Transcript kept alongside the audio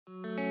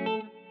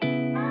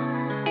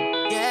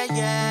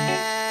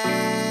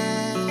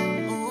yeah.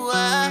 Ooh,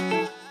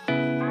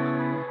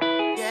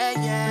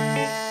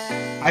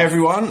 yeah. Hi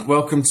everyone,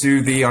 welcome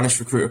to the Honest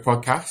Recruiter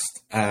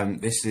podcast.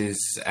 This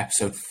is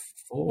episode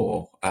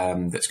 4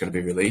 that's going to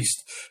be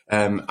released.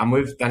 I'm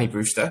with Danny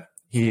Brewster.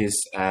 He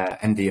is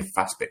MD of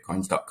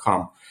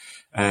FastBitcoins.com.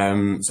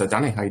 So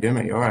Danny, how you doing,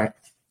 mate? You all right?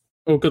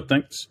 Oh, good,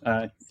 thanks.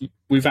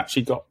 We've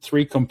actually got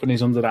 3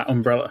 companies under that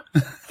umbrella.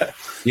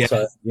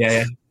 Yeah.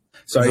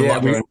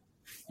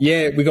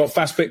 We got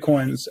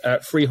FastBitcoins,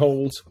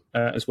 Freehold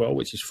as well,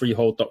 which is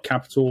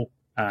freehold.capital,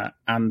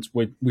 and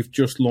we've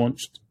just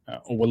launched,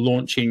 or we're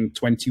launching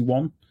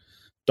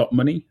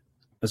 21.money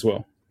as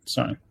well.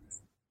 So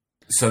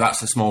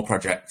that's a small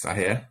project, I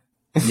hear.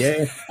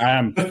 Yeah,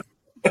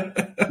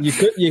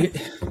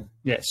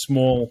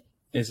 small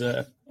is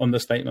a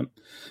understatement.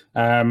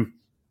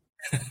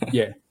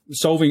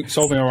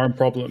 Solving our own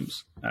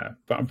problems,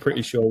 but I'm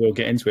pretty sure we'll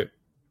get into it.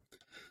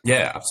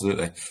 Yeah,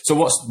 absolutely. So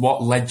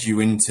what led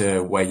you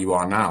into where you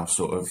are now,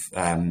 sort of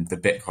the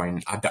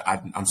Bitcoin?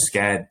 I'm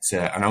scared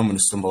to, and I'm going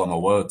to stumble on my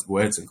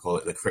words and call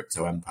it the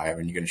crypto empire,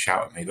 and you're going to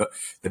shout at me, but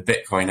the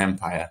Bitcoin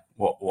empire,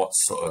 what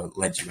sort of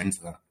led you into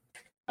that?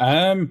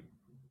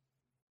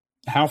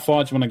 How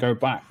far do you want to go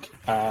back?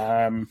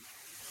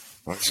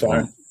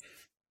 So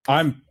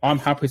I'm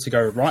happy to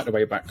go right the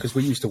way back because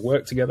we used to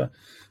work together.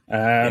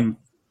 I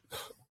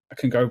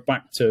can go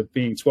back to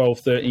being 12,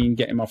 13,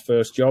 getting my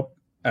first job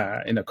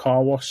in a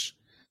car wash,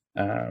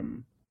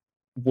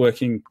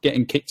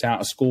 getting kicked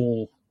out of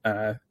school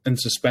and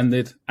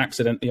suspended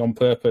accidentally on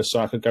purpose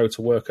so I could go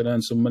to work and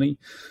earn some money.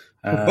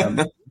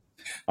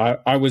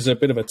 I was a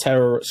bit of a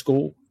terror at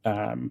school.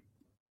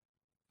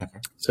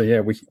 So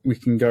yeah, we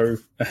can go.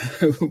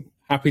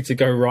 Happy to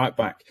go right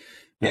back.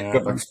 Yeah,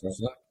 good thanks for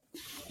that.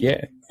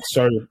 Yeah,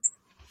 so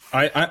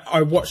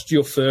I watched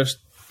your first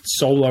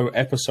solo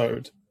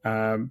episode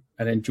and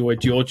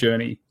enjoyed your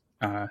journey.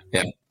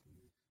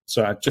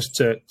 So just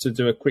to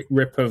do a quick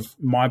rip of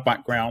my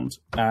background.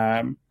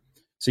 I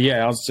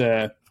was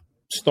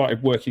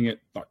started working at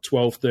like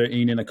 12,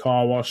 13 in a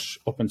car wash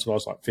up until I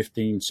was like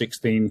 15,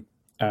 16.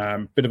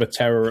 Bit of a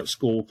terror at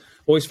school.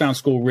 Always found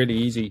school really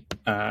easy.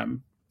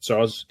 So I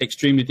was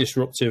extremely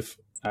disruptive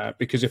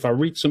because if I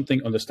read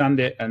something, understand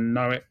it, and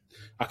know it,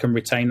 I can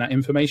retain that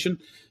information,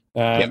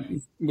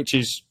 which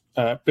is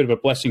a bit of a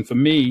blessing for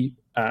me.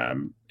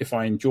 If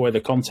I enjoy the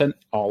content,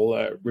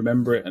 I'll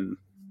remember it and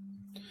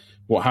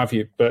what have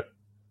you. But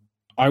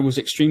I was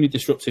extremely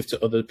disruptive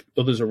to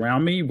others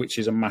around me, which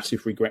is a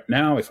massive regret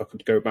now. If I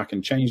could go back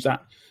and change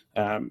that.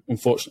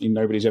 Unfortunately,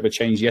 nobody's ever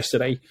changed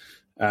yesterday.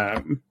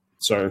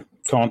 So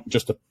can't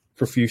just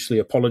profusely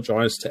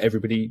apologize to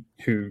everybody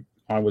who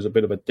I was a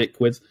bit of a dick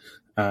with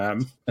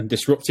and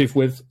disruptive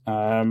with.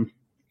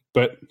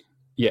 But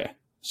yeah,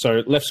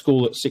 so left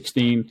school at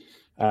 16,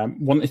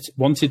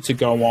 wanted to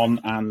go on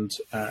and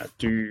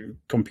do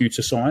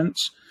computer science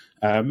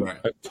at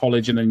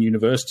college and then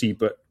university,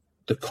 but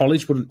the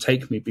college wouldn't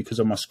take me because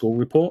of my school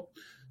report.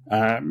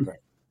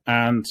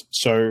 And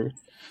so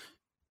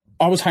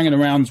I was hanging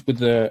around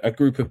with a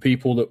group of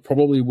people that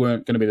probably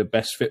weren't going to be the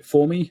best fit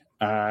for me.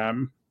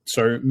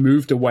 So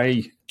moved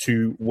away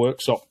to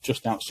Worksop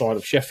just outside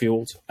of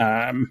Sheffield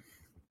at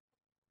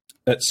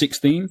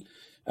 16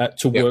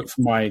 to work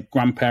for my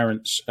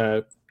grandparents'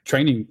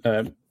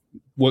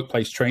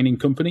 workplace training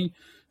company.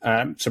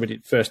 So we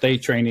did first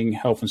aid training,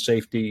 health and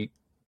safety,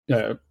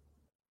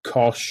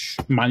 COSH,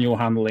 manual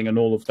handling, and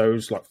all of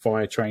those, like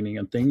fire training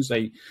and things.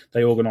 They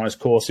organised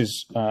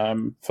courses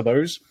for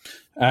those.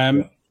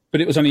 But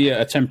it was only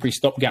a temporary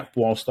stopgap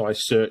whilst I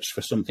searched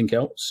for something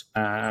else.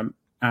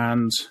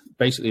 And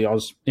basically, I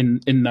was in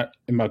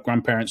my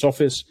grandparents'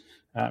 office,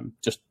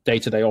 just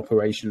day-to-day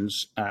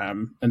operations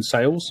and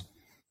sales.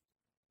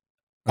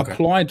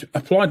 Applied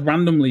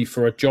randomly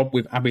for a job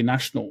with Abbey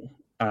National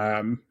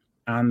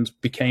and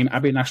became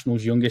Abbey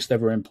National's youngest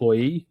ever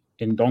employee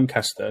in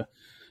Doncaster.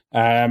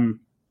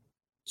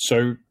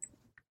 So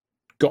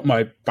got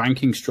my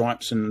banking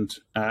stripes and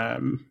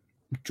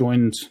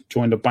joined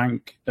a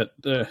bank at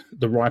the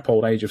ripe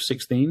old age of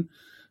 16.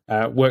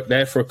 Worked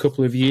there for a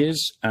couple of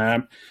years,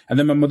 and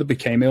then my mother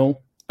became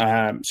ill,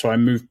 so I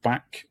moved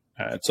back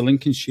to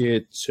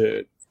Lincolnshire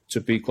to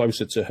be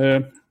closer to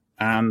her,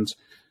 and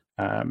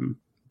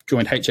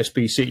joined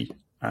HSBC,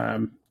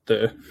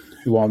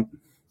 who are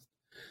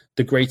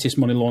the greatest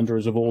money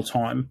launderers of all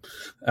time.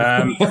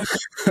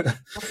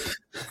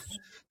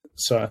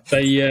 So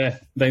they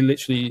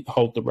literally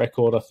hold the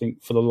record, I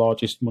think, for the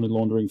largest money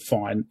laundering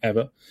fine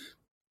ever.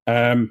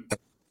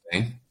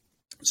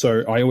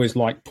 So I always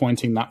like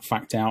pointing that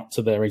fact out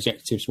to their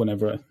executives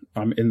whenever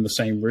I'm in the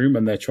same room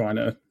and they're trying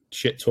to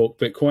shit talk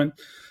Bitcoin.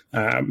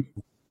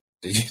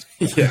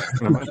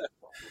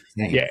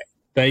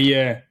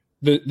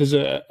 There's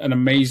an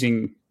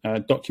amazing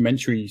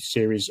documentary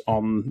series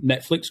on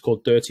Netflix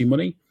called Dirty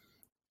Money,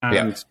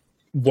 and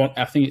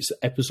I think it's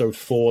episode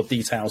 4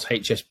 details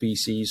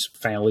HSBC's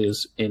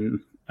failures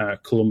in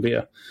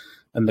Colombia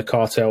and the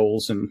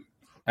cartels and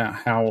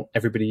how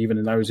everybody, even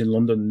in those in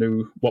London,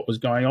 knew what was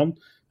going on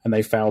and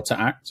they failed to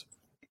act.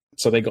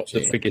 So they got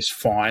the biggest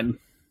fine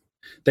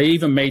They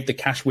even made the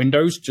cash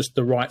windows just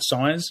the right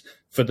size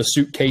for the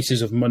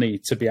suitcases of money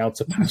to be able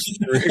to pass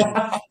through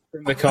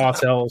from the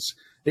cartels.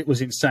 It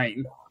was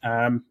insane.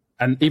 And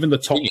even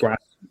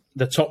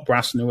the top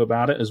brass knew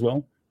about it as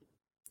well.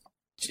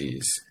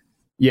 Jeez.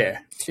 Yeah,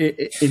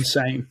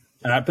 insane.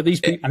 But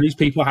these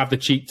people have the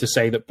cheek to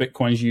say that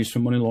Bitcoin's used for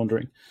money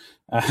laundering.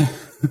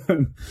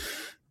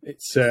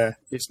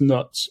 It's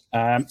nuts.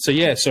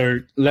 So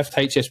left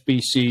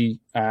HSBC,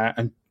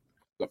 and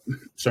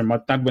so my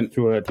dad went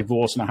through a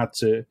divorce, and I had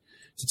to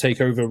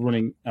take over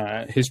running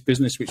his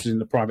business, which was in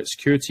the private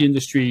security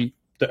industry,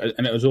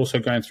 and it was also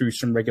going through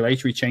some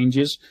regulatory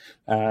changes.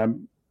 So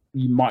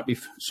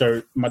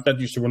my dad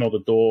used to run all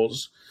the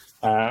doors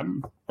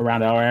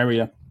around our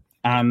area,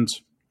 and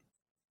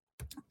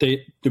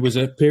there was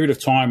a period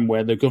of time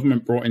where the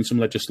government brought in some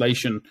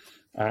legislation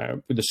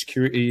with the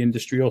Security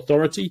Industry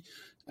Authority.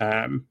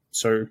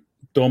 So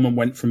Dorman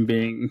went from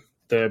being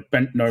the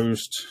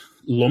bent-nosed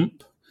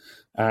lump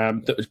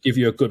that would give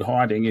you a good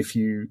hiding if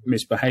you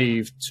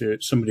misbehaved to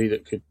somebody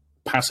that could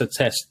pass a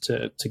test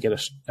to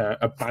get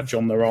a badge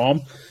on their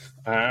arm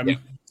to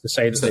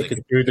say that they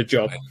could do the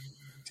job.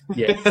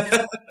 Yeah.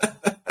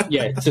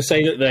 To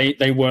say that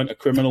they weren't a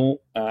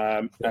criminal.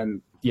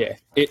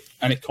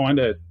 It kind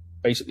of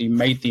basically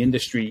made the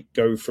industry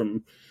go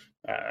from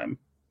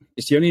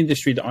it's the only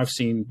industry that I've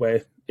seen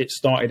where it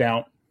started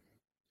out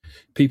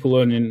people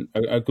earning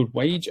a good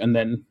wage, and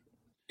then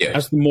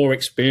as the more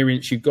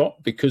experience you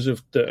got, because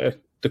of the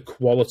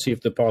quality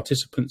of the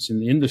participants in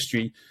the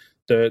industry,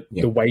 the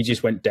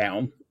wages went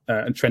down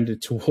and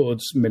trended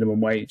towards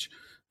minimum wage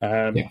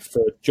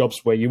for jobs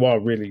where you are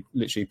really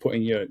literally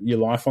putting your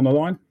life on the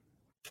line.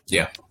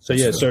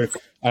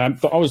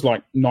 But I was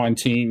like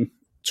 19,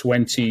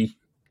 20,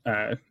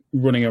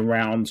 running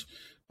around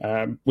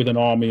with an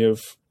army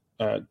of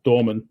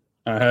doormen,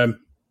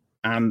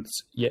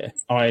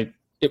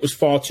 it was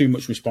far too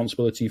much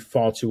responsibility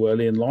far too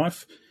early in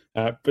life,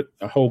 but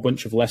a whole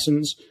bunch of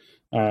lessons.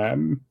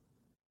 My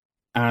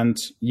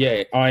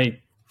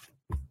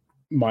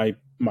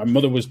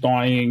mother was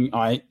dying.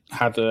 I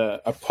had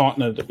a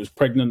partner that was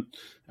pregnant.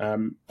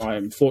 I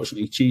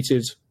unfortunately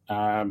cheated.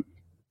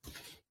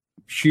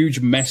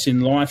 Huge mess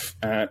in life.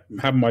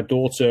 Had my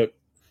daughter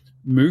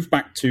moved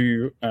back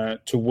to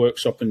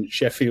Worksop in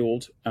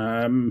Sheffield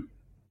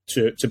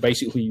to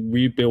basically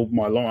rebuild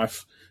my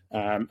life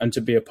and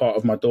to be a part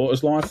of my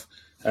daughter's life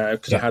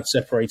because I had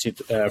separated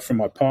from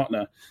my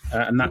partner.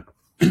 And that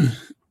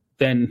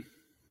then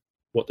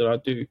what did I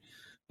do?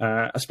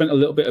 I spent a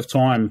little bit of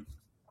time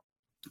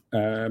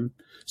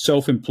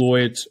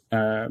self-employed,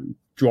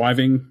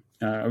 driving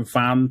a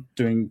van,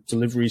 doing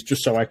deliveries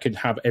just so I could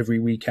have every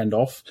weekend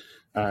off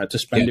to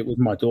spend it with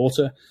my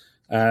daughter.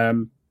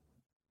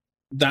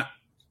 That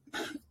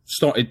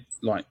started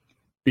like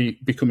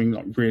becoming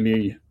like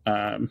really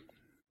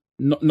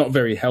not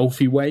very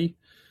healthy way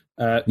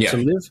to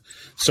live.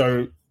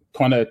 So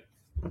kind of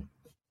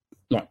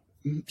like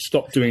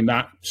stopped doing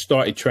that,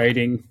 started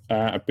trading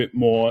a bit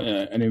more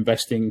and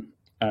investing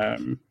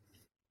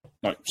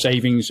like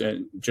savings,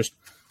 and just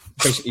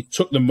basically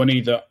took the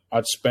money that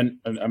I'd spent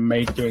and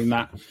made doing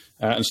that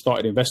and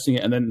started investing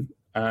it. And then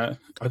I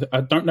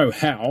don't know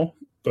how,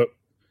 but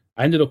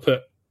I ended up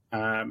at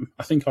I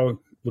think I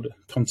would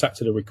have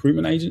contacted a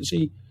recruitment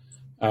agency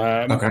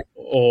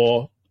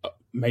or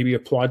maybe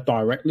applied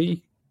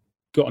directly,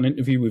 got an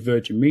interview with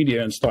Virgin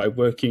Media and started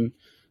working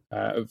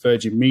at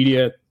Virgin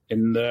Media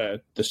in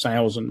the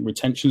sales and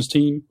retentions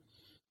team,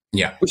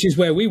 which is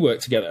where we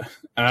work together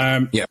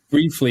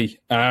briefly.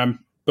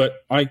 But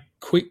I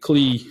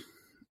quickly,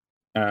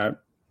 it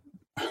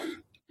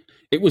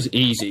was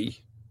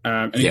easy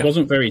and it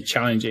wasn't very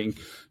challenging.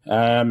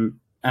 And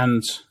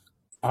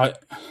I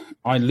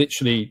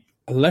literally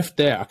left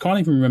there. I can't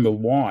even remember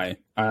why.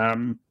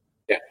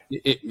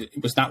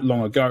 It was that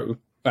long ago.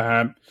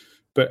 And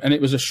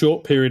it was a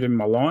short period in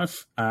my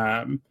life.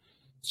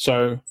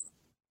 So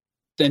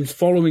then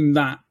following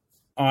that,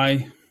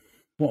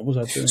 what was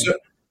I doing? So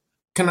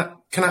can I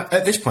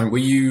at this point, were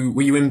you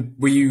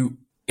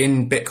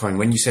in Bitcoin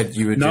when you said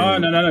you were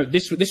doing... No.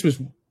 This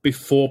was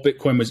before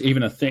Bitcoin was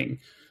even a thing.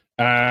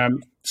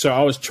 So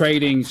I was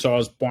trading, so I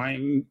was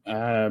buying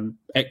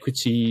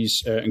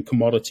equities and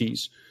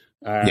commodities,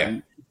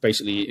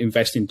 basically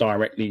investing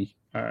directly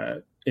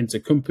into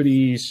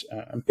companies.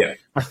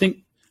 I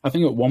think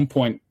at one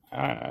point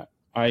I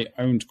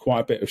owned quite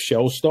a bit of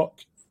Shell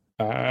stock,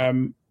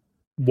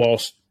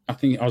 whilst I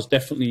think I was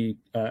definitely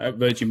at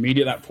Virgin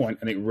Media at that point,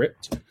 and it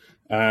ripped.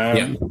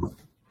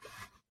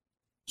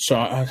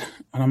 So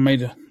I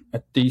made a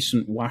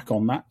decent whack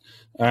on that.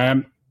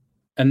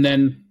 And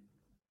then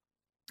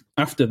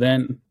after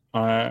then,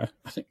 I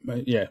think,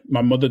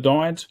 my mother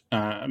died,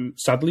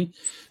 sadly.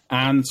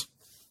 And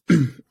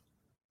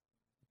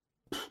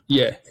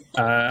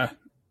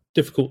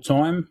difficult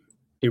time,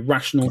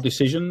 irrational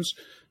decisions,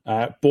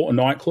 bought a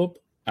nightclub,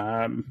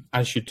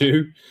 as you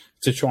do,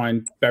 to try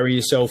and bury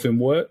yourself in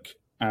work.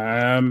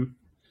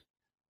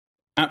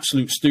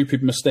 Absolute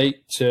stupid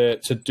mistake to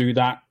do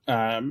that.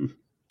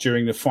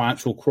 during the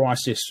financial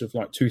crisis of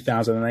like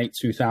 2008,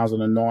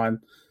 2009.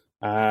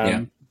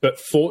 But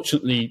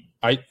fortunately,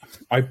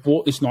 I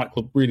bought this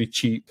nightclub really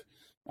cheap,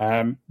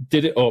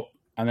 did it up,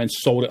 and then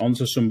sold it on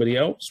to somebody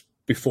else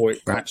before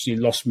it actually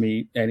lost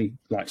me any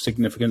like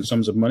significant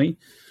sums of money.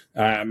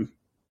 And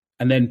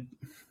then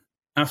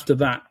after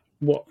that,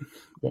 what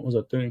was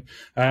I doing?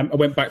 I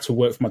went back to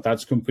work for my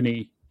dad's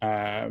company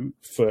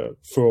for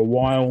a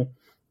while,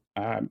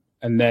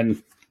 and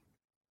then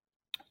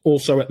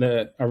also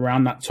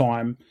around that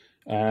time,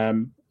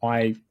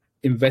 I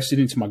invested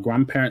into my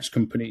grandparents'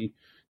 company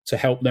to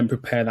help them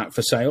prepare that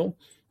for sale.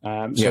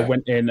 So I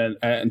went in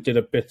and did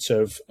a bit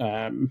of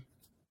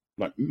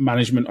like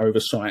management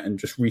oversight and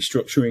just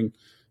restructuring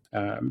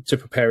to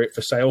prepare it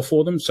for sale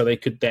for them, so they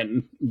could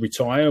then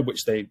retire,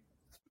 which they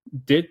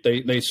did.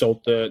 They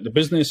sold the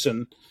business,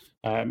 and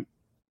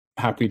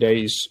happy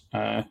days,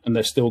 and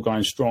they're still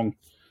going strong.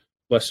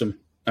 Bless them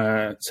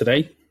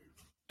today.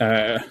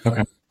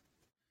 Okay.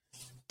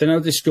 Then I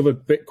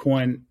discovered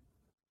Bitcoin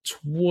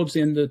towards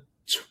the end of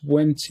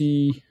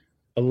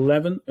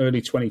 2011,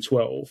 early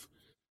 2012.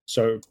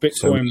 So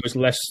Bitcoin was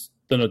less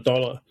than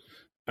 $1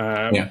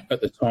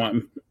 at the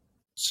time.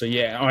 So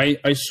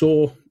I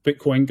saw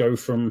Bitcoin go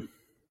from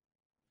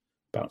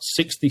about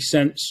 60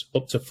 cents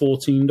up to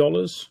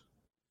 $14,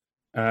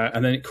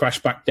 and then it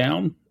crashed back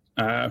down.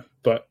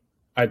 But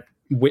I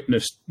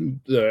witnessed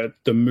the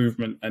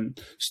movement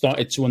and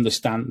started to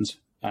understand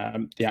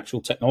the actual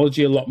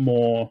technology a lot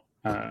more.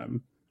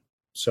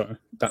 So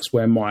that's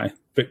where my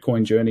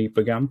Bitcoin journey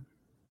began.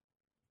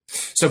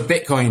 So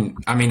Bitcoin,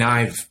 I mean,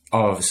 I'm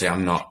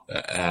not,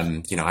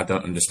 I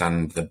don't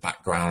understand the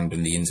background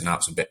and the ins and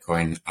outs of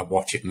Bitcoin. I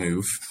watch it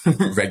move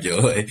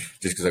regularly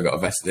just because I've got a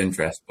vested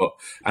interest.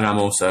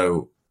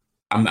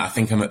 I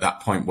think I'm at that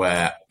point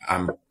where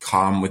I'm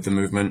calm with the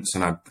movements,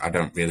 and I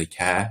don't really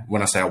care.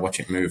 When I say I watch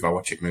it move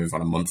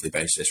on a monthly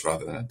basis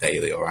rather than a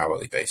daily or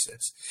hourly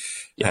basis.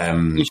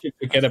 You should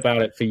forget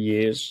about it for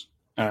years.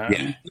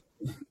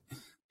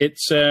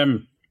 It's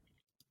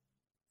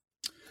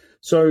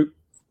so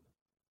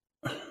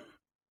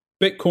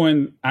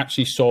Bitcoin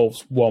actually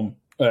solves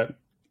a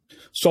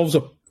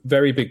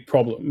very big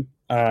problem,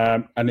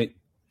 and it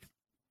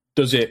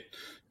does it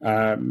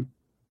in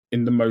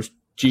the most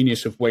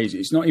genius of ways.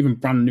 It's not even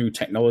brand new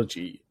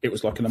technology. It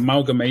was like an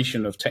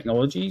amalgamation of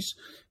technologies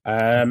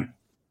that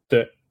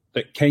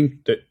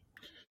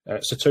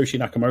Satoshi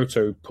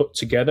Nakamoto put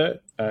together,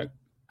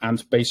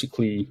 and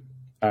basically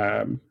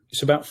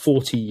it's about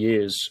 40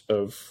 years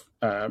of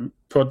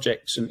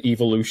projects and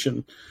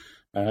evolution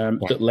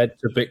that led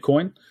to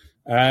Bitcoin.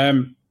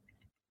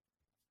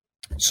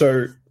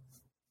 So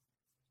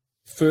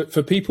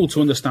for people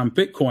to understand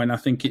Bitcoin, I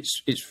think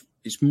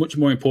it's much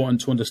more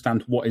important to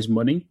understand what is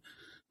money.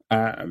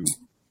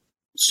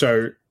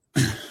 So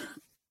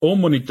all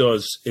money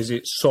does is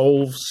it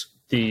solves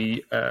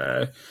the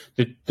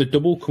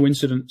double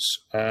coincidence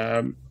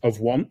of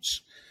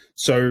wants.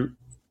 So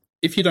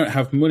if you don't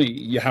have money,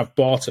 you have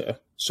barter.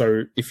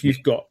 So if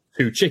you've got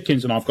 2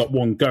 chickens and I've got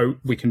 1 goat,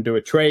 we can do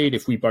a trade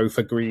if we both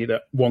agree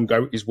that 1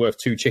 goat is worth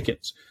 2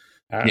 chickens.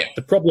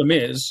 The problem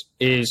is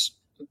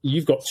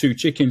you've got 2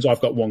 chickens,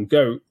 I've got 1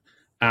 goat,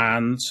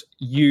 and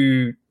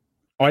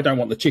I don't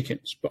want the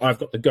chickens, but I've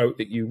got the goat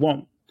that you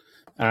want.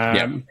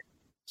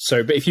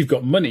 So, but if you've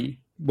got money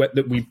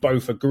that we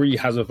both agree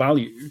has a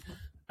value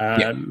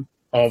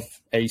of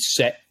a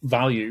set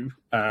value,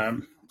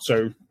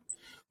 so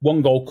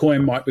 1 gold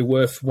coin might be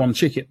worth 1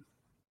 chicken,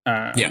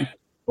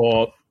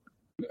 or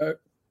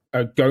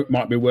a goat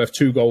might be worth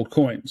 2 gold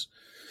coins.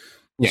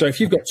 So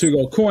if you've got 2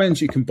 gold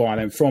coins, you can buy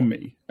them from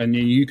me, and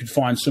you could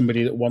find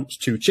somebody that wants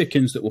 2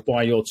 chickens that will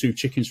buy your 2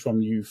 chickens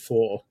from you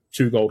for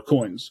 2 gold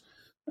coins.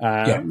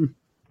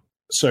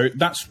 So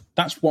that's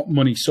what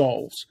money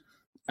solves.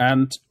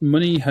 And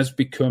money has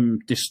become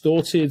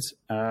distorted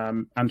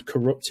and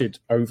corrupted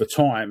over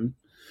time,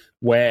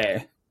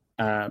 where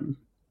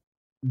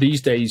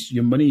these days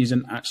your money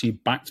isn't actually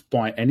backed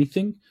by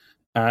anything.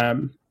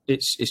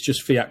 It's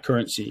just fiat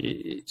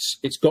currency.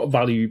 It's got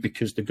value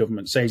because the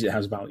government says it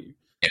has value,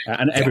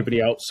 and everybody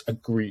else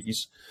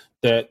agrees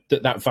that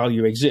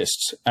value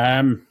exists.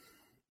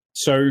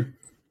 So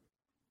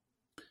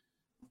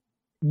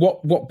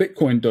what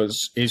Bitcoin does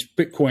is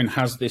Bitcoin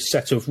has this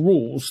set of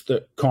rules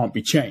that can't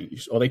be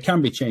changed, or they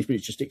can be changed, but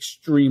it's just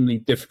extremely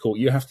difficult.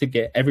 You have to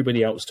get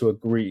everybody else to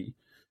agree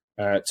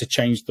to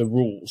change the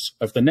rules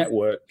of the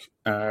network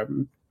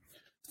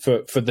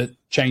for the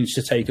change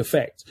to take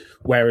effect.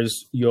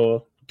 Whereas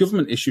your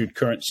government-issued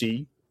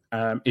currency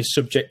is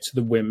subject to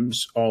the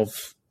whims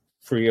of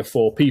 3 or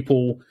 4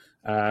 people.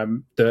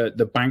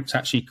 The banks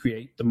actually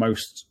create the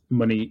most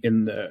money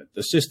in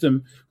the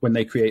system. When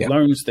they create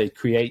loans, they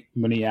create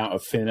money out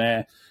of thin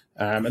air,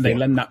 and they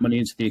lend that money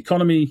into the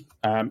economy.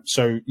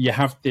 So you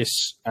have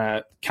this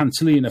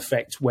Cantillon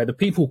effect where the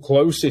people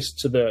closest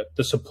to the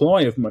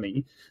supply of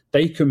money,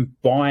 they can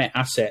buy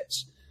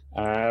assets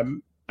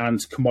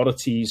and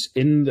commodities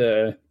in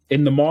the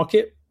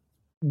market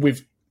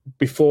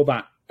before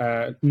that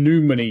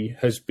new money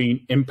has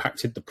been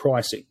impacted the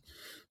pricing.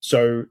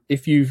 So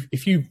if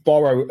you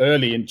borrow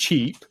early and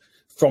cheap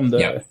from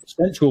the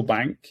central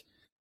bank,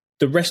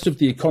 the rest of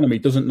the economy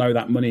doesn't know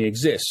that money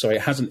exists, so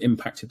it hasn't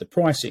impacted the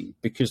pricing,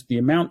 because the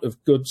amount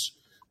of goods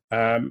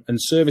and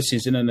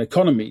services in an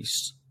economy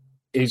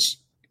is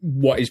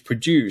what is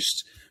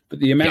produced, but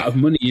the amount of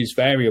money is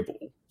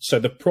variable. So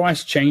the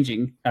price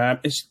changing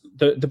is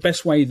the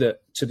best way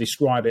to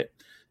describe it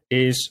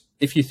is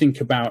if you think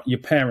about your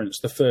parents,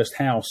 the first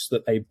house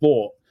that they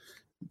bought,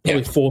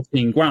 probably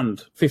 14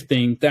 grand,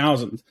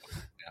 15,000.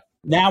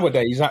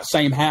 Nowadays, that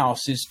same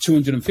house is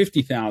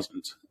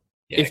 250,000,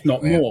 if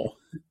not more.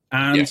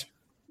 And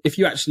if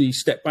you actually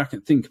step back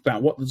and think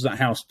about what does that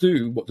house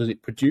do, what does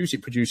it produce?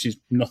 It produces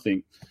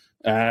nothing.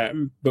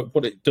 But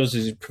what it does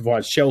is it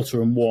provides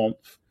shelter and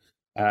warmth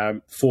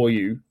for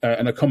you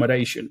and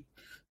accommodation.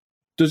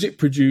 Does it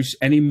produce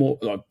any more?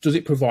 Does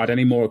it provide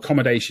any more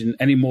accommodation,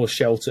 any more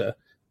shelter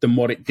than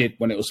what it did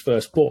when it was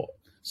first bought?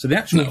 So the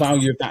actual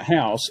value of that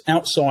house,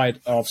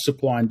 outside of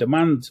supply and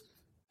demand,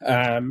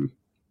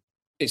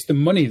 it's the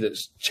money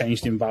that's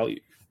changed in value,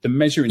 the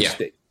measuring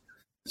stick.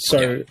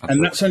 So,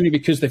 and that's only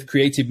because they've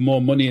created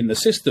more money in the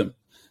system.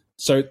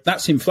 So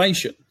that's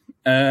inflation,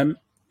 and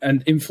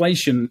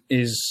inflation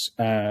is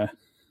a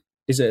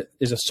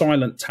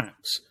silent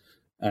tax,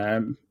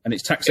 and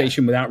it's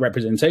taxation without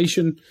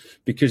representation,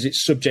 because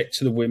it's subject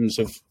to the whims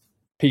of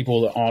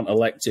people that aren't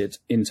elected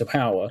into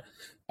power,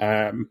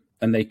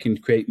 and they can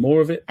create more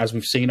of it, as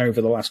we've seen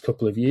over the last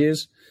couple of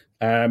years,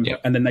 and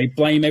then they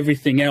blame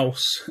everything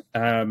else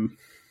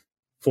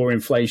for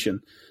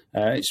inflation.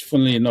 It's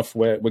funnily enough,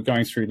 we're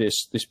going through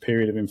this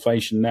period of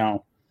inflation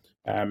now,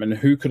 and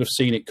who could have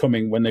seen it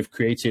coming when they've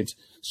created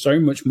so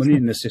much money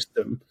in the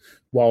system,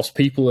 whilst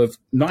people have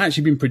not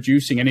actually been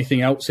producing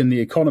anything else in the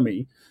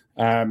economy.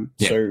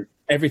 So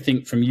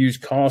everything from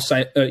used car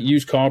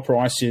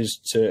prices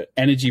to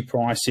energy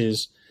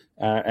prices,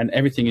 and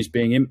everything is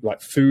being like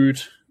food.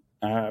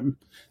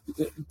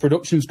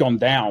 Production's gone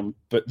down,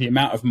 but the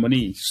amount of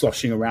money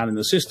sloshing around in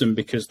the system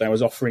because they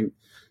was offering.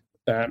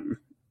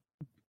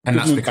 And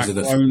that's because of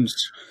the loans.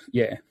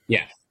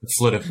 the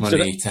flood of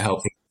money to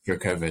help through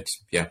COVID.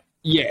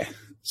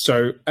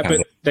 So,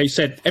 but they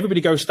said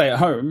everybody go stay at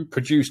home,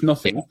 produce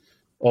nothing,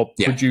 or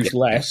produce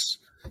less.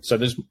 So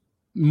there's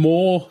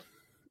more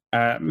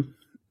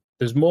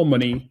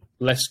money,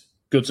 less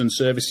goods and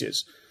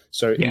services.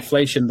 So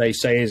inflation, they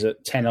say, is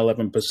at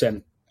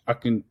 10-11%. I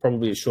can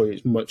probably assure you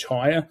it's much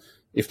higher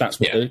if that's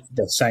what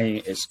they're saying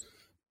it is.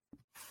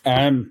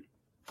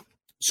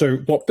 So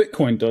what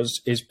Bitcoin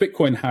does is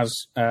Bitcoin has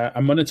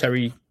a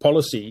monetary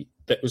policy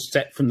that was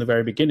set from the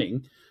very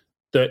beginning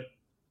that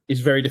is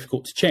very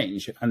difficult to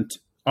change. And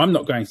I'm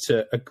not going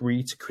to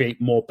agree to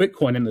create more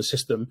Bitcoin in the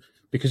system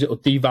because it will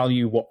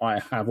devalue what I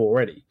have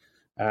already.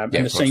 And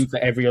the same for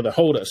every other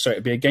holder. So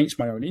it'd be against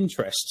my own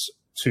interests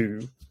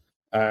to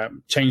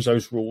change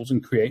those rules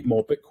and create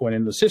more Bitcoin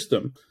in the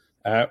system.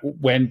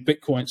 When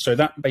Bitcoin, so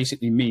that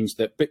basically means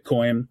that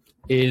Bitcoin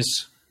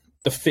is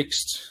the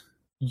fixed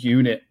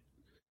unit,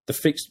 the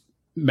fixed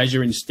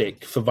measuring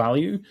stick for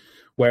value,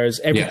 whereas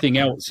everything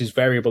else is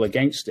variable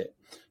against it.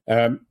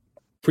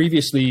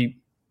 Previously,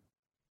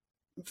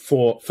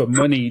 for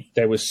money,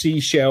 there were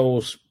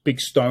seashells, big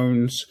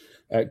stones,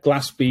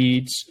 glass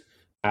beads,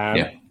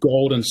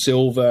 gold and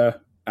silver,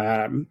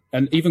 and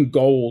even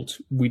gold.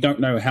 We don't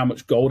know how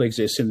much gold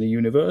exists in the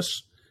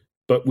universe,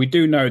 but we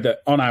do know that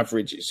on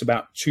average, it's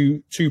about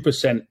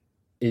 2%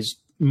 is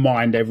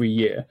mined every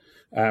year.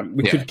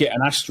 We could get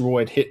an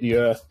asteroid hit the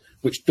Earth,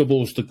 which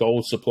doubles the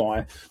gold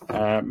supply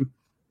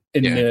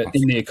in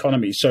the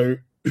economy. So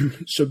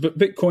but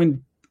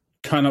Bitcoin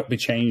cannot be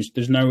changed.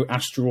 There's no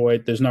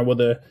asteroid. There's no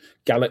other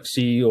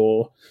galaxy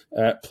or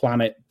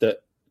planet that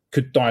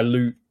could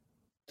dilute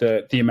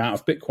the amount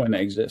of Bitcoin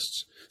that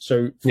exists.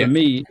 So for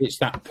me, it's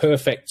that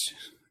perfect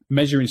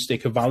measuring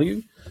stick of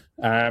value.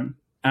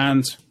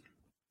 And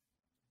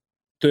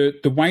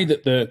the way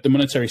that the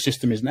monetary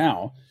system is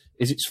now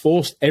is it's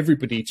forced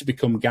everybody to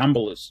become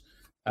gamblers,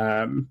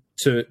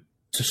 to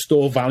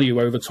store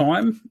value over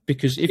time,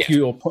 because if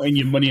you're putting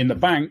your money in the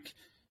bank,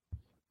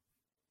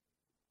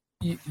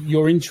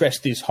 your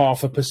interest is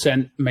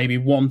 0.5%, maybe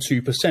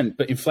 1-2%,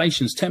 but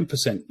inflation's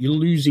 10%. You're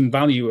losing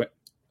value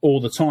all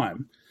the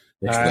time.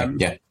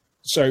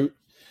 So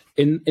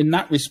in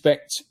that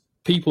respect,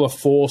 people are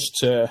forced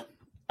to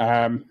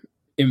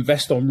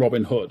invest on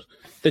Robinhood.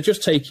 They're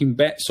just taking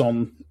bets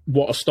on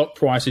what a stock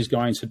price is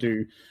going to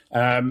do.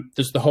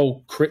 There's the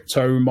whole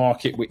crypto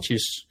market, which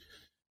is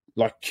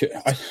like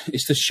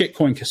it's the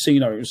shitcoin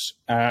casinos,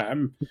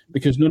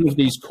 because none of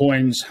these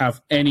coins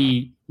have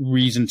any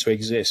reason to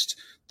exist.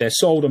 They're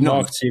sold and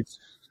marketed,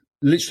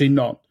 literally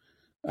none.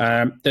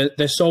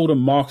 They're sold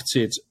and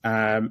marketed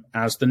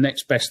as the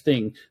next best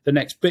thing, the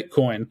next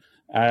Bitcoin,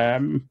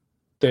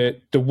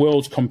 the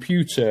world's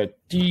computer,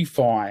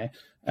 DeFi,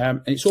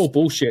 and it's all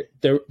bullshit.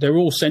 They're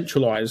all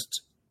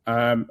centralized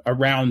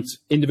around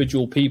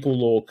individual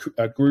people or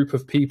a group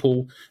of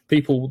people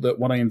that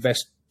want to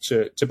invest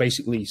to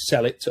basically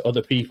sell it to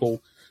other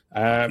people,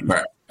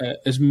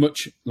 as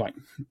much like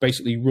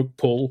basically rug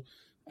pull.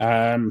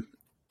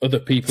 other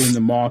people in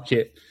the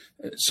market.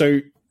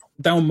 So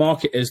they'll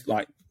market as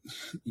like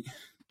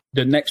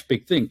the next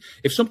big thing.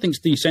 If something's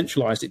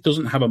decentralized, it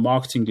doesn't have a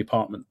marketing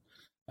department.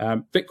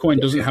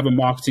 Bitcoin doesn't have a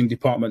marketing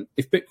department.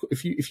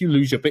 If you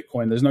lose your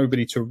Bitcoin, there's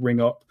nobody to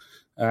ring up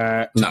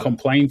to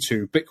complain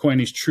to.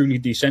 Bitcoin is truly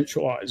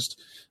decentralized.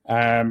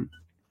 And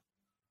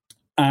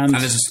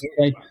there's a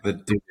story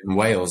that did in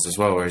Wales as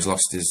well, where he's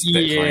lost his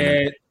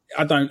Bitcoin. Yeah,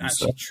 I don't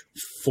actually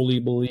fully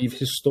believe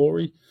his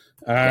story.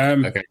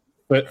 Okay.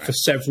 But for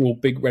several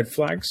big red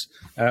flags.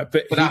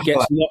 But he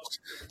gets lost.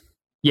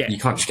 Yeah, you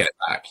can't just get it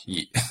back.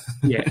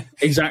 Yeah,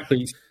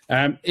 exactly.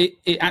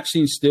 It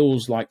actually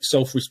instills like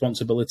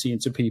self-responsibility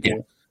into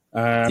people.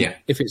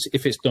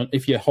 If it's done,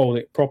 if you hold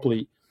it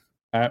properly,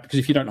 because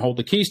if you don't hold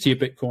the keys to your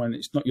Bitcoin,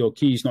 it's not your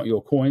keys, not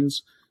your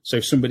coins. So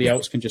somebody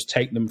else can just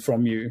take them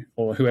from you,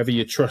 or whoever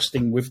you're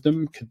trusting with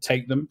them can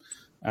take them.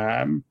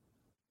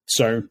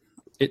 So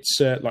it's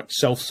like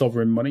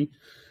self-sovereign money.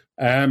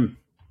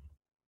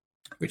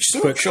 Which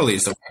surely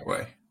is the right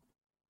way.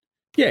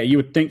 Yeah, you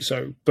would think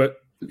so, but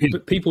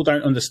people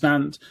don't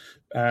understand.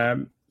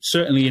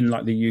 Certainly in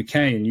like the UK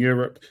and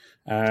Europe,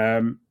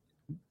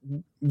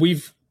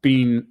 we've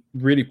been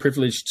really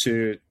privileged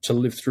to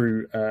live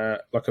through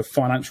like a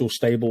financially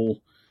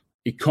stable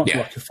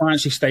economy.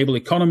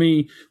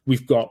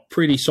 We've got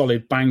pretty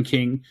solid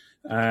banking.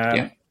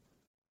 I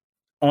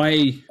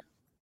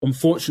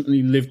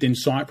unfortunately lived in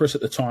Cyprus at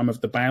the time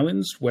of the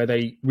bail-ins, where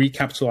they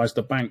recapitalized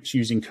the banks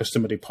using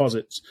customer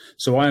deposits.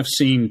 So I have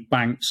seen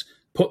banks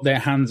put their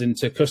hands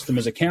into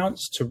customers'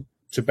 accounts to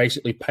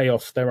basically pay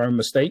off their own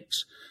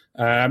mistakes.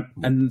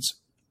 And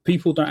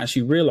people don't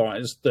actually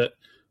realize that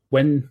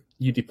when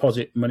you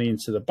deposit money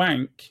into the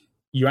bank,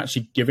 you're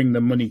actually giving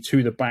the money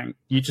to the bank.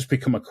 You just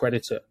become a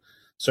creditor.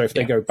 So if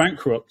they go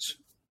bankrupt,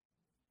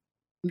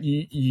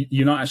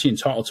 you're not actually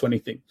entitled to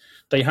anything.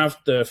 They have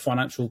the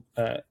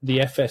the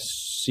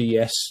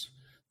FSCS,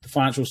 the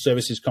Financial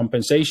Services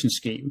Compensation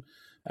Scheme.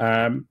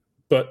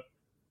 But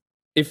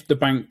if the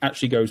bank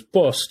actually goes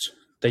bust,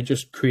 they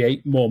just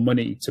create more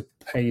money to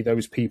pay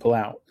those people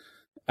out,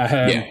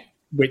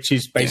 which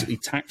is basically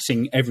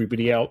taxing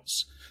everybody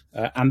else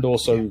and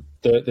also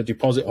the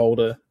deposit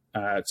holder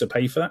to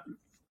pay for that.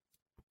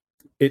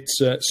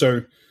 It's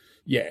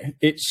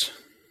it's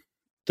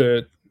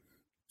the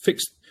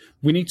fixed.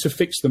 We need to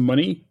fix the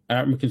money.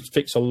 We can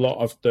fix a lot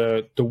of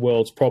the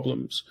world's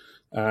problems.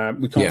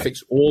 We can't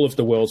fix all of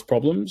the world's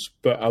problems,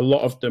 but a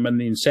lot of them,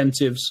 and the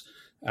incentives.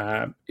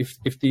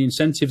 If the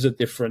incentives are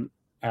different,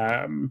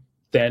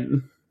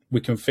 then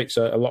we can fix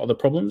a lot of the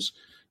problems.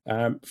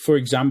 For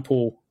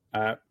example,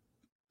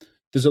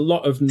 there's a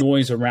lot of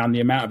noise around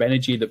the amount of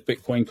energy that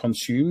Bitcoin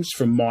consumes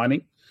from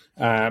mining.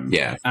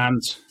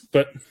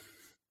 But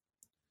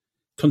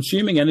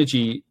consuming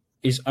energy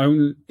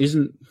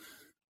isn't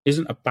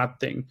a bad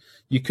thing.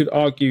 You could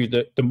argue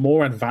that the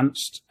more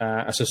advanced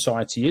a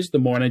society is, the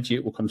more energy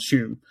it will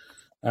consume.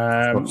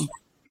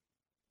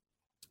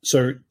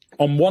 So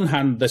on one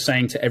hand, they're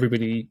saying to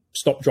everybody,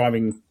 stop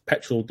driving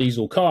petrol,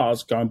 diesel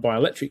cars, go and buy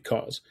electric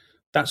cars.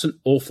 That's an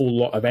awful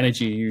lot of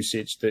energy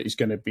usage that is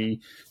going to be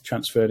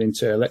transferred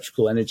into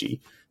electrical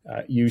energy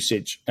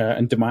usage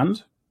and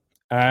demand.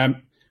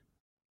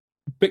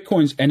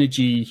 Bitcoin's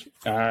energy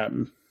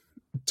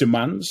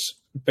demands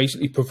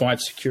basically provide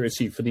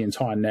security for the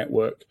entire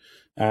network.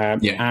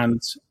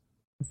 And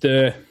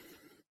the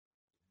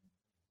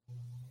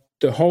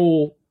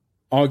whole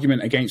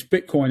argument against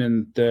Bitcoin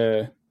and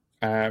the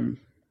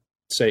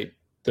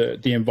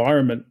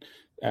environment,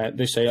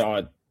 they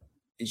say,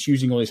 it's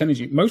using all this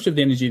energy. Most of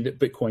the energy that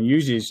Bitcoin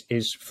uses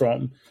is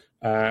from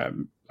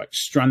like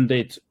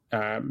stranded,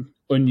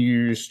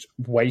 unused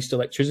waste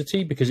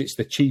electricity, because it's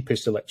the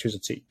cheapest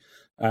electricity.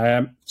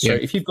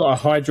 If you've got a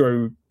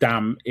hydro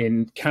dam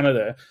in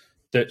Canada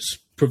that's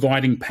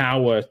providing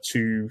power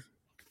to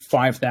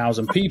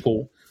 5,000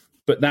 people,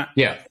 but that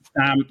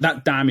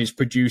dam is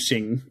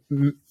producing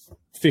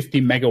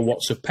 50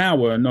 megawatts of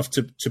power, enough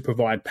to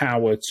provide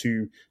power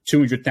to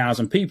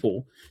 200,000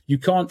 people. You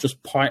can't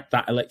just pipe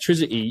that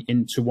electricity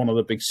into one of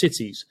the big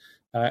cities.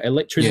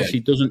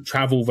 Electricity doesn't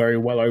travel very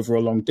well over a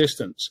long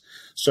distance.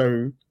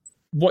 So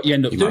what you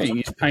end up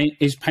doing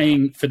is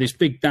paying for this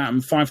big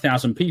dam.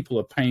 5,000 people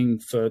are paying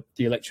for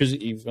the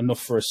electricity enough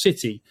for a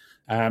city.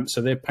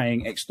 So they're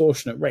paying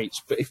extortionate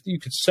rates. But if you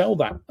could sell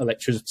that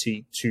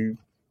electricity to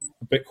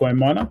a Bitcoin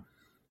miner,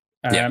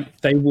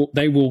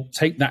 they will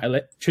take that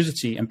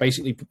electricity and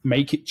basically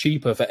make it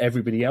cheaper for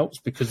everybody else,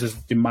 because there's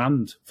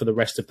demand for the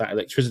rest of that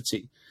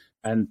electricity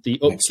and the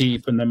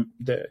upkeep and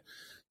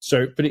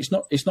but it's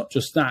not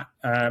just that.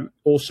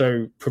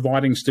 Also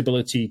providing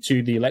stability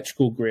to the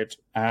electrical grid.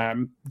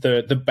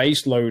 The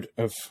base load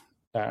of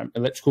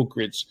electrical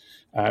grids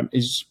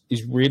is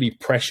really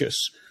precious.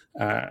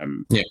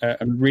 And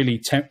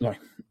really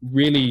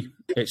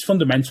it's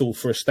fundamental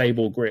for a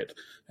stable grid,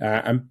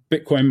 and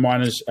Bitcoin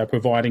miners are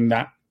providing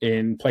that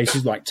in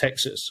places like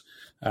Texas.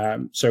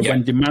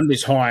 When demand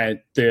is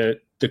high, the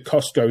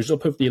cost goes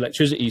up of the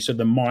electricity, so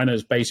the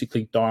miners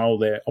basically dial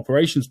their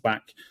operations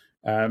back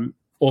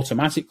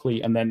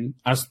automatically, and then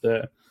as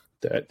the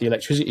the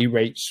electricity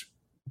rates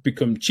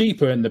become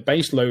cheaper and the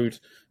base load,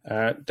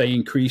 they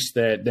increase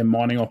their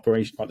mining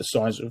operation, like the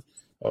size of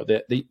or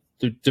the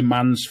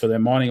demands for their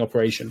mining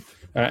operation,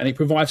 and it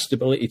provides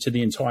stability to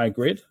the entire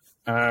grid,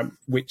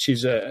 which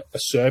is a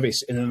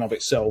service in and of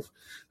itself.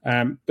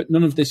 But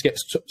none of this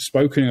gets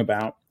spoken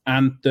about.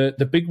 And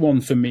the big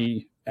one for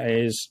me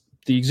is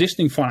the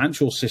existing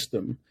financial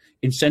system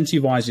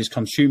incentivizes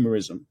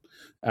consumerism.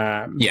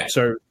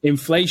 So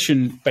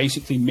inflation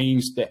basically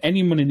means that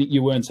any money that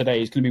you earn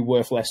today is going to be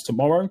worth less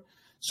tomorrow.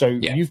 So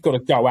you've got to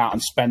go out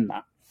and spend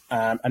that.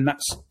 And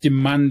that's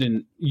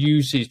demanding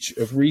usage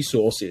of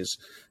resources.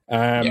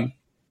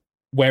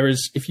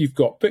 Whereas if you've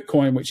got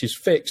Bitcoin, which is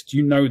fixed,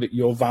 you know that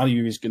your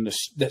value is going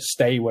to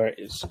stay where it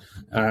is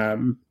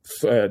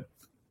for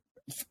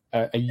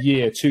a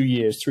year, 2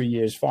 years, 3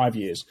 years, 5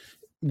 years,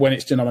 when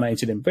it's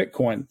denominated in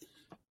Bitcoin.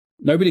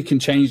 Nobody can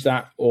change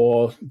that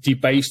or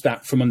debase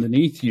that from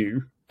underneath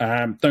you.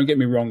 Don't get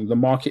me wrong, the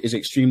market is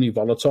extremely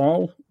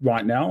volatile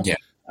right now,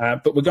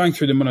 but we're going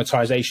through the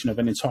monetization of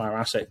an entire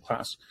asset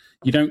class.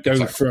 You don't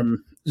go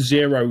from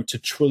zero to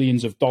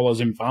trillions of dollars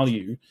in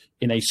value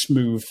in a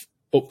smooth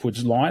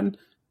upwards line.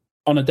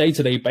 On a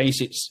day-to-day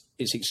basis,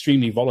 it's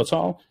extremely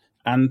volatile,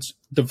 and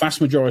the vast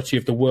majority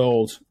of the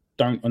world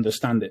don't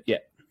understand it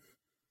yet.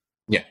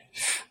 Yeah,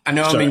 I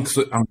know.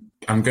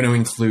 I'm going to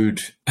include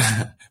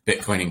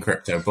Bitcoin in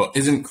crypto, but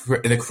isn't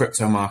the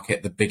crypto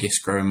market the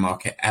biggest growing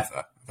market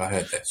ever? Have I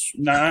heard this?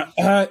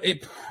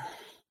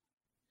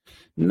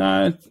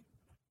 No,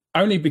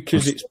 only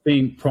because it's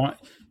been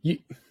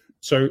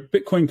so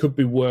Bitcoin could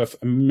be worth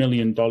 $1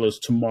 million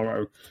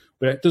tomorrow,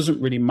 but it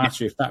doesn't really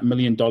matter if that $1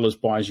 million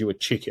buys you a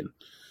chicken.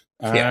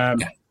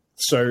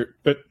 So,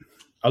 but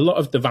a lot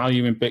of the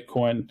value in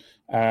Bitcoin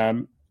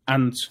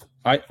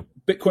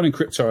Bitcoin and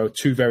crypto are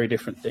two very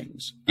different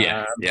things.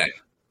 I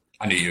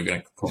knew you were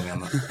going to call me on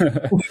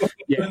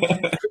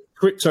that.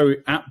 Crypto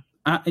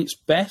at its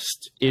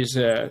best is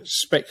a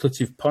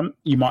speculative punt.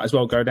 You might as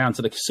well go down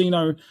to the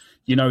casino.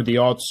 You know the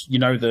odds. You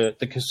know the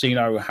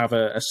casino have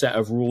a set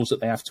of rules that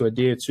they have to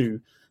adhere to,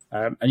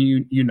 and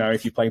you know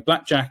if you play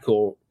blackjack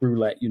or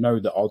roulette, you know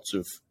the odds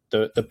of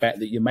the bet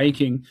that you're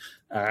making,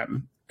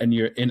 and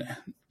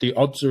the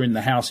odds are in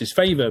the house's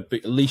favor, but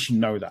at least you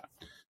know that.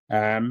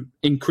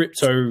 In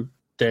crypto,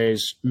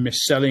 there's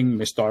mis-selling,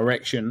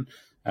 misdirection.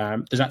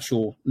 There's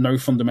no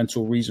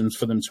fundamental reasons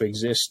for them to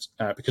exist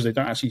because they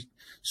don't actually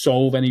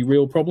solve any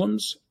real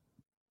problems,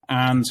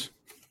 and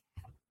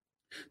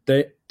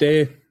they're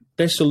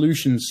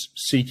solutions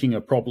seeking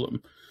a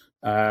problem.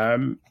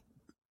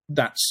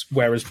 That's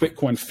whereas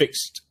Bitcoin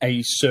fixed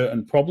a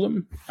certain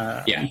problem,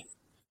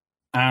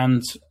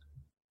 and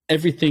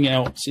everything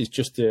else is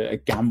just a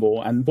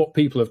gamble. And what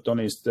people have done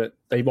is that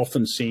they've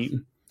often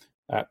seen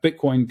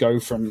Bitcoin go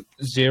from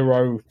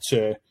zero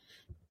to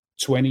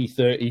 20,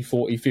 30,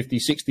 40, 50,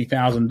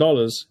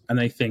 $60,000, and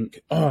they think,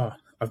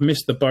 I've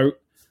missed the boat.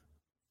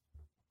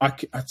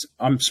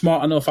 I'm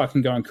smart enough, I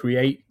can go and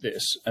create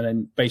this, and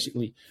then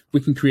basically we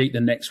can create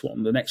the next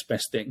one, the next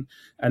best thing.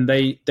 And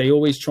they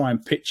always try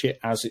and pitch it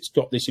as it's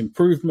got this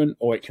improvement,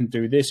 or it can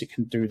do this, it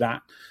can do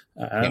that.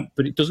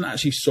 But it doesn't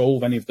actually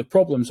solve any of the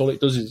problems. All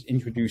it does is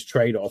introduce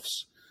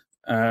trade-offs.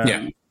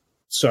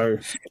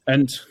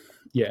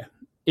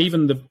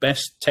 Even the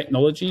best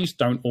technologies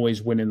don't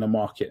always win in the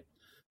market.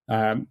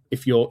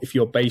 If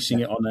you're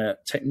basing it on a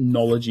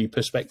technology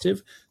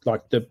perspective,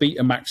 like the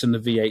Betamax and the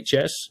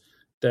VHS,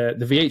 the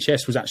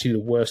VHS was actually the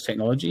worst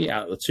technology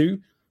out of the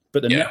two,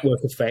 but the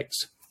network effect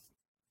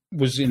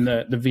was in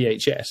the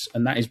VHS,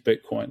 and that is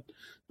Bitcoin.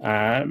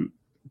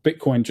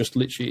 Bitcoin just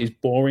literally is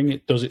boring.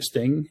 It does its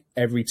thing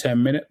every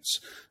 10 minutes.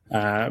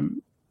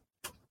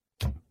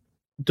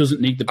 Doesn't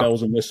need the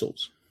bells and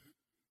whistles.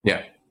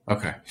 Yeah.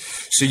 Okay.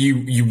 So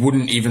you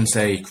wouldn't even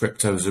say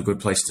crypto is a good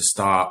place to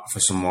start for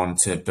someone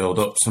to build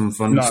up some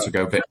funds to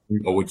go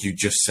Bitcoin, or would you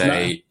just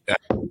say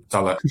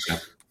dollar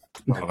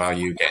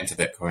value, get into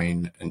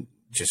Bitcoin and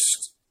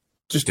just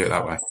do it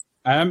that way?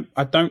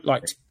 I don't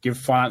like to give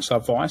financial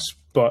advice,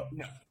 but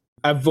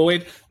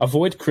avoid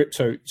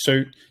crypto.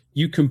 So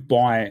you can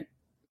buy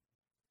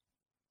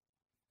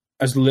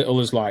as little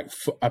as like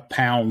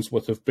 £1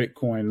 worth of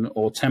Bitcoin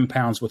or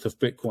 £10 worth of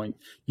Bitcoin.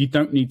 You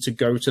don't need to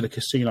go to the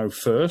casino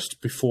first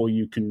before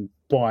you can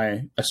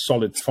buy a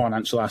solid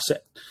financial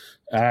asset.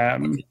 I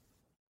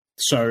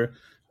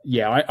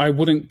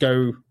wouldn't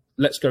go,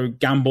 let's go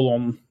gamble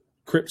on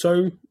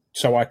crypto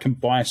so I can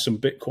buy some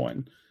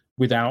Bitcoin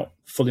without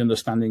fully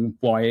understanding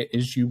why it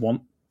is you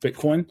want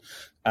Bitcoin.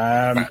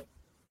 Like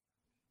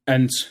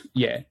I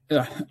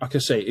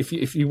say,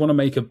 if you want to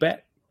make a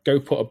bet, go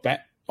put a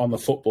bet on the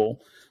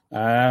football.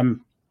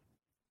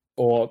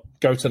 Or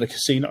go to the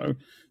casino.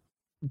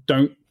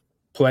 Don't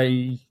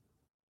play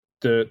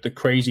the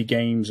crazy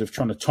games of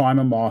trying to time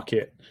a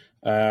market,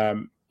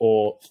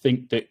 or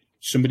think that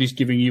somebody's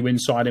giving you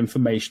inside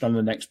information on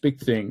the next big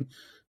thing.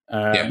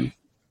 There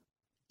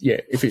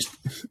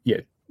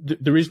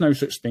is no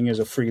such thing as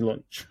a free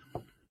lunch.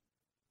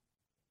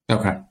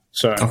 Okay.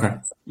 So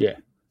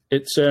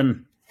it's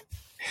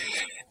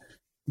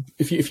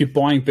if you're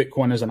buying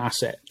Bitcoin as an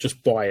asset,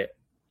 just buy it,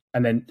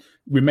 and then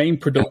remain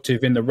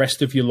productive in the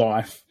rest of your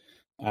life,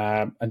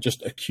 and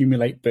just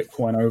accumulate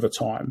Bitcoin over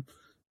time.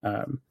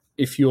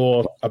 If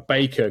you're a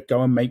baker,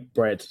 go and make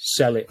bread,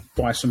 sell it,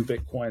 buy some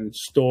Bitcoin,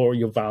 store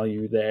your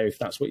value there if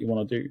that's what you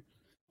want to do.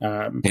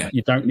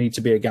 You don't need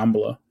to be a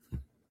gambler.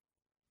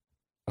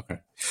 Okay.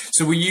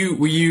 So were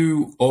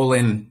you all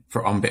in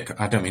on Bitcoin?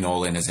 I don't mean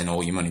all in as in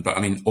all your money, but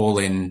I mean all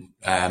in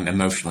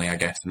emotionally, I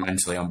guess, and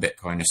mentally on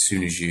Bitcoin as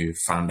soon as you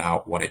found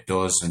out what it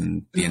does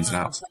and the ins and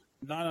outs?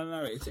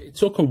 No. It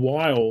took a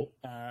while.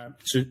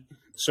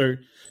 So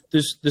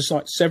there's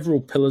like several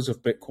pillars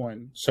of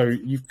Bitcoin. So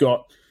you've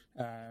got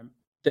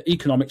the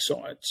economic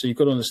side. So you've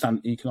got to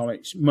understand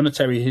economics,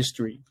 monetary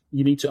history.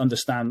 You need to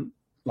understand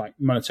like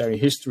monetary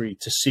history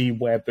to see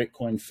where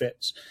Bitcoin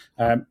fits.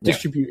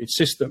 Distributed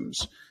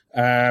systems.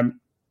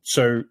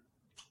 So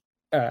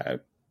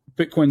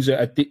Bitcoin's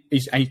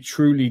is a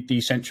truly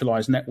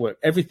decentralized network.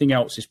 Everything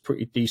else is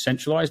pretty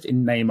decentralized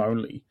in name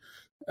only.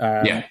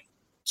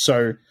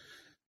 So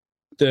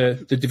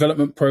the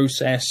development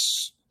process,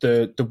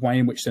 the way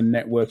in which the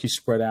network is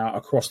spread out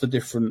across the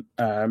different,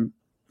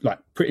 like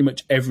pretty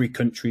much every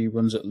country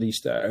runs at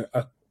least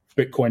a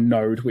Bitcoin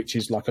node, which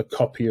is like a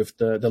copy of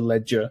the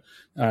ledger.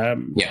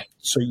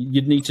 So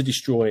you'd need to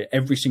destroy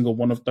every single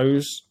one of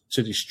those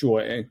to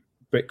destroy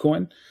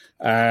Bitcoin.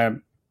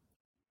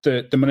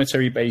 The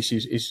monetary base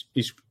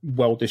is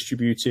well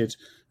distributed.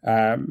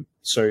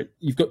 So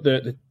you've got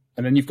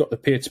and then you've got the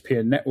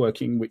peer-to-peer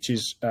networking, which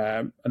is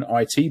an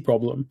IT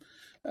problem.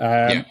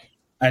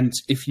 And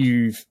if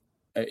you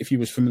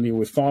was familiar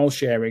with file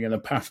sharing and the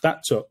path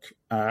that took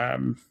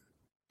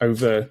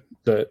over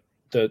the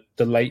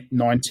late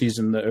 90s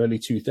and the early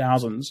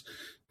 2000s,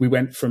 we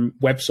went from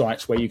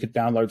websites where you could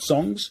download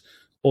songs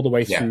all the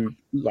way through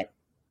like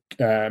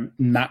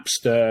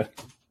Napster,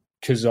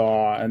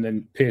 Kazaa, and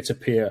then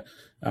peer-to-peer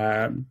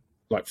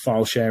like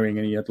file sharing,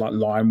 and you had like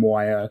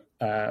LimeWire,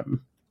 and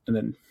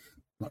then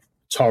like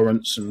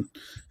torrents and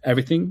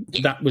everything.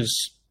 That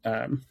was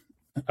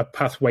a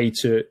pathway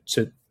to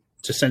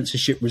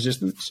censorship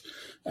resistance.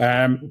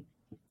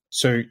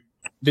 So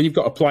then you've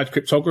got applied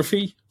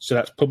cryptography. So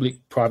that's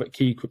public-private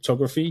key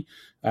cryptography.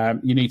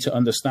 You need to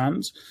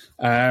understand.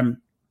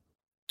 Then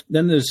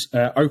there's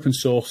open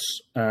source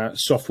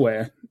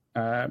software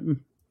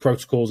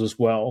protocols as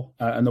well,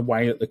 and the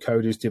way that the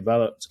code is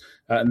developed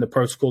and the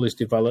protocol is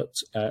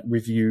developed,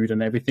 reviewed,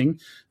 and everything.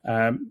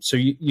 So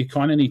you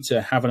kind of need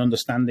to have an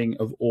understanding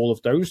of all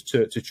of those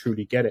to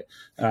truly get it.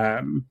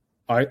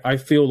 I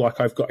feel like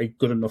I've got a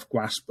good enough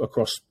grasp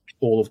across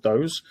all of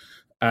those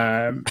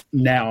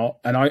now,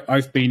 and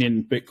I've been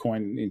in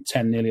Bitcoin in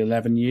 10, nearly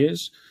 11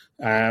 years.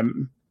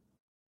 There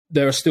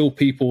are still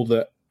people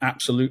that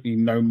absolutely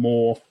know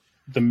more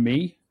than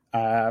me.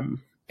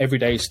 Every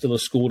day is still a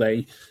school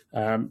day,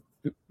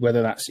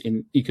 whether that's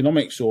in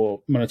economics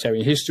or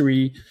monetary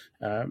history,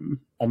 on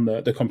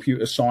the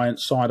computer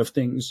science side of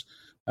things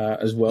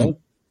as well.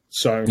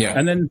 So,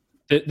 and then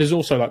there's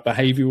also like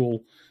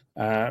behavioral,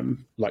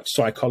 like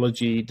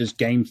psychology, there's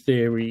game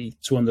theory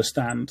to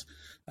understand,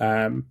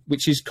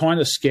 which is kind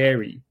of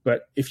scary.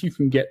 But if you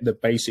can get the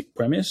basic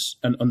premise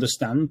and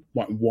understand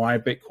why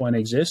Bitcoin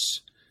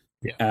exists,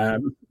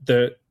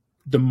 the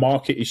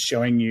market is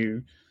showing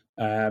you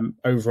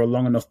over a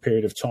long enough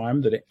period of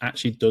time that it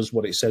actually does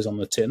what it says on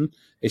the tin.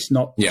 It's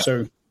not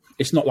so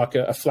it's not like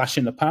a flash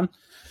in the pan.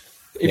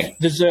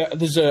 There's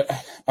a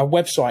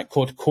website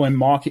called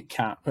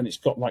CoinMarketCap, and it's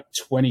got like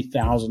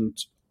 20,000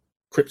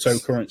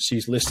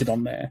 cryptocurrencies listed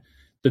on there.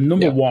 The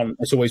number one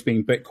has always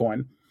been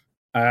Bitcoin,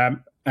 and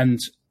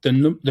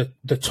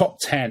the top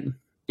 10.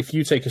 If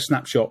you take a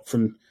snapshot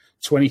from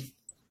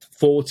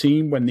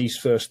 2014 when these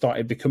first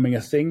started becoming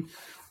a thing,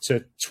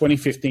 to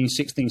 2015,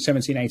 16,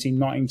 17, 18,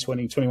 19,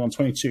 20, 21,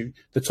 22,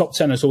 the top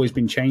 10 has always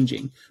been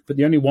changing. But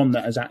the only one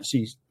that has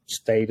actually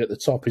stayed at the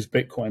top is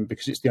Bitcoin,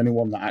 because it's the only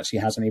one that actually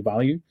has any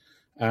value.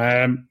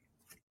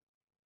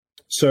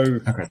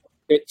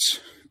 It's,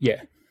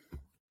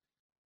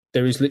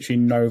 there is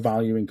literally no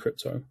value in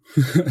crypto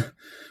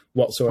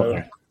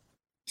whatsoever.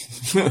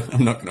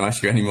 I'm not going to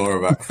ask you any more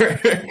about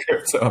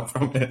crypto, I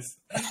promise.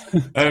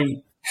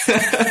 No.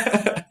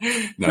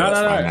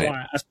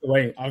 That's the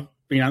way I've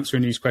been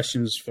answering these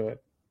questions for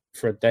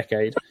a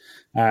decade.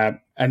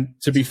 And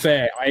to be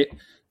fair,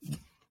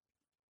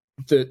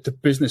 the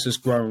business has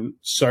grown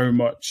so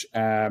much,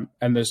 and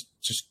there's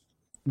just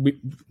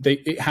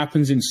it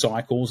happens in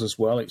cycles as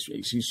well. It's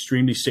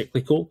extremely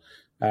cyclical,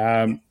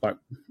 like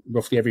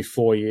roughly every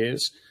 4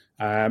 years.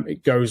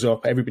 It goes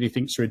up. Everybody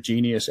thinks they're a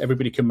genius.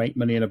 Everybody can make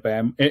money in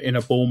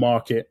a bull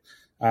market.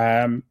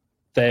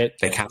 They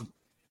can.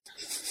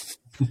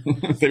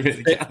 They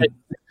really can.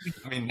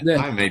 I mean,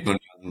 I made money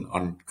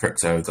on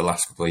crypto the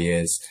last couple of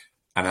years,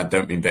 and I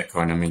don't mean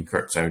Bitcoin, I mean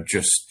crypto,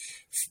 just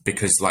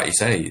because, like you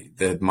say,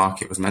 the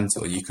market was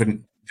mental. There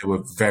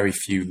were very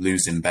few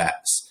losing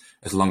bets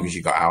as long as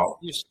you got out.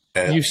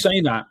 You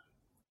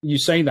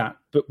say that,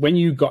 but when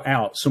you got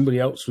out, somebody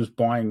else was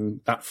buying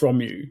that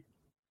from you.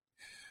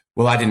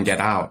 Well, I didn't get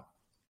out.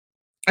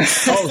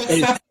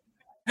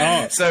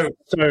 So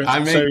I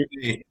made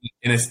money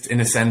in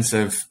a sense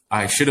of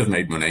I should have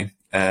made money,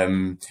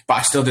 but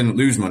I still didn't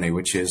lose money,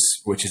 which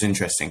is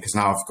interesting because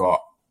now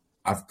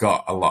I've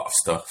got a lot of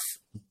stuff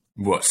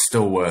what's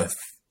still worth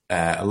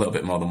a little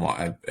bit more than what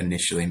I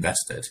initially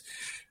invested,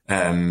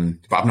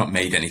 but I've not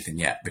made anything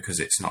yet because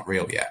it's not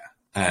real yet.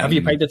 Have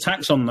you paid the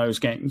tax on those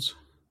gains?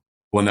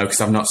 Well, no,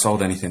 because I've not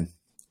sold anything.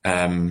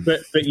 But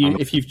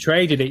if you've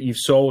traded it, you've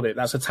sold it.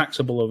 That's a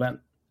taxable event.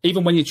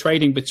 Even when you're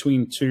trading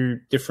between two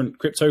different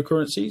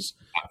cryptocurrencies,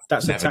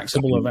 that's a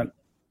taxable event.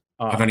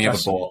 I've only ever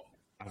bought.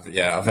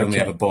 I've only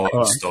ever bought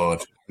and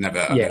stored.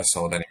 I've never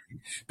sold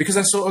anything because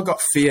I sort of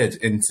got feared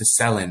into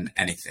selling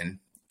anything.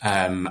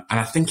 And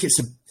I think it's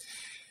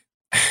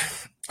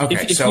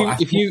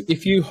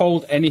if you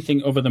hold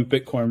anything other than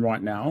Bitcoin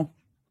right now,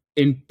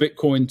 in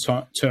Bitcoin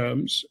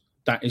terms,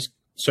 that is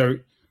so.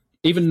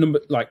 Even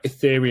like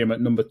Ethereum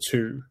at number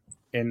 2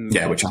 in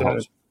which I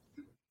hold.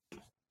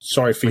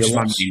 Sorry for your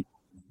loss.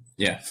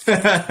 Yeah.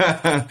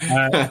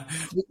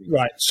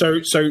 Right.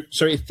 So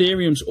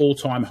Ethereum's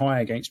all-time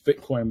high against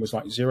Bitcoin was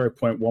like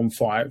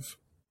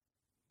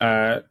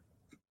 0.15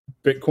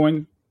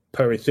 Bitcoin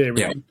per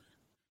Ethereum.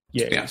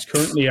 Yeah. It's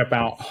currently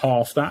about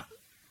half that.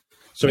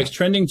 So it's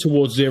trending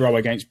towards zero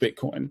against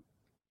Bitcoin.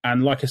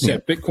 And like I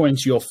said,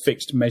 Bitcoin's your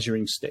fixed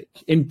measuring stick.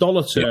 In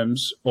dollar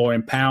terms or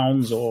in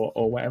pounds or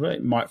whatever,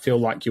 it might feel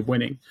like you're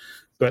winning.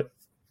 But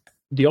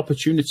the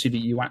opportunity that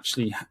you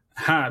actually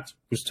had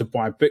was to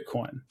buy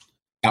Bitcoin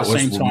at the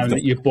same time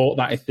that you bought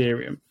that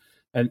Ethereum.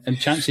 And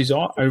chances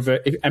are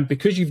and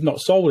because you've not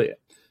sold it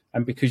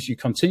and because you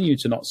continue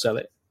to not sell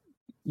it,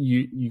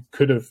 you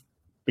could have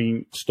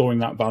been storing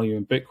that value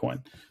in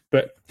Bitcoin.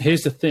 But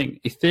here's the thing.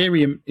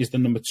 Ethereum is the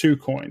number 2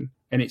 coin,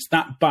 and it's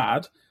that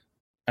bad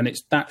and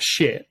it's that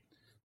shit,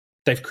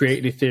 they've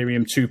created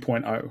Ethereum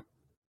 2.0.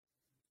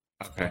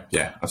 Okay,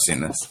 yeah, I've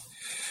seen this.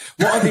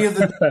 What are the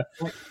other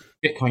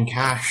Bitcoin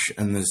Cash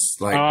and there's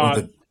like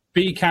other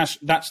Bcash?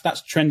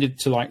 That's trended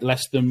to like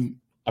less than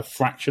a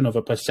fraction of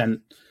a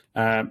percent.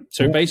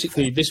 So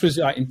basically, this was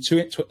like I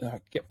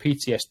get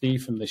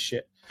PTSD from this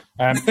shit.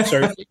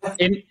 So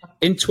in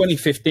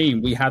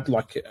 2015, we had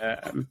like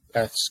a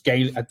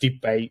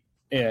debate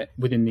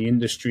within the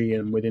industry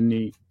and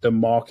within the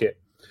market.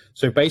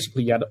 So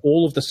basically, you had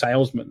all of the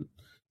salesmen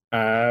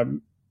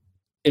in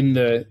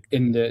the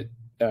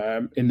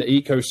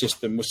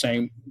ecosystem were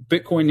saying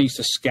Bitcoin needs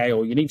to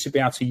scale. You need to be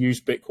able to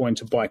use Bitcoin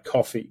to buy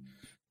coffee.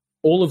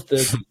 All of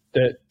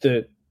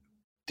the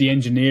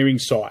engineering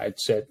side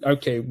said,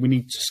 okay, we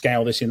need to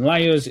scale this in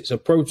layers. It's a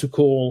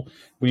protocol.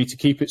 We need to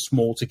keep it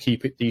small to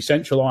keep it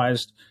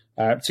decentralized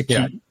to keep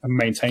and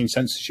maintain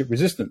censorship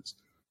resistance.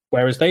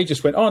 Whereas they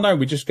just went, oh no,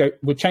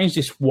 we'll change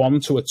this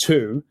 1 to a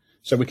 2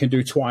 so we can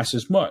do twice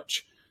as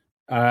much.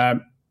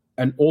 And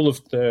all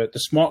of the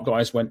smart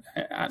guys went,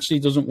 it actually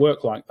doesn't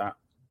work like that.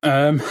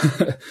 And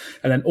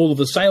then all of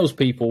the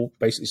salespeople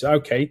basically said,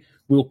 okay,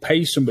 we'll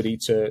pay somebody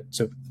to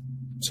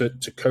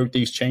code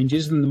these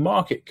changes and the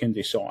market can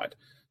decide.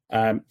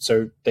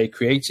 So they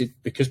created,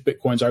 because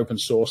Bitcoin's open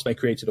source, they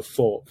created a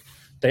fork.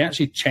 They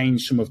actually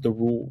changed some of the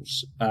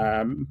rules.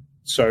 And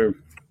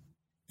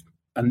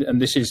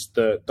this is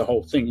the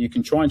whole thing. You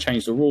can try and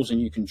change the rules and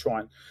you can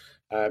try and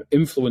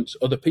influence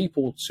other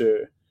people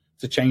to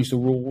change the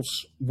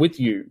rules with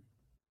you.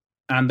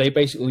 And they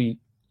basically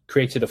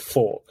created a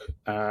fork.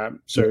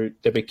 So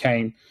they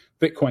became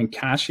Bitcoin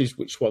Cash,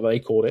 which is what they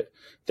called it.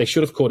 They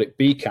should have called it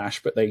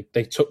Bcash, but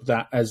they took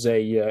that as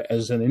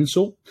an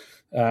insult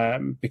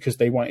because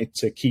they wanted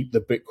to keep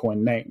the Bitcoin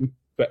name.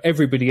 But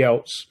everybody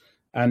else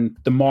and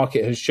the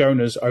market has shown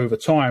us over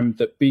time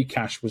that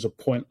Bcash was a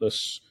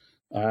pointless,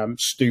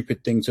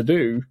 stupid thing to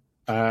do.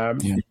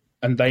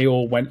 And they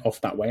all went off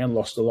that way and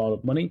lost a lot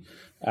of money.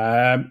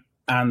 And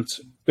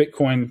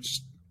Bitcoin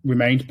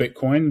remained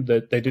Bitcoin.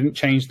 They didn't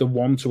change the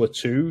 1 to a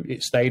 2.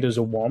 It stayed as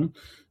a 1.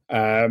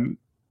 And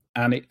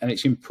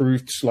it's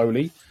improved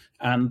slowly.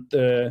 And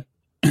the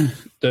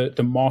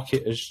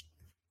market has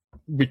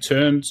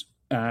returned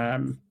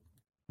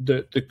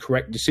the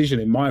correct decision,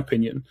 in my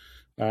opinion.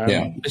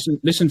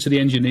 Listen to the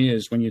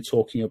engineers when you're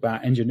talking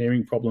about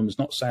engineering problems,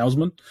 not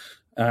salesmen.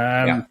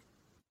 And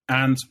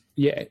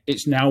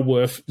it's now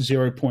worth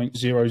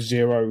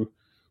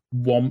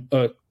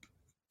 0.001,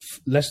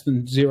 less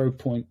than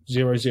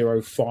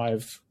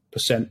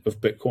 0.005% of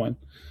Bitcoin.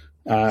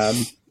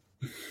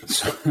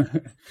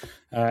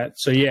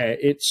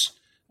 It's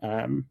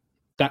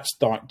that's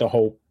the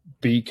whole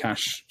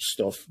Bcash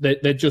stuff.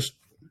 They're just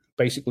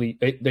basically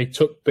they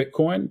took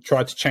Bitcoin,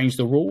 tried to change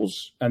the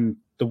rules, and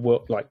the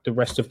world, like the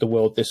rest of the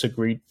world,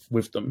 disagreed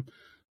with them.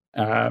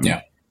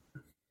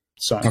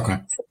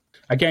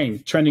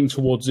 Again, trending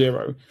towards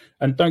zero.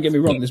 And don't get me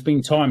wrong, there's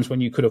been times when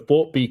you could have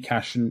bought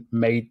Bcash and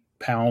made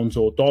pounds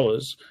or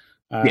dollars.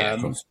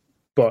 Of course.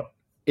 But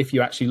if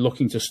you're actually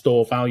looking to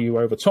store value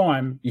over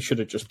time, you should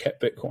have just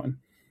kept Bitcoin.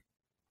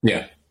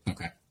 Yeah.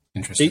 Okay.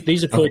 Interesting.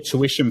 These are called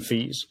tuition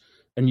fees.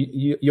 And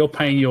you're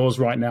paying yours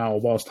right now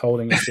whilst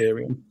holding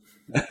Ethereum.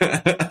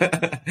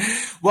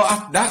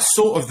 Well, that's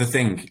sort of the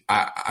thing.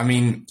 I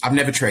mean, I've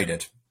never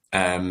traded.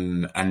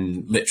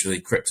 and literally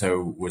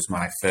crypto was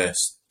my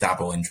first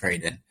dabble in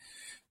trading.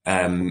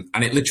 And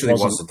it literally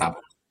was a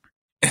dabble.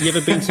 You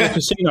ever been to the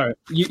casino?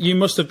 You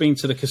must have been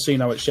to the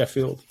casino at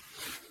Sheffield.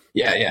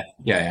 Yeah.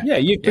 Yeah,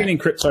 you've been in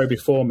crypto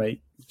before,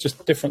 mate.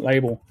 Just different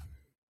label.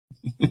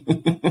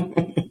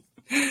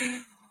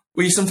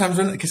 Well, you sometimes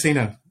win at the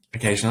casino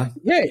occasionally.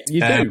 Yeah,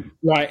 you do.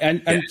 Right,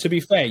 and to be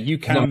fair, you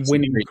can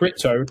win in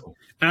crypto.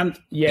 And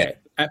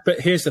but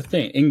here's the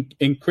thing: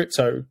 in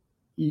crypto,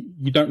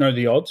 you don't know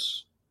the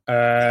odds.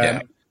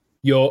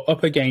 You're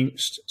up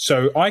against.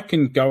 So I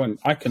can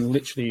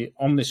literally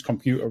on this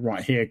computer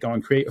right here go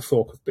and create a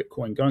fork of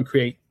Bitcoin. Go and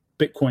create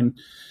Bitcoin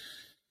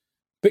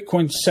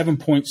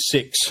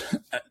 7.6,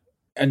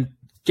 and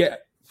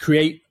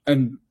create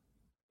and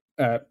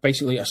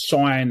basically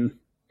assign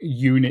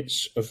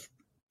units of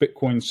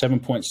Bitcoin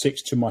 7.6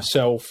 to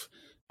myself.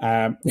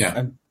 And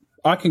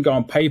I can go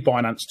and pay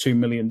Binance $2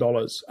 million,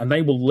 and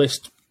they will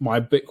list my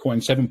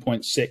Bitcoin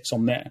 7.6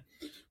 on there,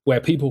 where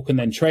people can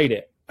then trade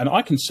it, and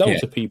I can sell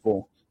to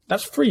people.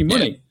 That's free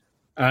money.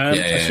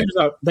 As soon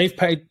as they've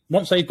paid,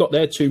 once they've got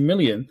their 2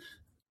 million,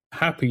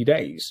 happy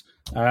days.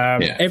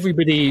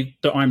 Everybody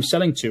that I'm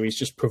selling to is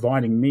just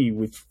providing me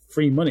with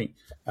free money.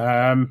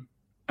 And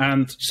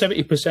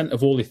 70%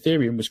 of all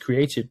Ethereum was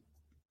created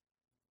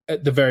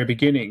at the very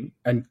beginning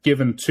and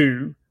given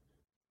to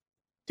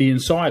the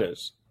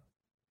insiders.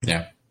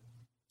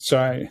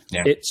 So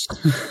it's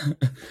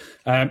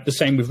the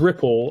same with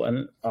Ripple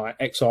and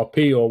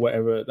XRP or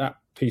whatever that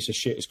piece of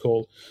shit is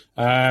called.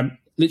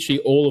 Literally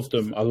all of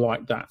them are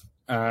like that.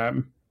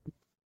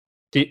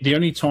 The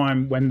only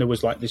time when there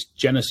was like this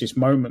genesis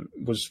moment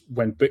was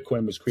when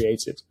Bitcoin was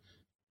created.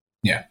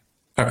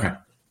 Okay.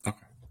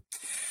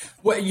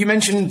 Well, you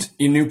mentioned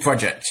your new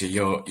project,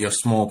 your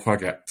small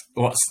project.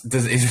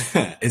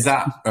 Is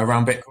that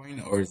around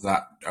Bitcoin or is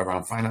that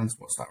around finance?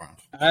 What's that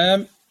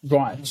around?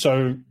 Right.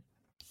 So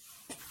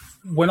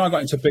when I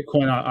got into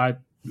Bitcoin, I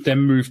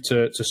then moved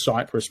to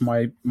Cyprus.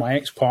 My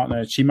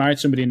ex-partner, she married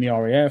somebody in the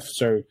RAF,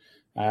 so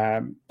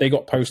they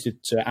got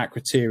posted to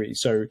Akrotiri.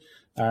 So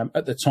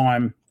at the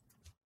time,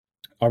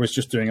 I was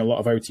just doing a lot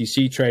of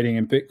OTC trading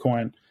in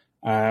Bitcoin.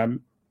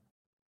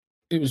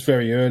 It was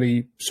very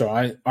early, so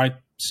I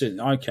said,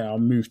 okay, I'll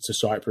move to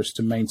Cyprus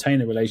to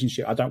maintain a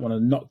relationship. I don't want to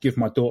not give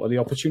my daughter the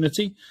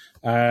opportunity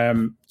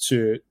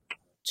to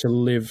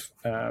live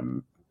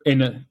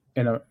in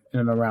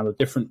and around a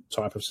different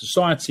type of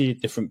society,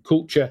 different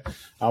culture.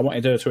 I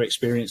wanted her to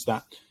experience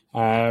that.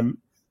 And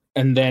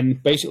then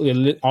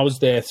basically I was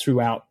there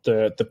throughout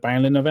the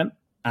bail-in event,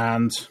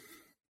 and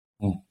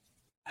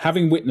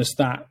having witnessed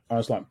that, I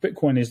was like,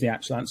 Bitcoin is the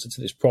actual answer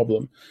to this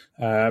problem,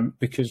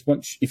 because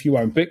if you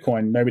own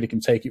Bitcoin, nobody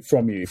can take it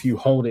from you. If you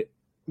hold it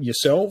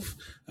yourself,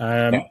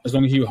 as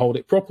long as you hold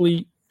it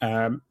properly,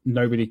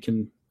 nobody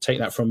can take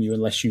that from you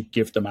unless you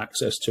give them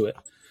access to it.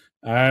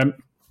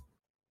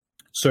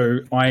 So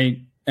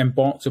I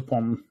embarked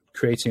upon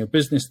creating a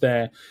business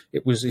there.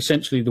 It was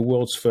essentially the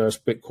world's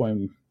first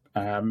Bitcoin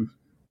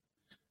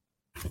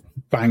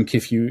bank,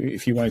 if you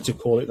wanted to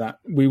call it that.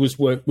 We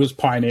was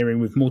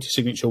pioneering with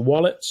multi-signature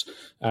wallets,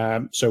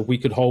 so we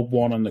could hold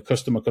one and the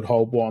customer could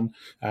hold one.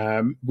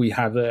 We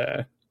had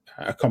a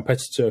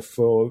competitor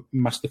for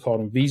MasterCard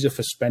and Visa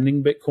for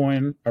spending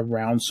Bitcoin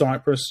around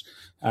Cyprus.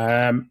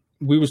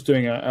 We was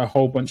doing a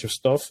whole bunch of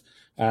stuff.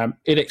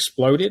 It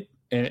exploded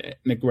in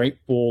a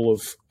great ball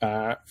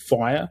of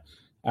fire.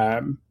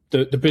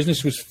 The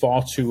business was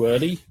far too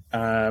early.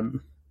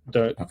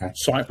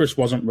 Cyprus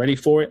wasn't ready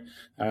for it,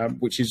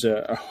 which is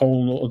a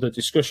whole other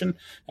discussion.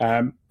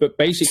 But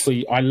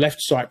basically, I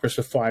left Cyprus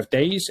for 5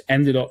 days,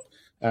 ended up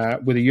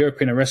with a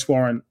European arrest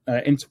warrant,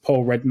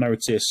 Interpol red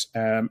notice,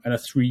 and a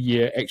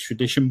 3-year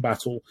extradition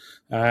battle.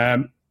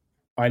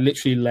 I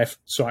literally left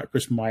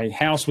Cyprus. My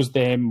house was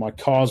there, my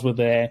cars were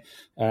there,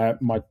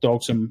 my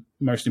dogs, and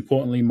most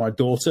importantly, my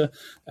daughter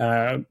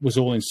was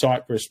all in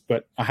Cyprus.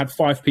 But I had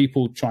 5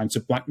 people trying to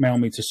blackmail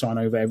me to sign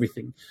over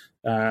everything.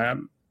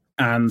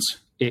 And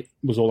it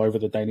was all over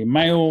the Daily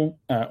Mail,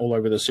 all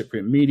over the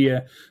Cypriot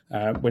media.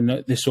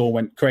 When this all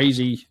went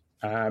crazy,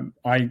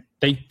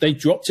 they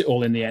dropped it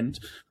all in the end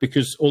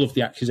because all of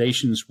the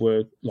accusations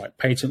were like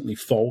patently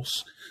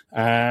false.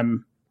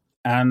 And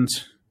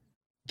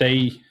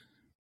they,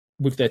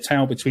 with their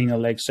tail between their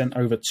legs, sent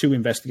over 2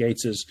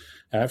 investigators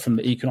from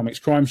the Economics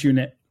Crimes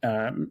Unit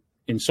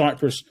in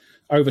Cyprus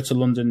over to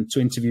London to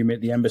interview me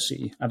at the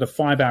embassy. I had a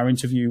 5-hour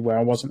interview where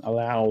I wasn't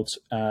allowed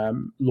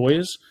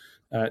lawyers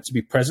to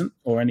be present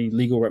or any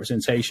legal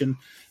representation.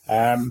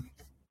 But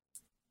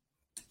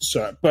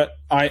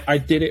I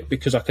did it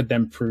because I could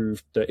then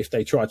prove that if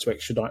they tried to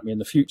extradite me in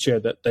the future,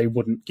 that they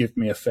wouldn't give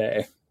me a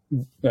fair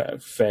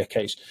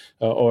case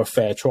or a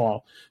fair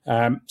trial.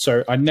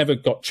 So I never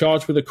got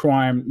charged with a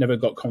crime, never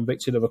got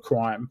convicted of a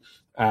crime.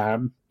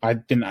 I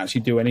didn't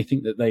actually do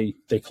anything that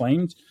they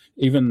claimed.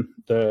 Even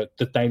the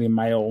Daily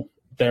Mail,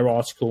 their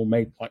article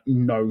made like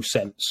no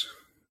sense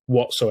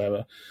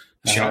whatsoever.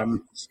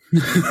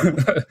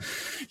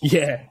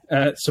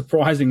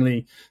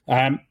 Surprisingly.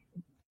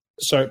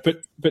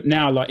 but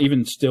now, like,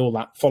 even still,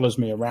 that follows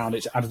me around.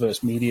 It's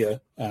adverse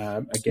media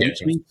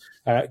against me.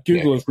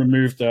 Google has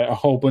removed a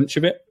whole bunch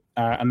of it,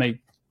 and they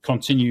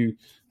continue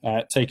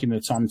taking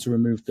the time to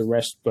remove the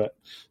rest. But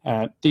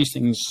these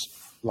things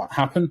like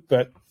happen.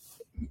 But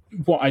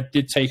what I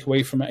did take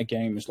away from it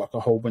again was like a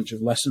whole bunch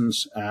of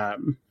lessons,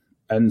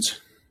 and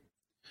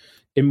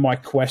in my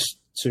quest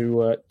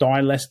to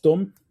die less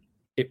dumb,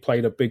 it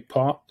played a big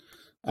part.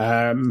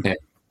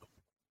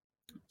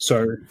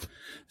 So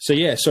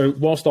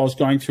whilst I was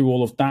going through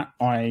all of that,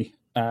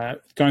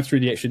 going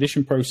through the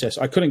extradition process,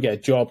 I couldn't get a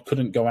job,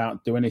 couldn't go out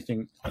and do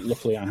anything.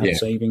 Luckily, I had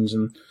savings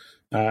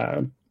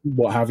and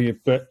what have you.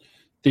 But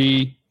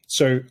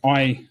so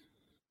I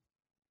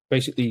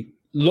basically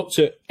looked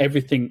at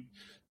everything.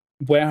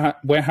 Where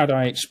had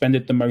I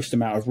expended the most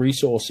amount of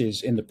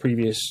resources in the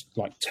previous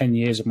 10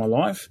 years of my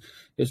life?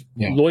 Is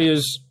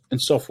lawyers and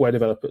software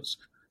developers.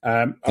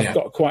 I've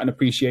got quite an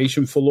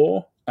appreciation for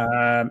law.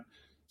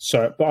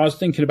 But I was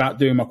thinking about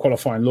doing my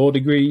qualifying law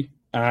degree,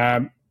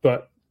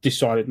 but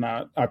decided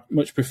now I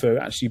much prefer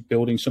actually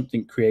building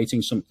something,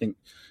 creating something.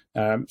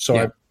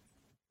 I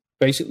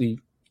basically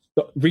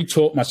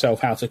retaught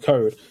myself how to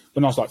code.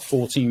 When I was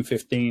 14,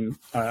 15,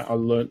 I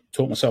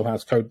taught myself how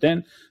to code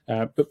then,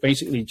 but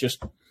basically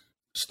just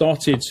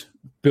started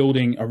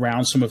building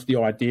around some of the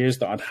ideas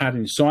that I'd had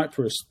in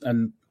Cyprus,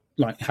 and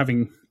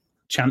having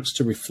chance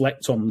to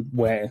reflect on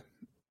where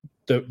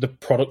the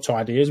product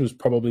ideas was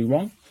probably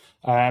wrong.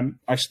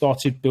 I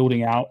started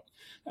building out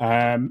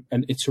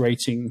and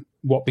iterating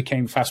what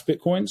became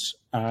FastBitcoins.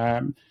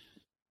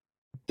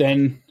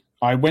 Then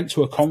I went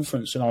to a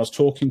conference and I was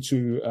talking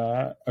to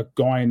a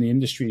guy in the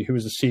industry who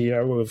was the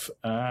CEO of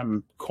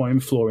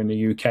CoinFloor in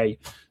the UK.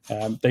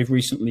 They've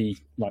recently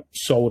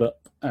sold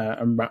up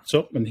and wrapped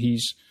up, and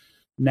he's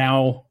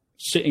now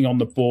sitting on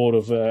the board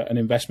of an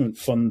investment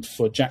fund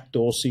for Jack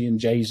Dorsey and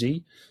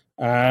Jay-Z.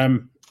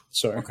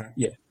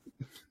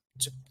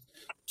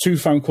 Two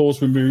phone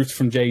calls removed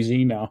from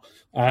Jay-Z now.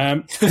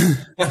 So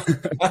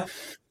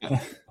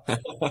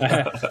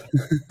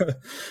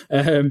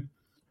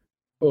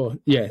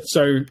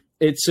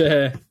it's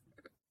that's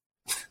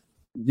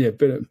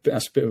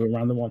a bit of a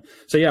random one.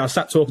 So I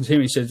sat talking to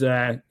him. He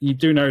said, "You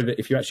do know that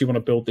if you actually want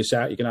to build this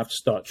out, you're going to have to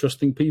start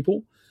trusting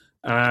people."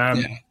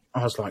 I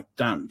was like,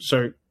 "Damn!"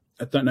 So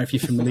I don't know if you're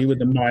familiar with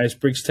the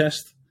Myers-Briggs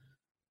test.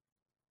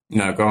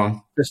 No, go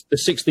on. The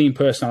 16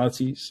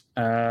 personalities.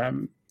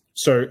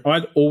 So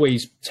I'd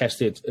always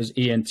tested as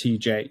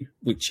ENTJ,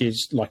 which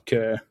is like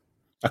a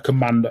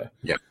commander.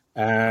 Yeah.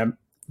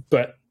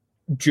 But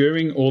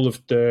during all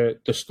of the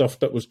stuff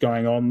that was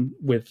going on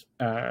with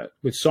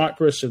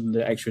Cyprus and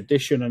the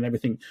extradition and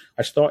everything,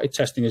 I started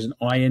testing as an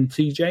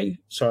INTJ.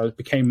 So I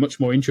became much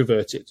more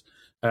introverted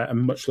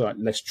and much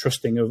less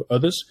trusting of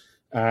others.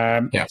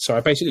 So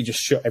I basically just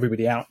shut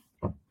everybody out.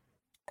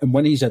 And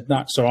when he said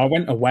that, so I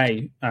went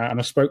away and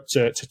I spoke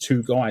to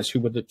two guys who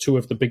were the two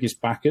of the biggest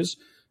backers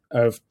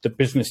of the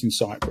business in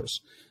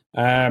Cyprus.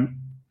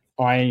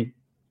 I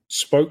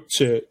spoke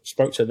to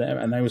them,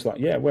 and they was like,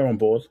 "Yeah, we're on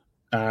board.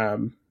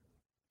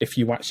 If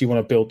you actually want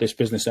to build this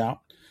business out."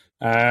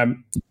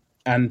 And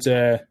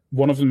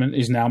one of them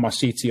is now my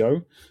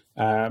CTO.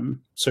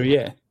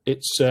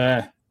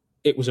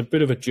 It was a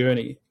bit of a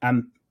journey,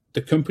 and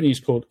the company is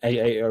called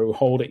AAO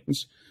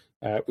Holdings,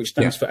 which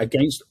stands for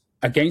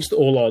against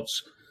all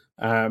odds,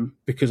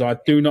 because I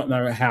do not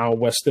know how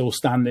we're still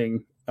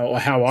standing, or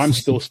how I'm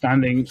still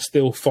standing,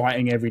 still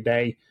fighting every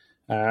day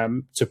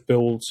to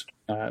build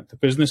the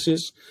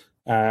businesses.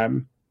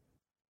 So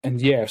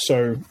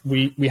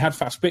we had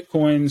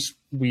FastBitcoins.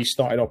 We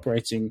started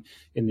operating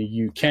in the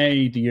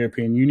UK, the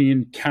European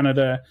Union,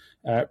 Canada,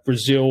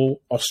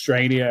 Brazil,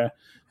 Australia.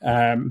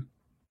 We're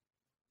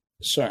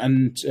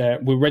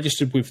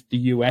registered with the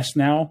US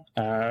now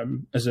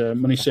as a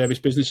money service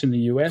business in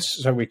the US,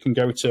 so we can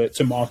go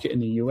to market in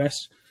the US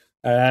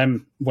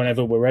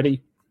whenever we're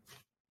ready.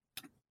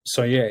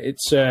 So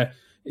that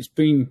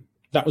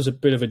was a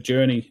bit of a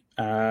journey.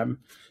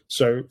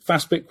 So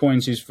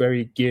FastBitcoins is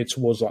very geared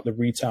towards the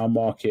retail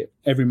market.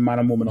 Every man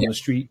and woman on the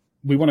street.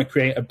 We want to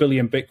create 1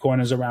 billion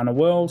Bitcoiners around the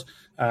world.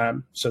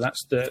 So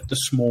that's the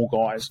small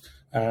guys.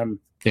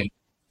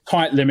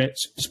 Tight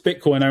limits. It's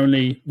Bitcoin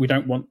only. We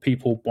don't want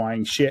people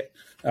buying shit.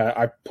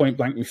 I point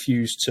blank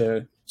refuse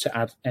to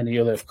add any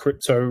other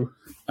crypto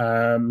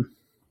to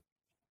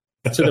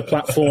the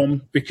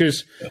platform,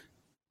 because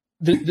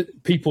the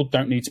people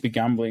don't need to be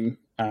gambling.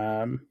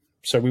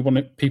 So we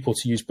want people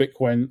to use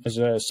Bitcoin as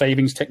a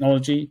savings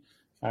technology.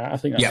 I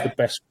think that's the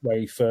best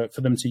way for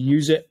them to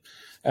use it.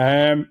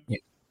 And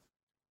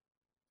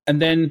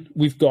then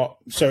we've got,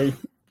 so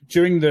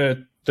during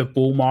the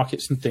bull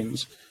markets and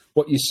things,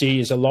 what you see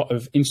is a lot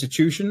of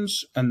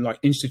institutions and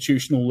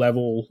institutional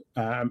level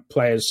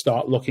players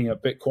start looking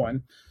at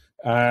Bitcoin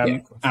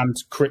and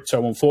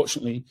crypto,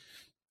 unfortunately.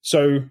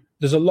 So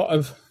there's a lot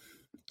of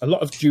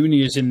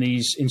juniors in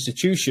these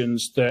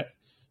institutions that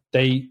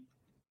they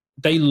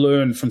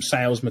learn from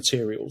sales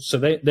materials. So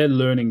they're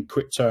learning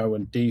crypto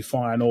and DeFi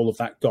and all of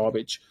that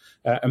garbage.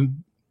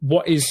 And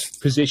what is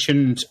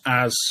positioned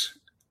as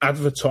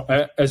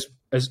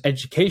as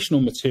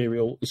educational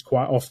material is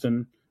quite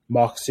often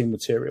marketing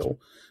material.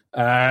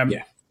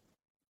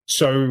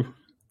 So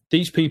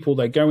these people,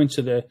 they go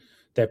into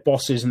their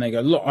bosses and they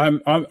go, look,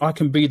 I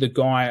can be the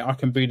guy, I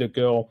can be the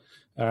girl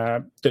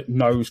that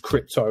knows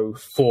crypto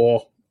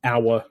for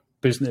our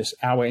business,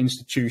 our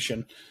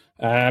institution.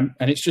 And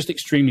it's just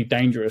extremely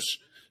dangerous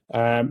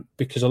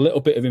because a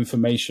little bit of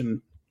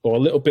information or a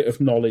little bit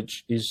of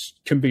knowledge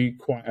can be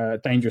quite a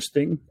dangerous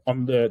thing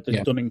on the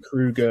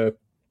Dunning-Kruger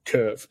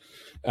curve.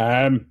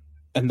 And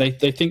they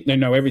think they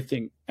know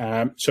everything.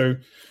 So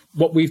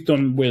what we've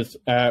done with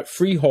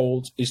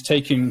Freehold is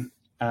taken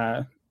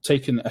a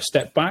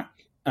step back.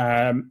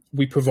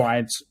 We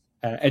provide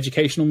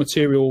educational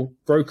material,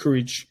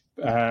 brokerage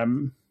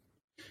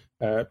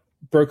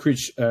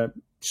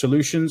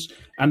solutions,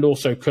 and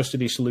also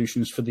custody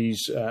solutions for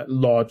these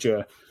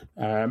larger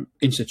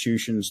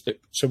institutions.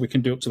 So we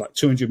can do up to like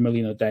 200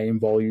 million a day in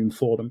volume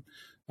for them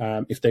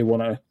if they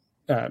want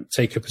to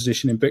take a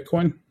position in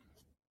Bitcoin.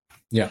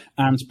 Yeah.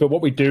 But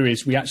what we do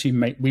is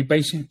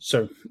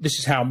so this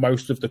is how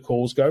most of the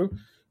calls go.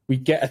 We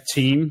get a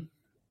team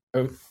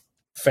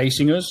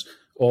facing us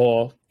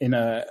or in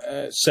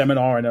a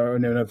seminar or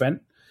in an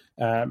event.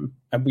 And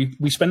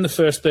we spend the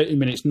first 30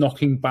 minutes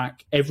knocking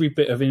back every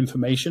bit of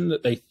information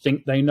that they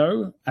think they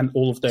know and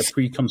all of their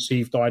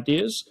preconceived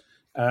ideas.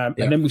 And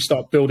then we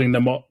start building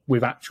them up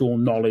with actual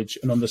knowledge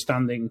and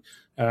understanding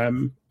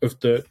of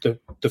the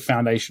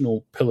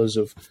foundational pillars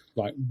of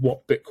like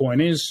what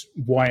Bitcoin is,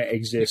 why it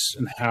exists,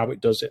 and how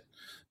it does it.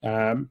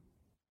 And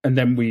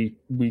then we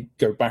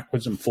go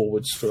backwards and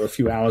forwards for a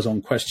few hours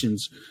on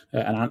questions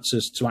and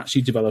answers to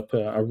actually develop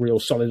a real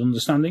solid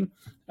understanding.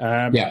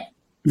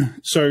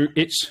 So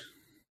it's,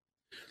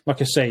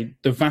 like I say,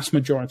 the vast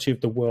majority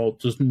of the world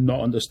does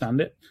not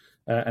understand it.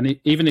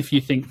 Even if you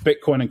think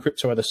Bitcoin and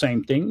crypto are the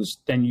same things,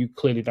 then you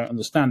clearly don't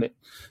understand it.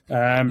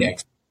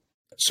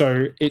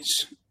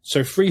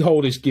 So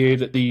Freehold is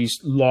geared at these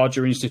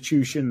larger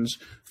institutions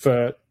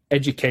for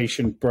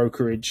education,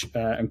 brokerage,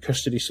 and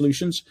custody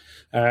solutions.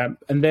 And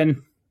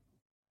then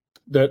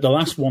the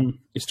last one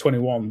is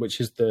 21,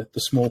 which is the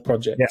small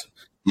project.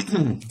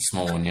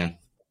 Small one,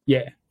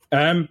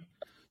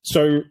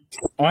 So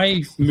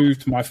I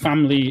moved my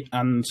family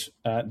and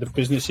the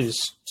businesses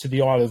to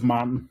the Isle of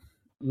Man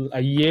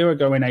a year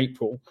ago in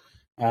April.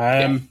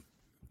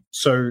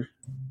 So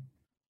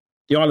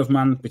the Isle of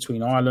Man,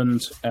 between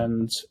Ireland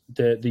and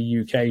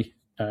the UK,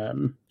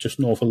 just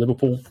north of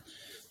Liverpool.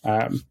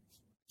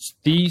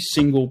 The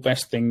single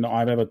best thing that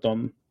I've ever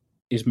done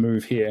is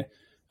move here.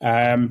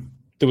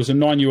 There was a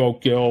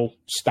 9-year-old girl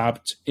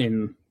stabbed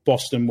in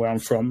Boston, where I'm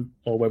from,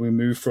 or where we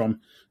moved from,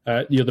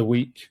 the other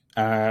week.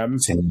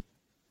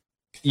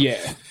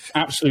 Yeah,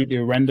 absolutely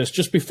horrendous.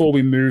 Just before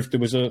we moved, there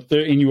was a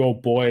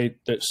 13-year-old boy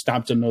that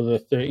stabbed another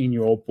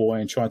 13-year-old boy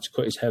and tried to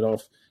cut his head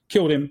off,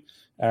 killed him.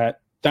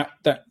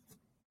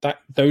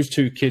 Those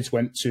two kids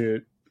went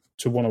to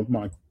one of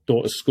my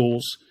daughter's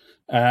schools.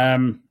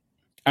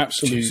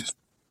 Absolute,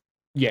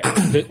 yeah.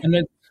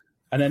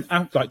 And then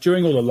like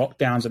during all the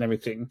lockdowns and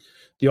everything,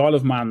 the Isle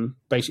of Man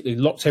basically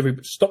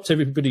stopped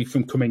everybody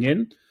from coming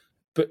in,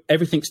 but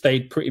everything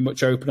stayed pretty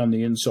much open on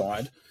the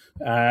inside.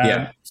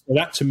 So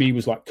that to me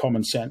was like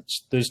common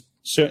sense. There's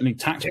certainly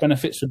tax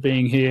benefits for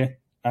being here.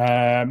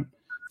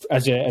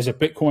 As a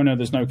Bitcoiner,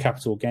 there's no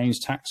capital gains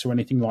tax or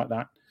anything like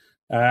that.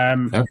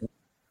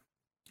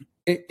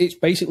 It's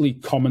basically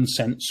common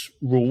sense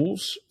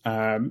rules.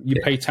 You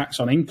pay tax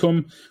on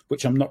income,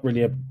 which I'm not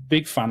really a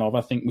big fan of.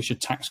 I think we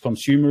should tax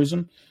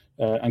consumerism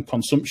and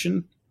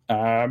consumption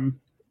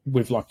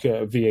with like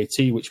a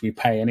VAT, which we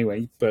pay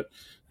anyway, but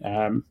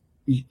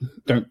you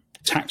don't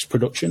tax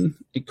production.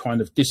 It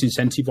kind of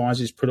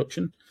disincentivizes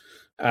production.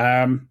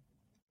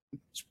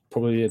 It's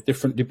probably a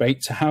different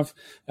debate to have.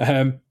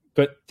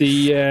 But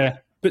yeah,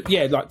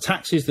 like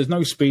taxes, there's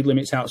no speed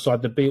limits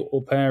outside the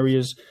built-up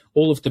areas.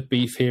 All of the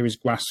beef here is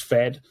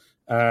grass-fed.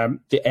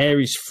 The air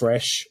is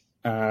fresh.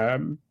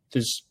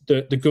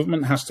 The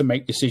government has to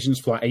make decisions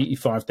for like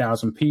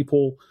 85,000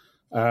 people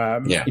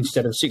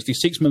instead of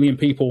 66 million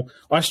people.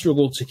 I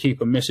struggle to keep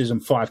a missus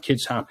and 5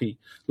 kids happy,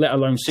 let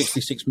alone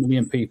 66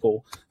 million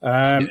people.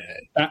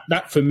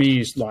 That for me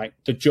is like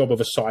the job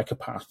of a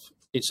psychopath.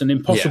 It's an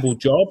impossible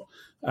job.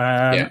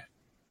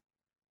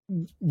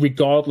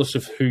 Regardless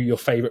of who your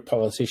favorite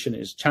politician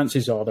is,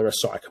 chances are they're a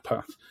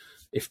psychopath.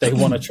 If they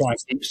want to try and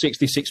keep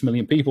 66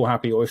 million people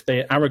happy, or if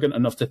they're arrogant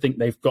enough to think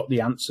they've got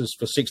the answers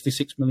for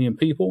 66 million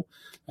people,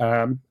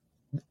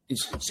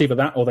 it's either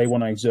that or they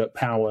want to exert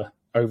power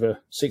over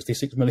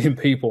 66 million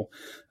people.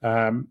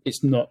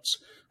 It's nuts.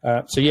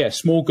 So yeah,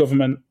 small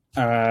government,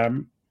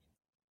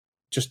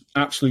 just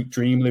absolute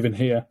dream living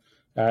here.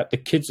 The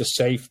kids are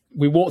safe.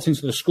 We walked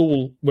into the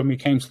school when we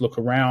came to look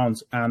around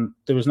and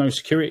there was no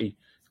security.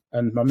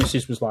 And my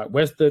missus was like,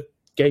 where's the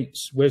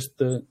gates? And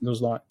I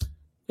was like,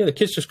 yeah, the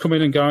kids just come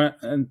in and go out,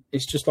 and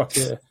it's just like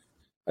a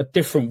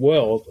different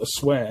world, I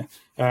swear.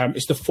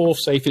 It's the 4th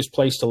safest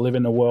place to live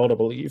in the world, I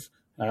believe,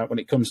 when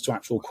it comes to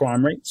actual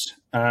crime rates.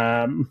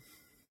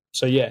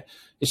 So, yeah,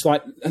 it's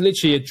like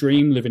literally a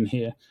dream living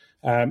here.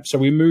 So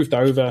we moved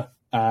over,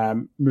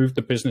 moved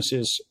the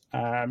businesses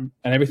and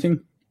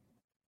everything.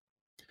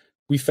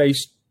 We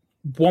faced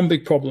one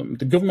big problem.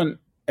 The government,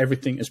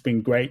 everything has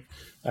been great.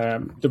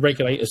 The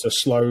regulators are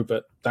slow,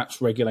 but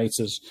that's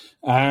regulators.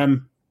 All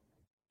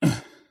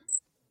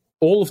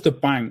of the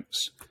banks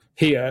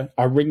here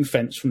are ring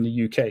fenced from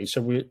the UK.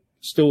 So we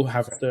still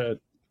have we're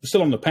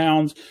still on the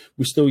pound.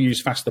 We still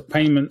use faster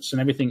payments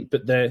and everything,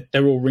 but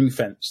they're all ring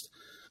fenced.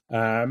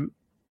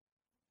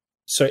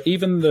 So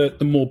even the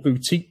more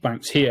boutique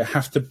banks here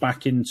have to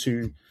back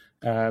into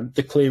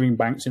the clearing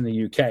banks in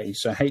the UK.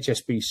 So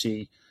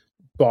HSBC,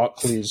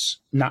 Barclays,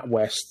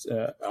 NatWest,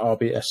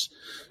 RBS.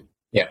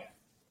 Yeah.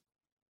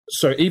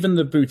 So even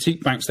the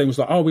boutique banks, they was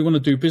like, oh, we want to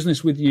do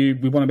business with you.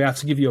 We want to be able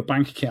to give you a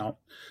bank account.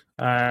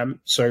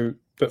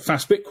 But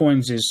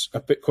FastBitcoins is a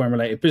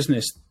Bitcoin-related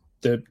business.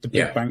 The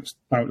big banks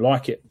don't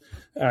like it.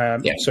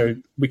 So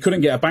we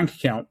couldn't get a bank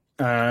account.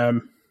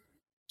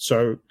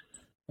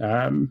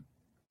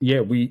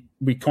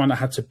 We kind of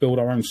had to build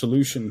our own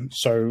solution.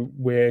 So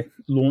we're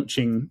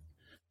launching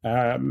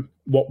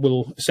what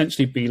will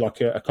essentially be like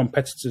a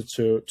competitor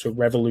to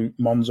Revolut,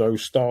 Monzo,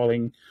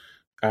 Starling,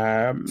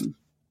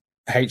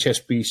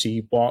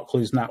 HSBC,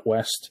 Barclays,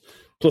 NatWest,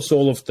 plus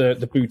all of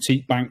the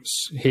boutique banks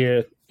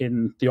here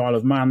in the Isle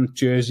of Man,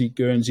 Jersey,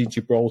 Guernsey,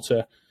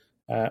 Gibraltar,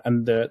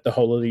 and the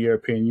whole of the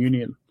European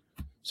Union.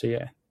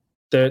 So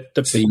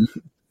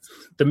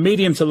the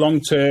medium to long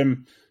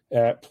term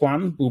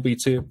plan will be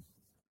to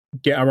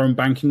get our own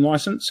banking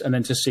license and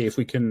then to see if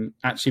we can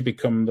actually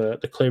become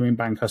the clearing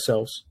bank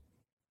ourselves.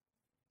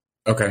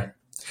 Okay.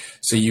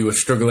 So you were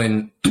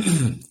struggling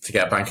to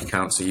get a bank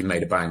account, so you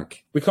made a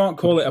bank. We can't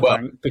call it a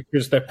bank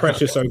because they're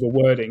precious over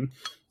wording.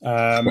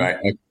 Right.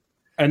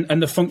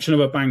 And the function of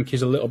a bank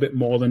is a little bit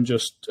more than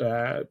just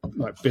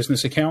like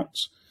business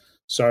accounts.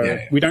 So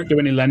we don't do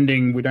any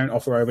lending. We don't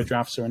offer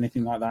overdrafts or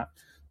anything like that.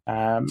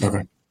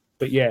 Okay.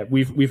 But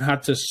we've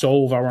had to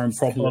solve our own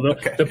problem.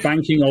 The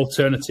banking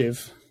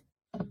alternative.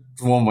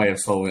 One way of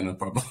solving a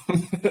problem.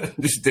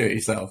 Just do it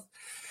yourself.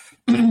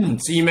 So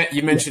you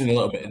mentioned a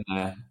little bit in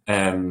there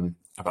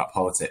about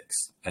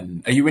politics.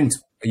 And are you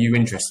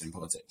interested in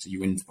politics? Are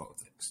you into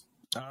politics?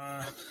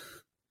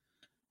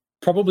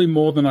 Probably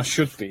more than I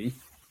should be.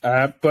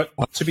 But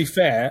to be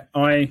fair,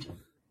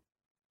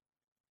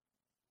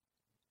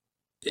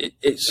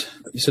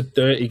 it's a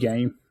dirty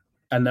game,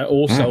 and they're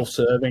all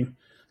self-serving,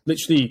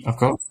 literally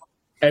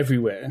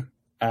everywhere.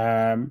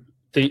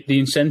 The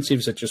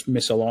incentives are just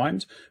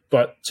misaligned.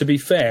 But to be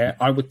fair,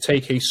 I would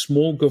take a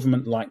small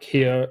government like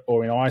here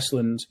or in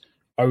Iceland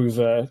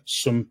over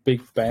some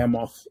big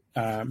behemoth.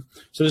 So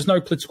there's no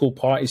political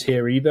parties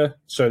here either.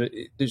 So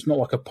there's not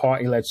like a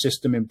party-led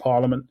system in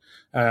Parliament.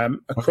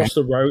 Across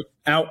the road,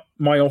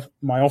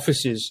 my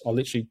offices are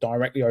literally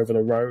directly over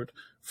the road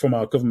from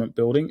our government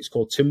building. It's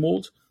called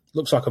Tynwald.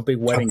 Looks like a big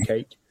wedding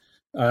cake.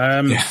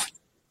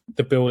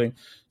 The building.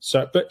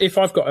 So, but if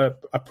I've got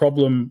a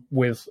problem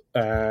with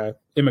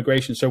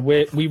immigration, so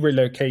we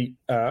relocate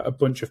a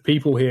bunch of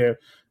people here.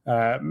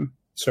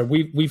 So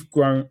we've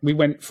grown. We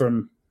went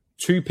from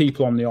 2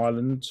 people on the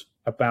island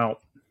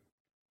about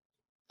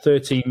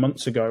 13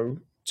 months ago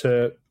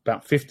to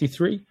about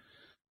 53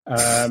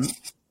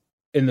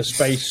 in the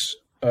space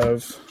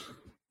of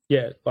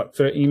like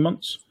 13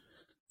 months.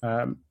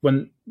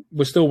 When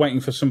we're still waiting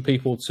for some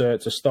people to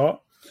start.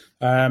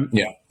 But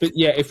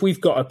if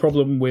we've got a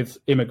problem with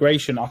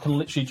immigration, I can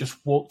literally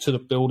just walk to the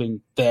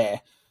building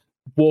there,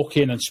 walk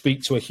in and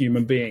speak to a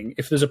human being.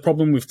 If there's a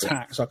problem with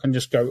tax, I can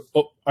just go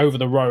up over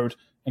the road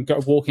and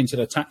walk into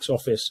the tax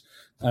office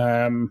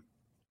and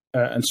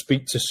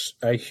speak to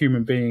a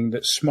human being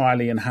that's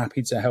smiley and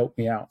happy to help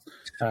me out.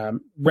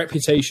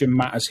 Reputation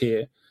matters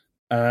here.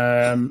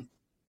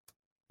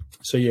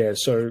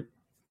 So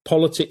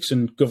politics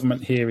and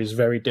government here is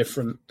very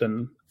different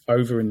than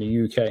over in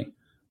the UK.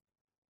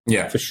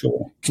 Yeah, for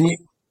sure.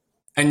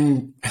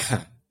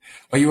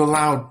 Are you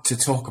allowed to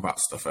talk about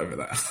stuff over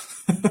there?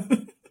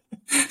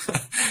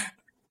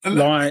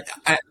 So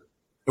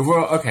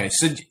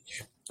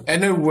I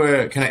know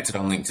we're connected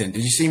on LinkedIn.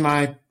 Did you see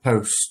my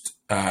post?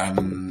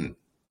 I'm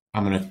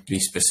going to be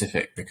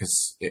specific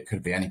because it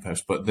could be any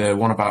post, but the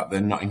one about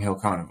the Notting Hill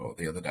Carnival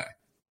the other day.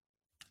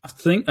 I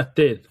think I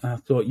did. I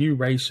thought, you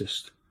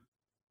racist.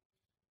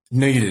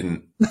 No,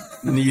 you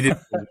didn't.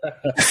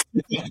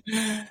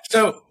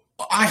 So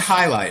I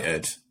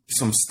highlighted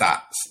some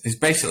stats. It's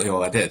basically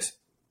all I did,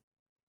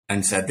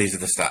 and said these are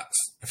the stats,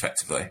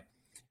 effectively.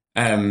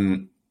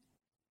 And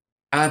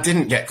I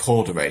didn't get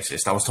called a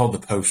racist. I was told the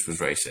post was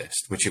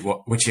racist, which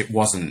it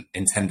wasn't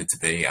intended to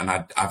be. And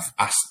I've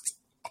asked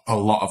a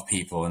lot of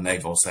people, and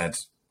they've all said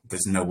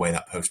there's no way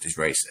that post is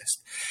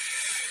racist.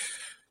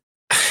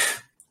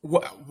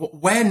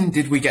 When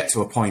did we get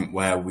to a point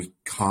where we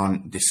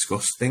can't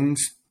discuss things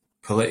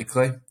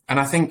politically? And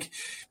I think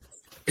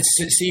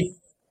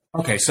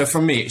so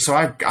for me,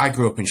 I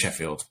grew up in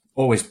Sheffield.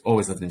 Always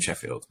lived in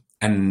Sheffield.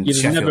 And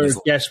you'd never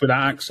guess with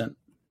that accent.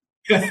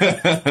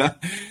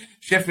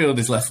 Sheffield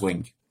is left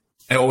wing.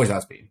 It always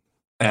has been.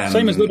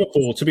 Same as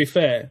Liverpool, to be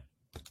fair.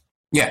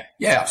 Yeah,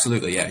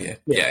 absolutely.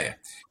 Yeah.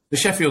 the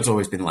Sheffield's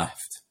always been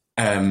left.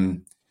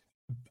 And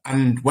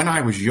when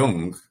I was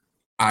young,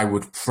 I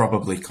would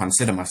probably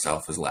consider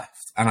myself as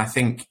left. And I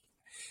think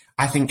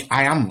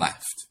I am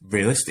left,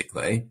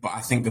 realistically, but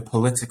I think the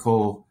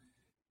political,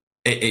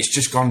 it's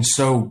just gone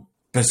so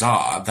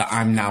bizarre that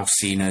I'm now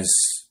seen as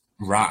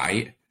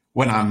right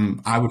when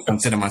I would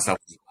consider myself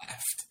as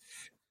left.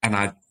 And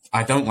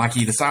I don't like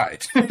either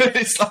side.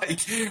 It's like,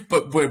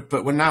 but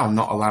we're now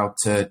not allowed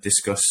to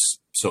discuss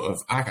sort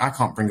of, I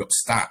can't bring up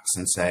stats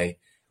and say,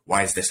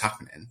 why is this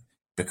happening?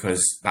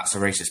 Because that's a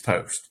racist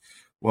post.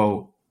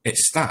 Well,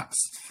 it's stats.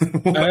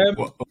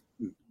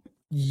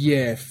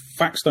 Yeah,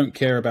 facts don't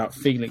care about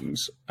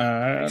feelings.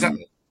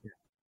 Exactly.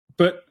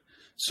 But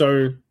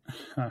so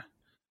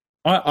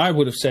I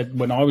would have said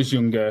when I was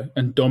younger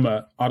and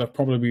dumber, I'd have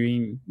probably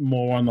been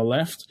more on the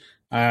left.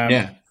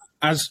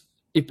 As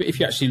if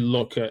you actually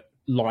look at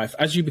life,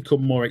 as you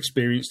become more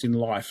experienced in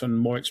life and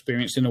more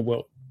experienced in the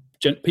world,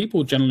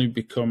 people generally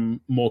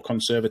become more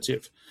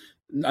conservative.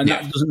 And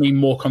that doesn't mean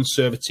more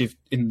conservative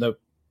in the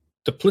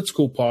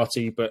political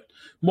party, but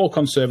more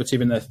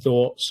conservative in their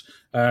thoughts,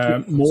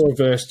 more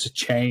averse to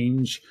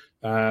change.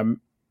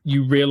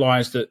 You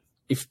realize that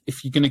if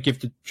you're going to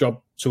give the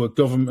job to a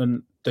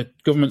government, the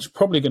government's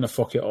probably going to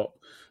fuck it up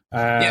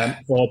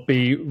or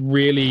be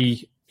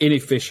really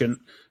inefficient.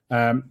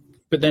 But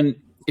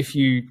then if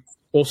you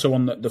also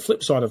on the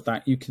flip side of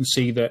that, you can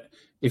see that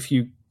if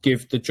you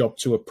give the job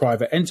to a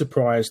private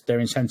enterprise, their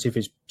incentive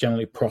is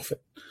generally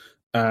profit.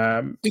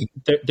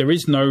 There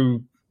is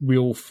no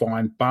real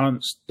fine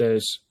balance.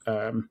 There's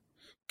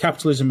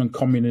capitalism and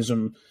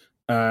communism,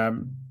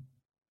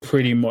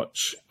 pretty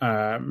much.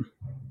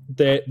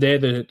 They're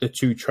the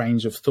two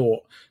trains of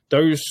thought.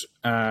 Those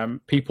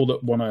people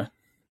that want to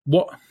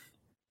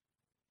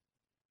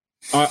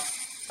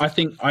I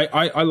think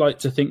I like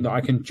to think that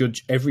I can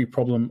judge every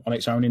problem on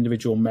its own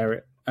individual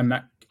merit, and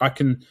that I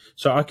can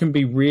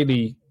be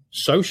really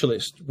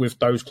socialist with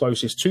those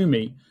closest to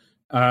me,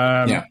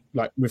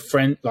 like with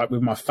friends, like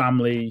with my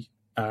family.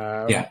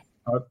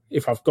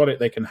 If I've got it,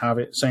 they can have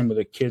it. Same with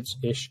the kids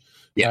ish.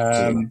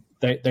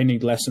 They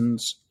need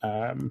lessons,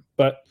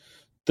 but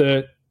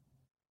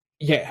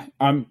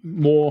I'm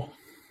more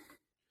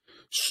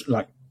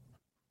like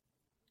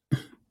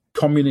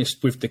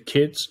communist with the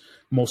kids,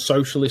 more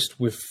socialist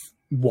with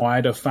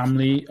wider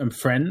family and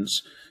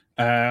friends,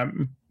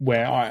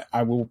 where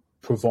I will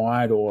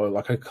provide, or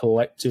like a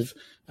collective,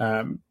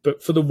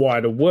 but for the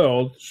wider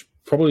world,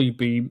 probably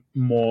be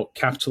more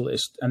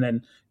capitalist. And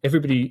then if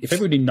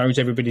everybody knows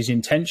everybody's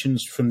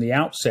intentions from the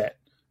outset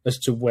as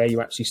to where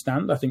you actually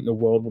stand, I think the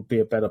world would be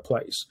a better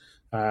place.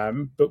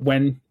 But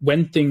when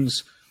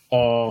things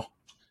are,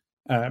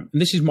 and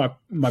this is my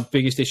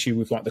biggest issue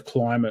with like the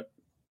climate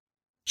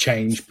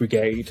change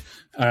brigade.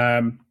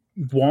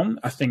 One,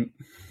 I think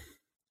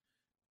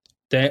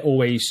they're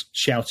always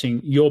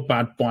shouting, "You're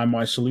bad, buy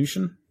my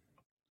solution,"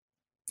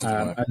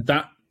 and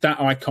that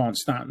I can't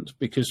stand,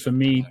 because for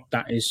me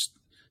that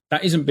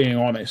isn't being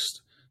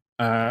honest.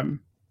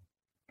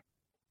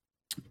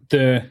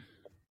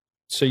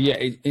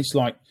 It's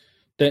like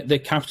they're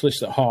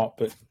capitalists at heart,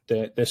 but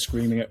they're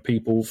screaming at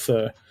people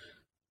for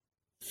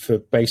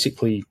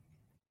basically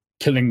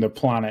killing the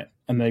planet,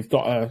 and they've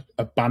got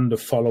a band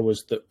of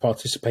followers that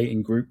participate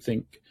in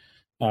groupthink,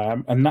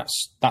 and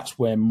that's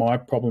where my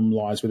problem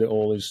lies with it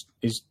all is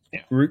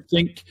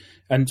groupthink,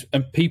 and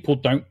people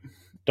don't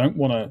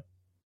want to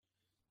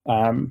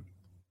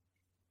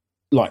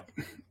like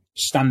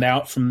stand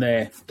out from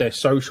their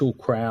social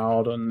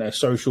crowd and their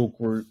social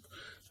group,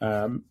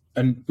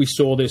 and we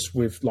saw this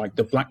with like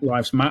the Black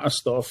Lives Matter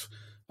stuff,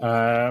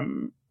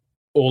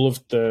 all of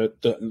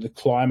the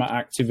climate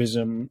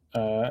activism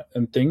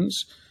and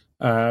things.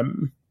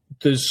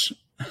 There's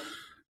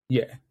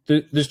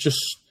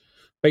just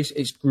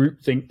basically it's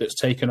groupthink that's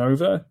taken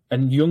over,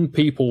 and young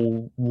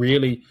people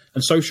really,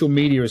 and social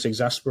media has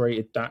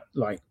exasperated that,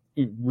 like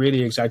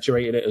really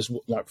exaggerated it as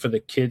like for the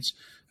kids.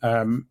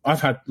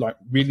 I've had like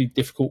really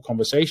difficult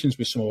conversations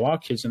with some of our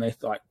kids, and they're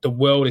like, the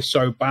world is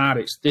so bad,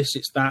 it's this,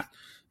 it's that.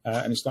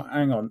 And it's like,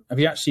 hang on, have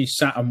you actually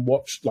sat and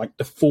watched like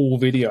the full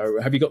video?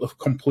 Have you got the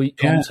complete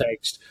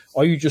context?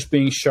 Are you just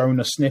being shown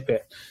a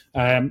snippet?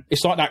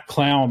 It's like that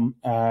clown,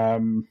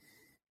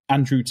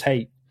 Andrew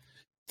Tate.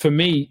 For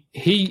me,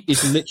 he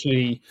is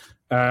literally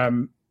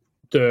the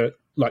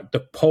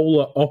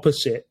polar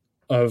opposite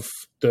of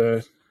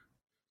the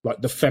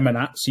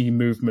feminazi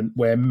movement,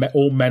 where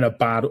all men are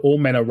bad, all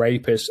men are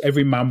rapists,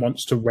 every man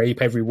wants to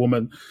rape every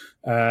woman,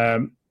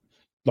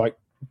 like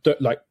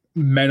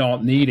men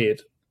aren't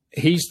needed.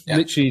 He's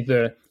literally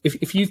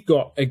if you've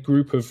got a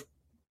group of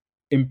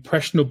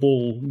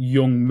impressionable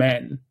young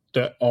men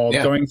that are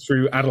going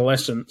through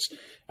adolescence,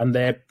 and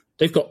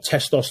they've got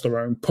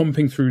testosterone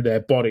pumping through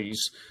their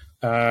bodies,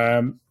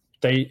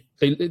 they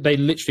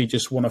literally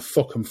just want to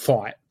fuck and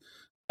fight,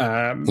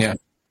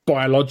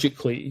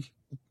 biologically.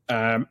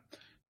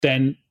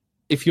 Then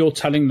if you're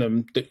telling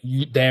them that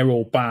they're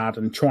all bad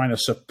and trying to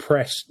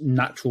suppress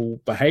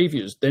natural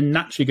behaviors, they're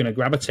naturally going to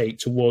gravitate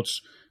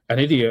towards an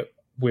idiot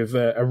with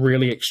a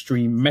really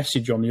extreme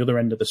message on the other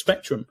end of the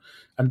spectrum,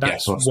 and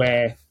that's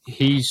where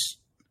he's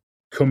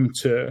come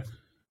to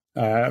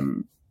like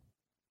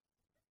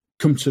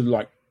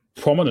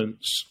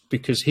prominence,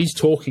 because he's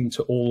talking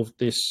to all of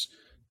this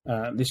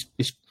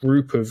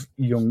group of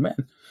young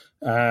men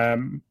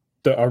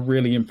that are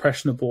really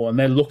impressionable, and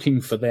they're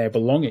looking for their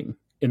belonging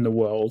in the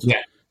world.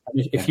 Yeah.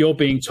 If you're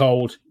being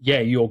told, yeah,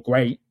 you're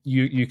great,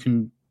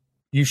 you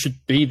should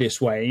be this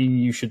way,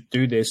 and you should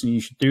do this, and you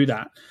should do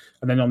that,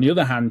 and then on the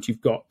other hand, you've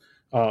got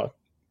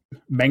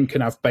men can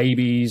have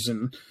babies,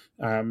 and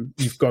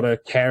you've got to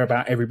care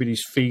about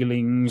everybody's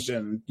feelings,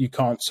 and you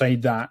can't say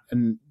that,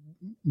 and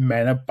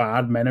men are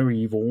bad, men are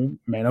evil,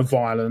 men are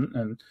violent,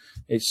 and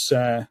it's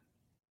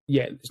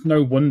it's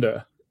no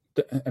wonder.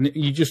 And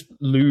you just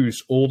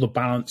lose all the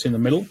balance in the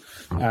middle,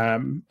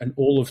 and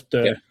all of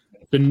the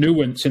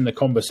nuance in the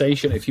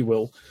conversation, if you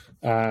will,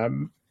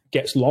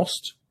 gets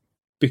lost,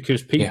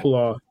 because people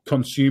are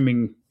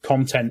consuming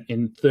content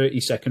in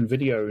 30-second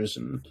videos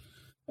and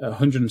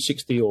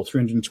 160 or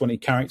 320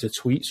 character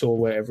tweets or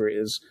whatever it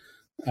is.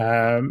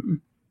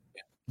 And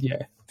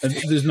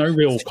there's no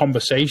real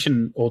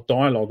conversation or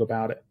dialogue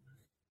about it.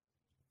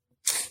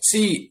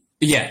 See,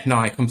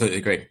 I completely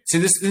agree. See,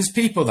 there's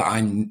people that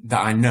I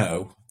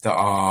know that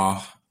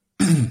are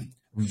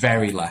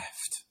very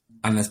left,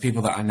 and there's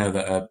people that I know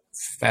that are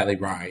fairly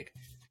right.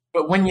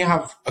 But when you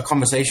have a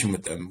conversation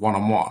with them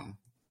one-on-one,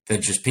 they're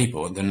just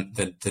people, and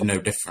they're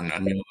no different.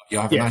 And you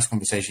have a nice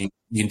conversation.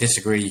 You can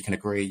disagree, you can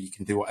agree, you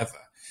can do whatever.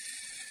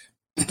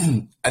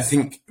 I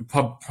think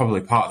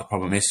probably part of the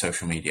problem is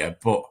social media,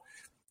 but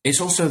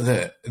it's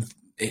also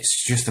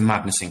it's just the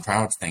madness in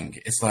crowds thing.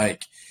 It's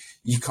like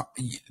you can't,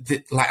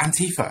 like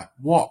Antifa.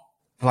 What?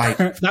 Like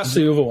that's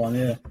the other one,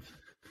 yeah.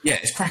 Yeah,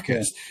 it's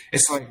crackers.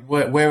 It's like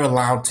we're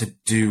allowed to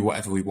do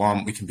whatever we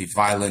want. We can be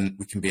violent.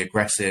 We can be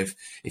aggressive.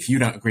 If you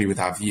don't agree with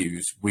our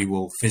views, we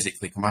will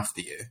physically come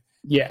after you.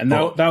 Yeah, and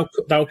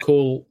they'll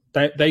call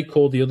they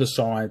call the other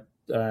side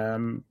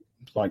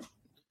like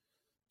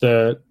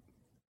the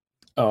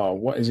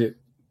what is it,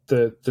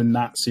 the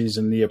Nazis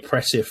and the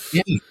oppressive.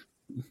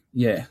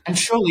 Yeah. And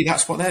surely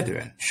that's what they're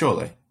doing.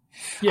 Surely.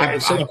 Yeah,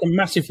 it's like a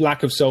massive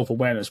lack of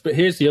self-awareness. But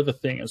here's the other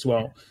thing as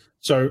well.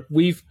 So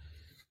we've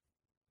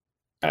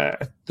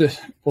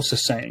what's the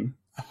saying?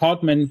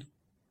 Hard men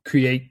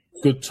create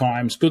good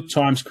times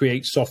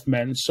create soft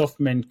men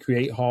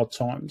create hard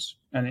times,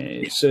 and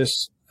it's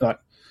just like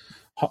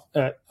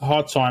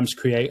hard times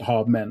create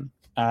hard men.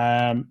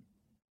 And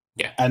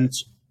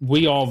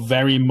we are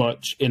very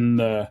much in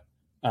the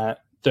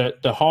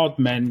hard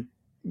men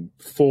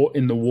fought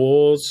in the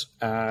wars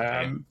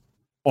on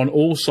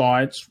all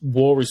sides.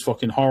 War is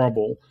fucking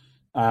horrible.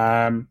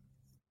 They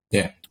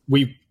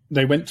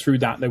went through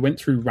that. They went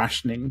through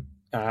rationing.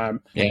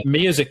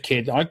 Me as a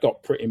kid, I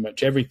got pretty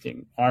much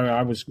everything.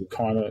 I was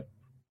kind of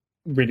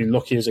really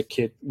lucky as a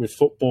kid with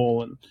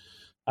football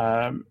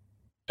and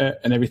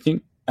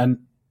everything. And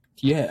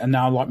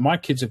now like my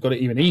kids have got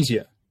it even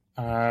easier.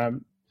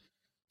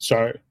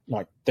 So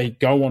like they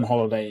go on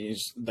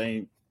holidays.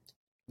 There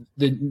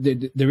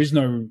is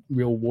no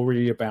real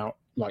worry about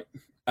like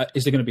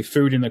is there going to be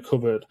food in the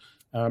cupboard?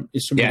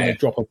 Is somebody going to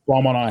drop a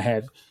bomb on our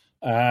head?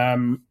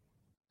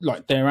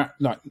 Like they're at,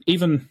 like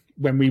even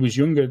when we was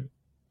younger.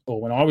 Or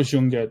when I was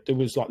younger, there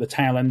was like the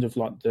tail end of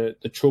like the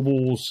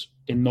troubles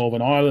in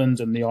Northern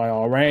Ireland and the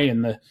IRA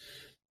and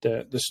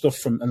the stuff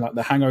from and like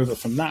the hangover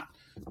from that.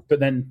 But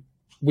then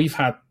we've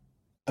had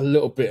a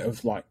little bit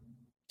of like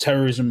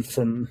terrorism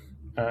from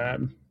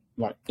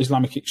like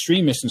Islamic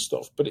extremists and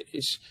stuff. But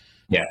it's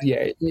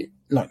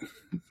like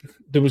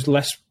there was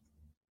less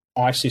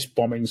ISIS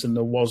bombings than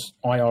there was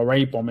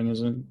IRA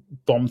bombings and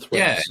bomb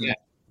threats and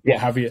what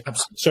have you.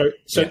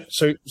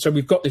 Absolutely. So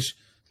we've got this.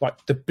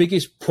 Like the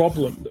biggest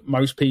problem that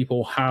most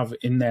people have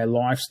in their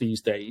lives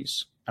these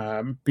days,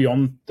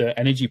 beyond the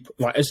energy,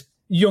 like as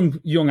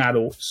young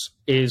adults,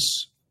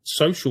 is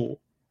social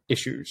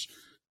issues,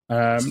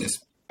 and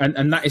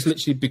that has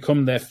literally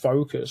become their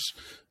focus.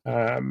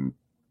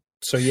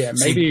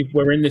 Maybe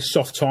we're in this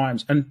soft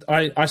times, and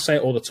I say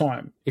it all the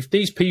time. If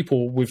these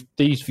people with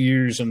these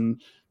views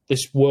and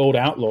this world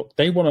outlook,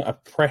 they want to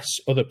oppress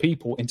other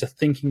people into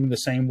thinking the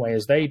same way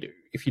as they do.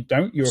 If you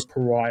don't, you're a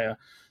pariah.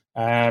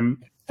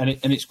 And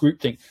it's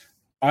groupthink.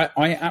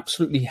 I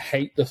absolutely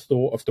hate the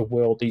thought of the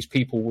world these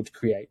people would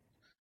create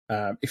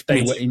if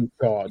they were in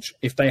charge.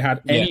 If they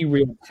had any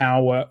real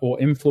power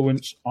or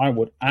influence, I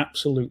would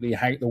absolutely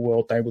hate the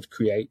world they would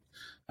create.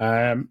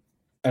 And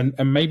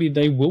maybe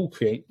they will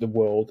create the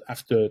world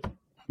after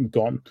I'm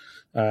gone.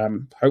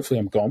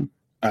 Hopefully I'm gone.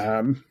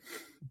 By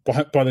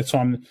the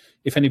time,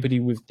 if anybody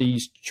with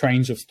these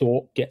trains of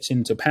thought gets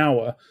into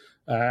power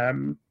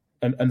and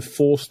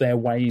force their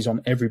ways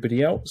on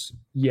everybody else,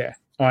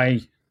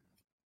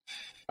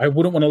 I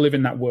wouldn't want to live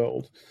in that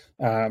world.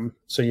 I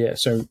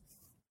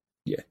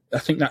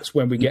think that's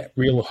when we get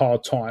real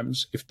hard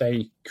times if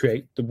they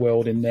create the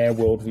world in their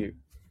worldview.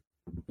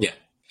 Yeah.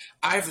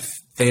 I have a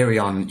theory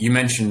on, you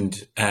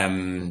mentioned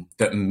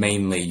that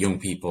mainly young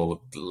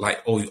people,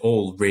 like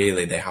all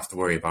really they have to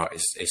worry about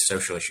is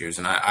social issues.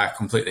 And I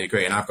completely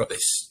agree. And I've got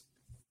this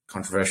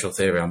controversial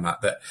theory on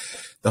that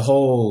the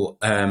whole,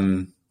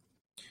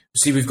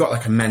 see, we've got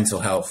like a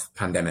mental health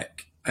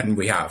pandemic, and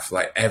we have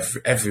like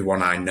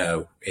everyone I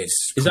know is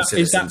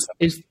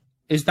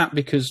that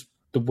because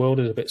the world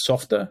is a bit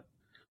softer,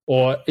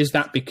 or is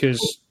that because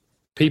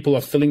people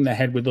are filling their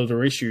head with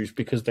other issues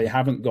because they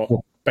haven't got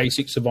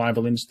basic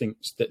survival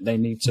instincts that they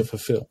need to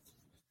fulfill?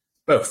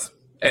 Both.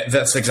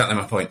 That's exactly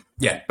my point.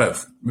 Yeah,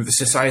 both. The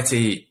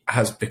society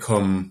has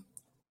become,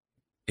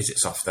 is it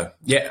softer?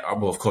 Yeah,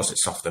 well, of course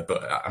it's softer,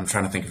 but I'm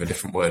trying to think of a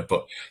different word.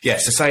 But yeah,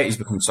 society's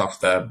become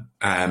softer.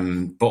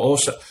 But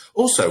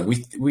also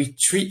we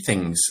treat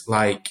things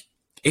like,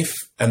 if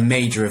a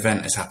major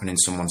event has happened in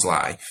someone's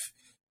life,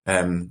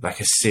 like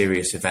a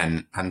serious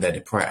event, and they're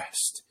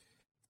depressed,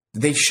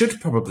 they should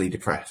probably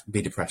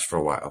be depressed for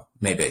a while,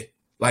 maybe.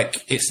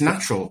 Like, it's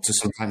natural to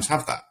sometimes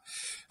have that.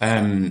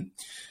 And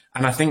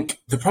I think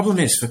the problem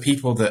is, for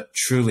people that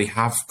truly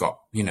have got,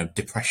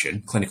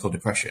 depression, clinical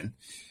depression,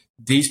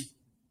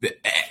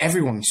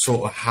 everyone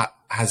sort of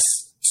has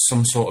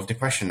some sort of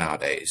depression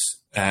nowadays.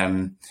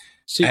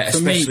 See,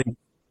 especially, for me,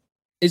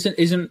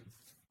 isn't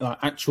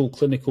actual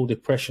clinical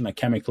depression a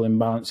chemical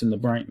imbalance in the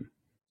brain?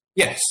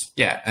 Yes,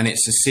 yeah, and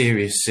it's a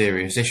serious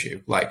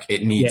issue. Like,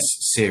 it needs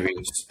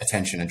serious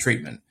attention and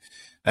treatment.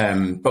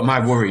 But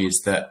my worry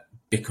is that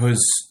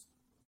because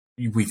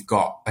we've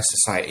got a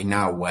society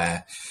now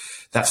where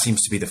that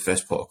seems to be the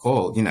first port of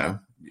call,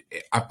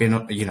 I've been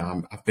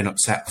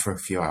upset for a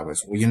few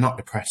hours. Well, you're not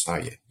depressed,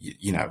 are you?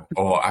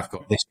 Or I've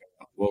got this.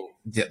 Well,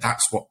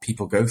 that's what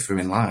people go through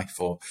in life.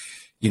 Or,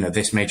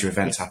 this major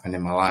event's happened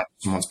in my life.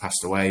 Someone's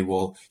passed away.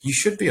 Well, you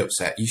should be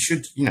upset. You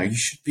should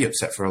be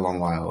upset for a long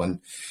while.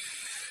 And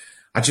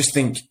I just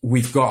think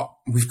we've got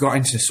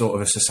into sort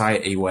of a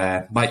society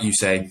where, like you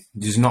say,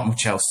 there's not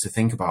much else to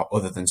think about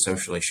other than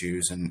social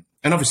issues and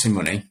obviously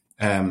money,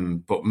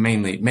 but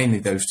mainly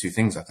those two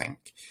things, I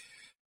think,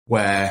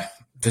 where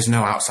there's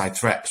no outside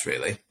threats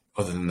really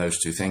other than those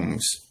two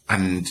things,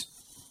 and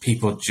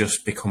people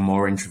just become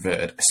more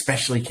introverted,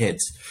 especially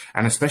kids,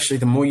 and especially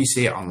the more you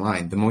see it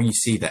online, the more you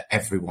see that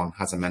everyone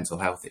has a mental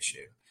health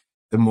issue,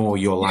 the more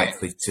you're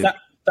likely to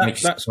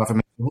make yourself have a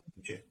mental health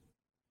issue.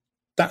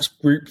 That's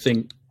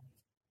groupthink.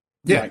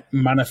 Yeah, like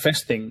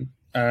manifesting.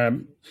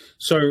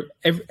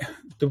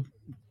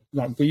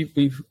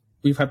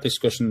 We've had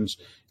discussions,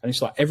 and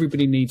it's like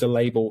everybody needs a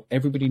label,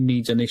 everybody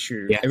needs an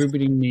issue,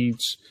 everybody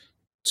needs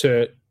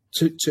to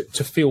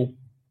feel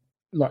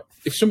like,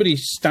 if somebody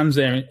stands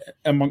there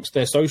amongst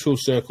their social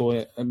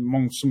circle,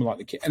 among some like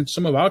the kids, and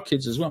some of our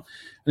kids as well,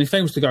 and if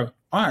they was to go,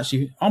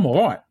 I'm all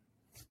right,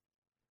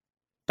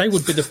 they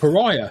would be the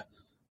pariah.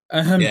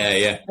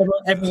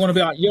 Everyone would be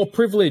like, you're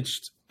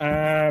privileged.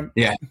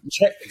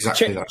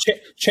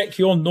 Check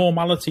your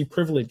normality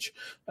privilege.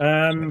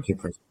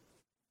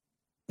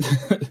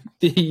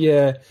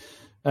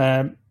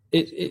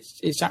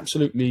 It's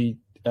absolutely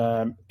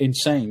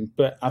insane,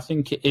 but I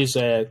think it is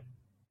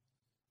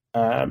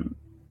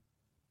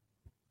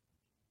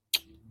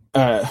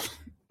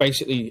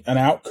basically an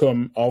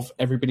outcome of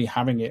everybody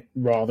having it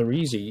rather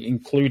easy,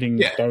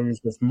 including those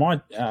of my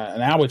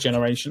and our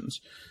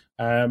generations.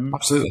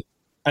 Absolutely.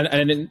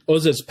 And in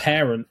us as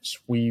parents,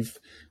 we've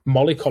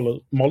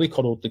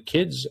mollycoddled the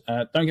kids.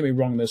 Don't get me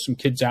wrong, there's some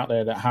kids out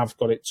there that have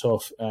got it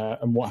tough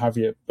and what have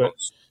you. But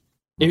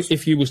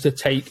if you was to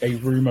take a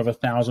room of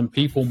 1,000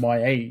 people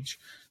my age,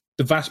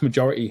 the vast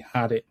majority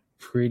had it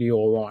pretty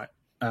all right.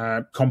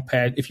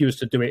 Compared, if you was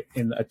to do it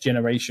in a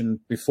generation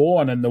before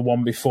and then the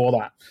one before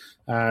that,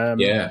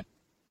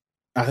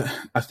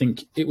 I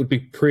think it would be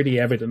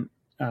pretty evident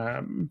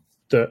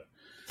that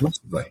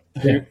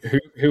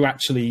who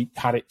actually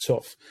had it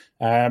tough.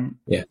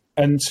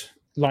 And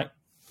like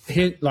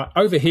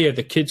over here,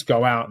 the kids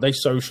go out, they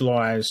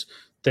socialize,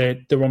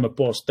 they're on the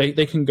bus,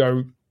 they can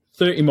go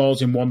 30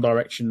 miles in one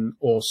direction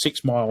or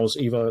 6 miles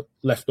either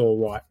left or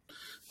right.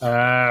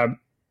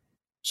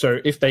 So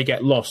if they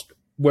get lost,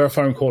 we're a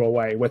phone call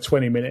away, we're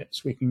 20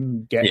 minutes, we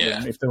can get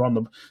them. If they're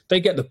on they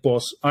get the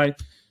bus.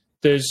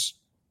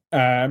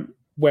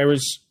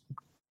 Whereas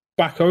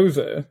back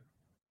over,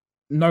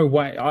 no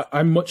way.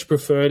 I much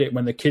preferred it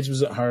when the kids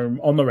was at home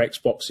on their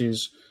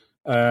Xboxes,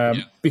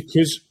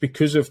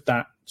 because of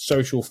that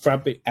social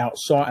fabric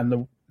outside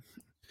and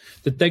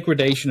the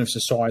degradation of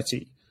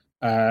society.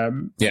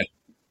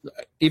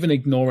 Even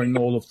ignoring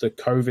all of the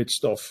COVID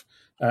stuff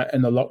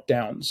and the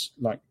lockdowns,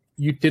 like,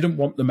 you didn't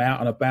want them out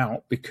and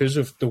about because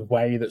of the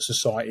way that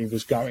society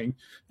was going,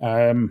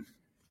 and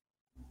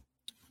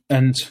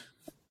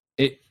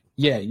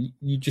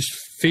you just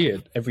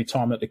feared every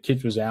time that the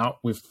kid was out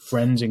with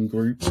friends in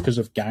groups because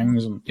of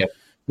gangs and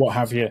what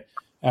have you.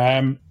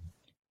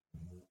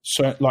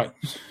 So, like,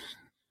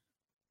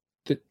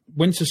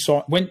 when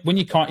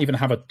you can't even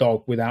have a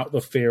dog without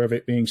the fear of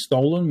it being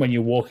stolen when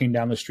you're walking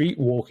down the street,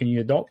 walking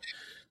your dog,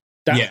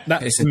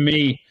 that to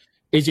me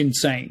is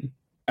insane.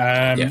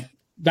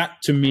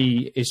 that to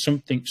me is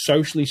something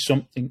socially,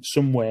 something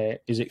somewhere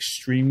is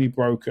extremely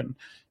broken.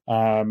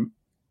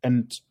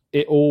 And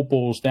it all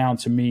boils down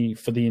to me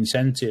for the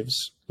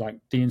incentives. Like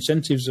the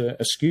incentives are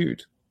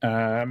skewed.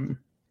 And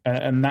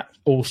that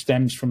all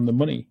stems from the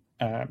money.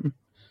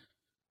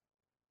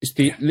 It's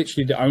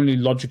literally the only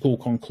logical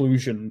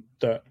conclusion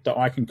that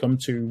I can come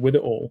to with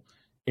it all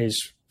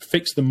is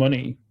fix the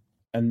money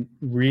and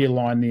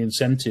realign the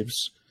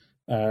incentives.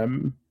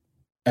 And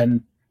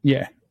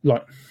yeah,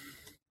 like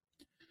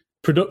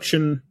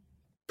productive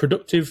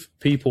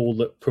people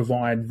that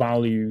provide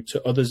value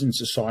to others in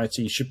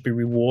society should be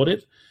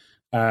rewarded.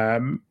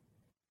 And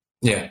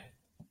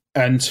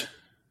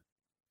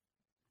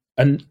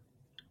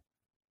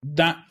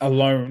that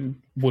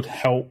alone would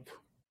help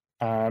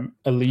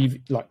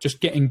alleviate, like, just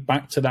getting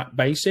back to that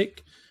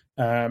basic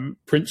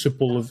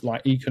principle of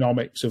like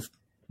economics of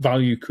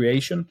value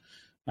creation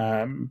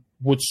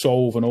would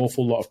solve an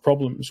awful lot of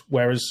problems.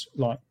 Whereas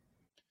like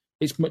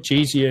it's much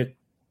easier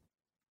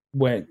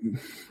where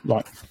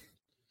like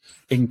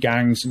in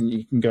gangs and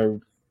you can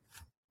go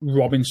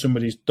robbing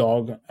somebody's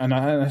dog, and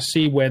I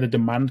see where the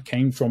demand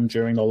came from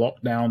during the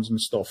lockdowns and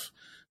stuff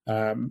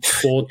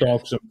for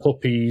dogs and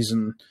puppies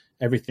and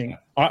everything.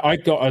 I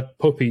got a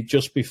puppy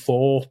just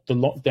before the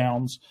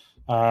lockdowns,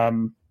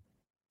 and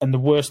the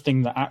worst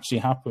thing that actually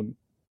happened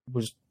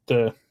was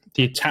the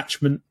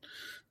attachment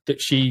that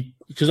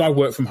because I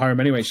work from home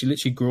anyway, she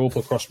literally grew up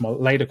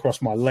laid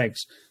across my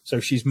legs,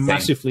 so she's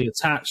massively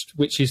attached,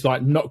 which is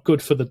like not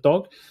good for the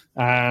dog.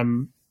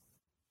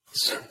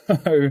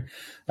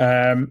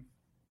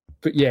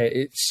 But yeah,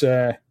 it's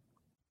the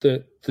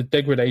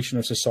degradation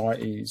of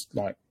society is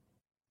like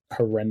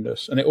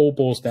horrendous, and it all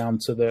boils down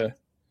to the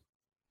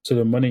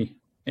money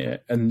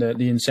and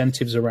the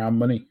incentives around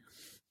money.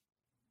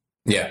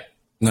 Yeah.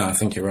 No, I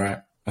think you're right.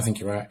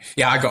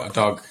 Yeah, I got a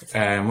dog.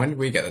 When did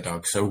we get the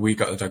dog? So we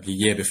got the dog a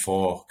year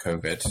before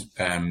COVID,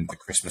 the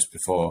Christmas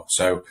before.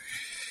 So,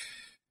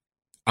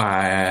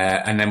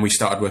 and then we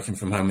started working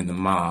from home in the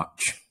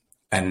March,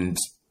 and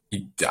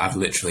I've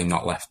literally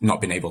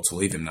not been able to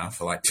leave him now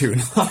for like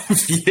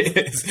 2.5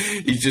 years.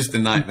 He's just a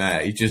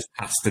nightmare. He just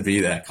has to be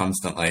there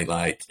constantly.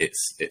 Like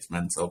it's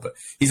mental, but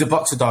he's a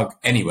boxer dog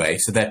anyway,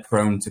 so they're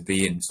prone to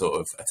being sort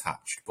of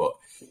attached, but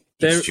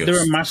they're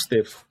a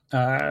mastiff.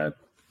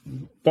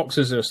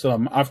 Boxers are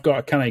still, I've got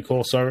a Canet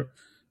Corso.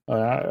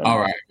 All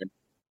right.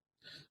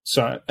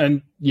 So,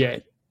 and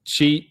yeah,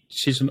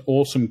 she's an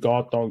awesome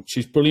guard dog.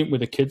 She's brilliant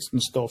with the kids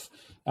and stuff.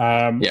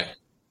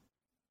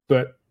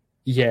 But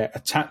yeah,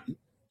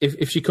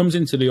 if she comes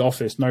into the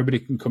office, nobody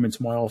can come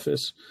into my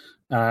office.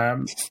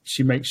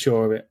 She makes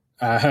sure of it.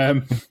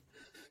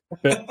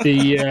 But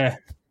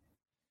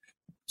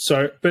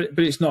but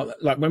it's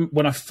not like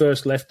when I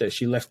first left her,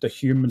 she left a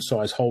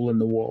human-sized hole in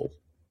the wall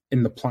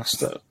in the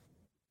plaster.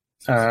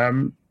 I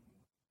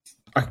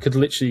could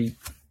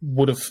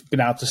would have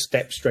been able to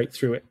step straight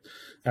through it.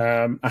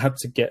 I had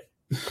to get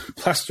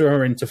plaster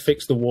her in to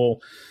fix the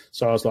wall.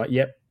 So I was like,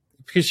 yep,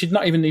 because she'd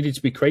not even needed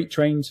to be crate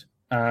trained,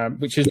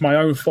 which is my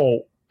own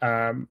fault.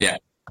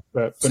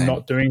 But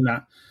not doing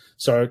that.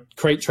 So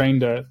crate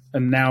trained her,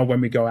 and now when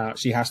we go out,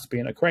 she has to be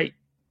in a crate,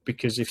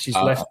 because if she's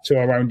left to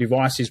her own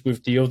devices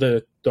with the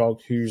other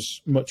dog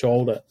who's much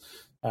older,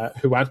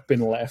 who had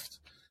been left,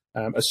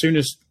 as soon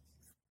as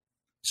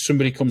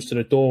somebody comes to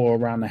the door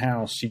around the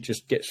house, she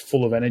just gets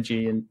full of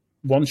energy, and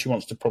one, she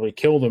wants to probably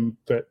kill them,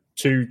 but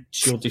two,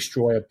 she'll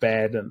destroy a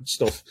bed and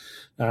stuff.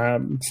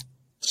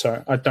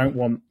 So I don't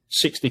want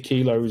 60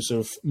 kilos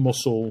of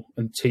muscle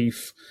and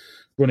teeth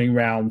running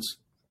around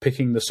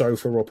picking the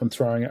sofa up and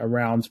throwing it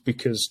around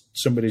because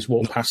somebody's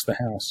walked past the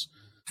house.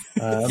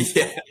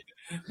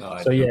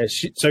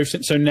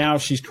 So now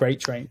she's crate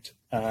trained,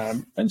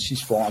 and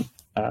she's fine.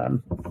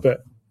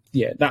 But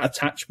yeah, that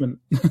attachment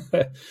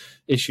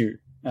issue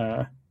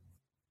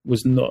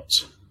was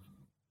nuts.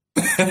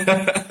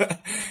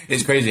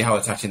 It's crazy how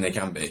attaching they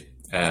can be.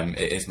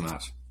 It is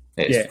mad.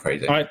 It's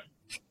crazy.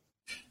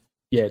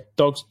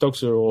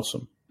 Dogs are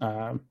awesome.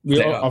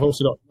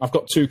 I've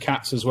got 2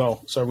 cats as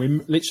well. So we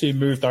literally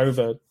moved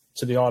over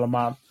to the Isle of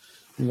Man.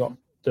 We got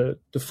the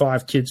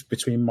 5 kids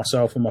between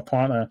myself and my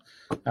partner.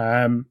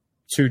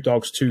 2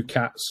 dogs, 2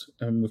 cats,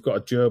 and we've got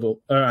a gerbil,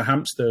 a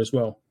hamster as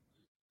well.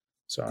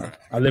 So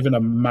I live in a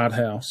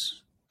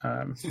madhouse.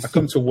 I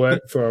come to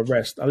work for a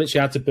rest. I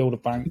literally had to build a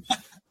bank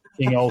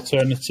being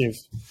alternative.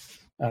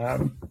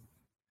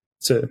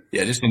 Just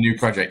a new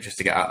project just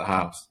to get out of the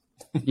house.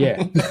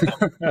 Yeah.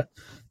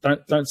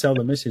 Don't tell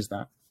the missus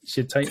that.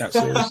 She'd take that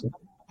seriously.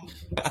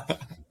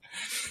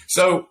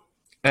 So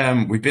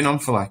we've been on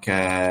for like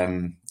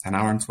an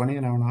hour and 20,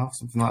 an hour and a half,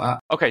 something like that.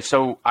 Okay,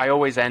 so I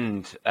always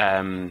end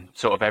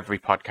sort of every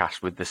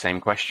podcast with the same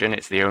question.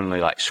 It's the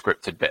only like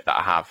scripted bit that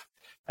I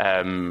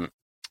have.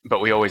 But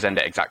we always end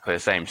it exactly the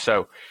same.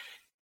 So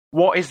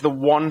what is the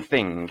one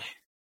thing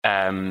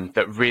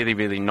that really,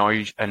 really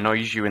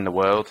annoys you in the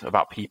world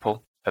about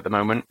people at the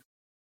moment?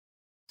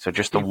 So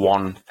just the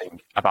one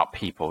thing about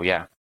people,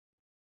 yeah.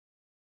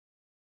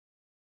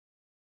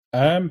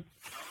 About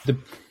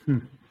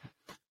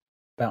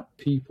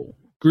people.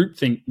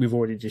 groupthink we've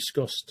already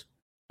discussed.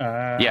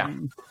 Yeah.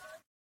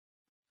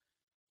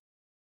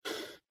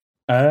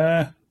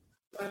 The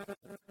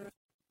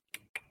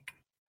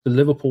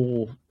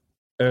Liverpool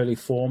early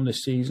form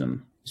this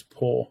season is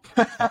poor.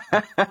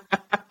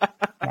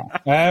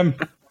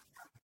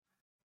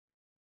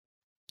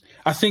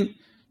 I think, do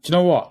you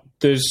know what?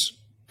 There's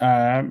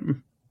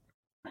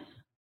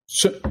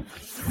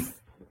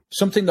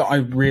something that I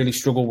really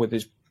struggle with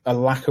is a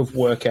lack of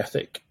work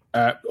ethic,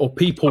 or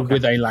people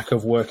with a lack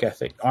of work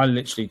ethic. I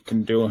literally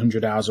can do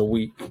 100 hours a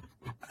week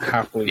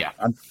happily. Yeah.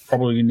 I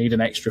probably need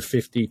an extra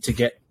 50 to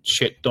get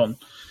shit done.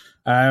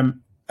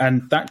 And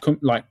that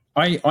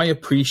I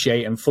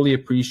appreciate and fully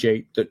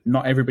appreciate that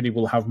not everybody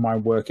will have my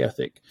work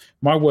ethic.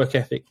 My work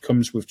ethic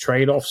comes with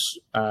trade-offs,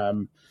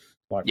 for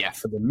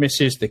the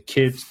missus, the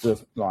kids,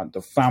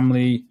 the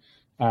family.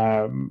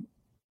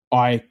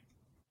 I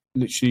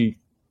literally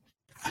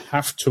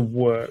have to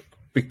work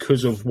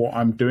because of what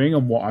I'm doing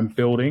and what I'm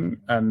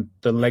building and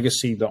the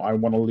legacy that I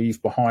want to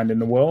leave behind in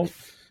the world.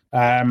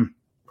 And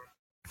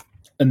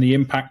the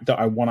impact that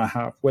I want to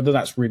have, whether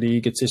that's really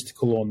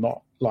egotistical or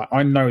not. Like,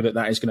 I know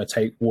that is going to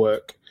take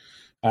work.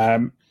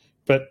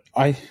 But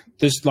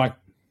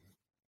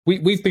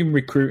we've been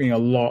recruiting a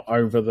lot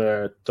over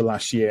the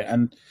last year,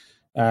 and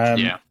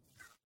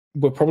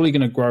we're probably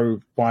going to grow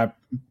by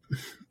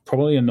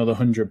probably another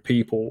 100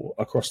 people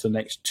across the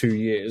next 2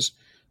 years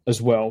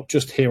as well,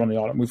 just here on the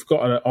island. We've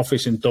got an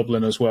office in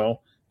Dublin as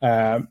well,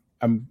 and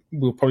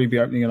we'll probably be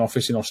opening an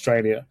office in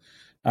Australia.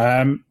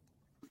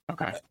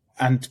 Okay.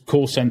 And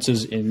call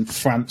centers in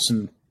France,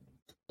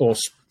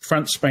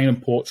 Spain,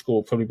 and Portugal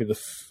will probably be the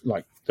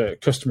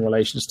customer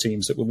relations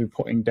teams that we'll be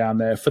putting down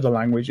there for the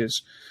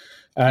languages.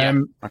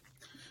 So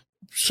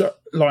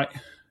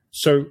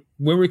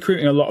we're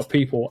recruiting a lot of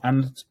people,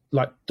 and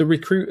the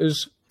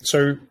recruiters.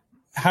 So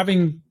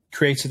having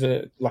created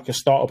a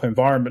startup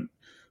environment,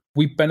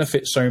 we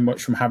benefit so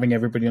much from having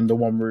everybody under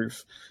one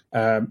roof.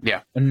 And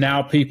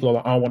now people are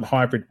like, I want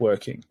hybrid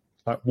working.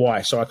 Like,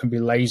 why? So I can be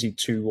lazy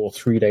 2 or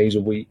 3 days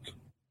a week.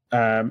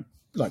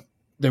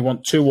 They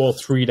want 2 or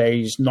 3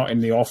 days not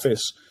in the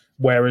office,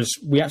 whereas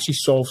we actually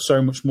solve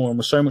so much more, and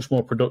we're so much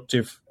more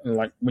productive.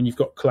 Like, when you've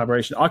got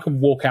collaboration, I can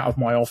walk out of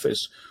my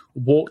office,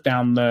 walk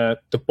down the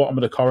bottom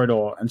of the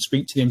corridor and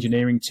speak to the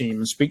engineering team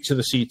and speak to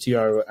the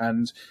CTO.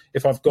 And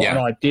if I've got an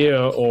idea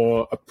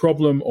or a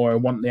problem, or I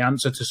want the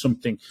answer to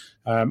something,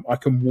 I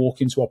can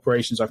walk into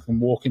operations. I can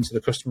walk into the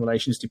customer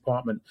relations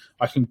department.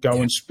 I can go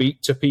and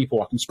speak to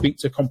people. I can speak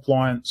to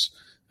compliance,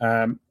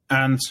 and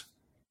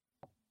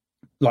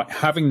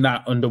having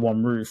that under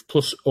one roof,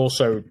 plus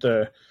also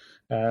the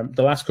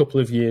last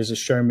couple of years has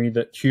shown me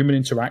that human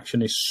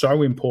interaction is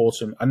so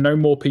important. I know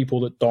more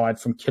people that died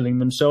from killing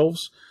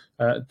themselves,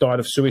 died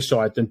of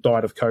suicide, than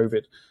died of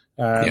COVID.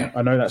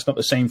 I know that's not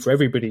the same for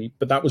everybody,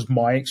 but that was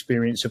my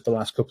experience of the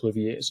last couple of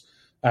years.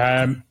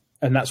 And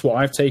that's what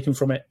I've taken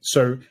from it.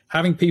 So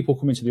having people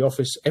come into the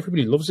office,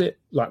 everybody loves it.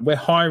 Like, we're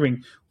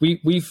hiring,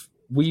 we've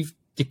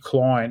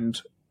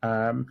declined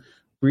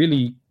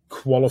really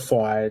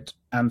qualified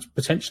and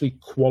potentially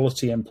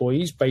quality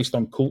employees based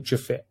on culture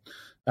fit.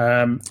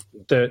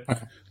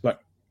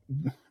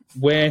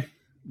 We're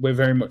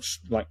very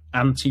much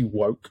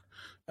anti-woke.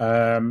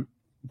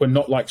 We're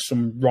not like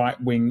some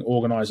right-wing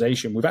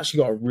organization. We've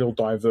actually got a real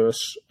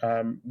diverse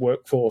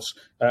workforce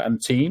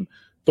and team,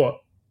 but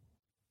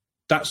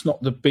that's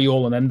not the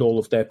be-all and end-all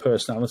of their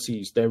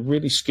personalities. They're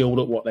really skilled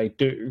at what they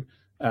do.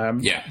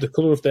 The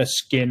color of their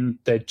skin,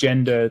 their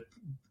gender,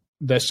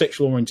 their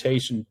sexual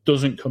orientation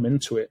doesn't come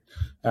into it.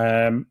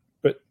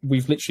 But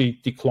we've literally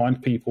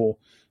declined people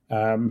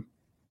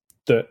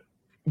that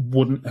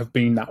wouldn't have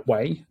been that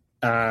way.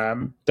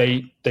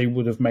 They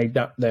would have made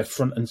that their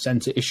front and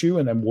center issue,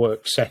 and then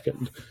work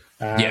second.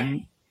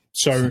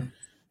 So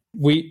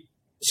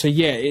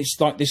it's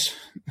like this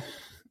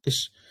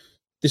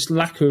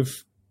lack of,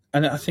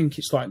 and I think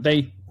it's like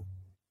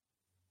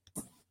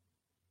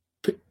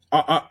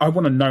I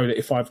want to know that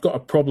if I've got a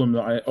problem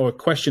or a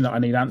question that I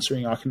need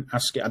answering, I can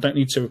ask it. I don't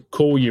need to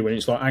call you and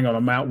it's like, hang on,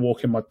 I'm out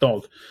walking my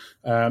dog,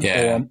 or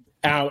I'm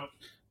out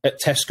at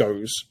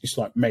Tesco's. It's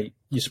like, mate,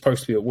 you're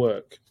supposed to be at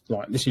work.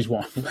 Like, this is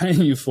what I'm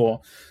paying you for.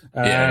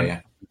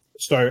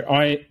 So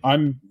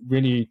I'm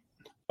really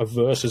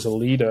averse as a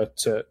leader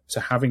to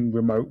having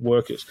remote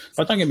workers.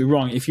 But don't get me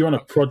wrong, if you're on a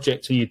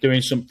project and you're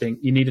doing something,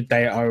 you need a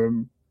day at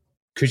home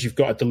because you've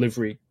got a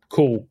delivery,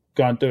 cool,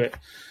 go and do it.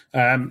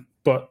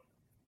 But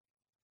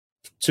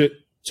to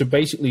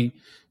basically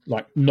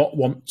not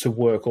want to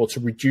work, or to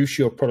reduce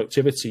your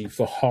productivity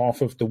for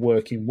half of the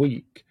working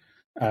week,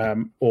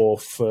 or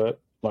for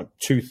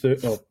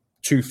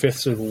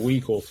 2/5 of a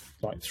week, or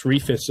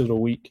 3/5 of a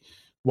week,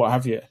 what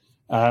have you.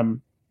 I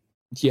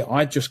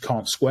just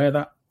can't square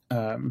that.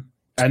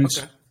 That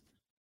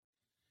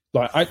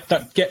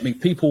get me.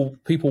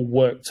 People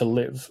work to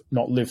live,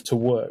 not live to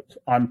work.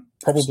 I'm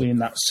probably in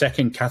that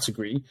second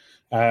category.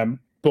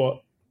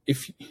 But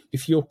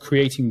if you're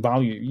creating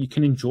value, you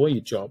can enjoy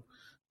your job.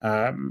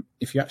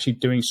 If you're actually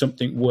doing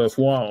something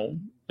worthwhile,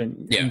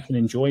 then you can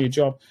enjoy your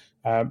job.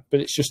 But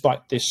it's just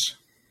like this.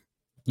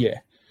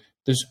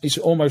 it's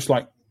almost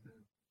like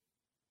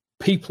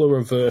people are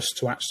averse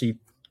to actually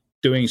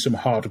doing some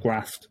hard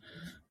graft.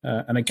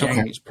 And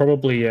again, it's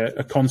probably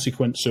a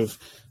consequence of,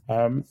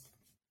 like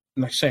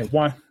I say,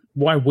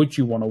 why would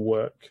you want to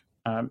work?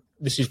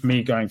 This is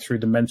me going through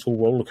the mental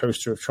roller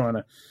coaster of trying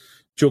to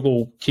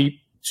keep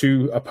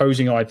two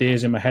opposing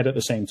ideas in my head at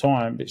the same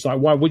time. It's like,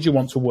 why would you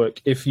want to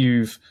work if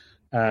you've,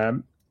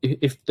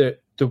 if the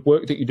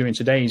work that you're doing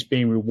today is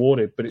being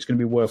rewarded, but it's going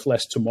to be worth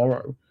less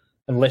tomorrow,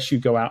 unless you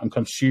go out and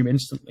consume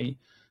instantly?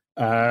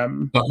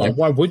 Like,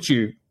 why would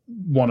you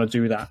want to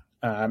do that?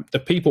 The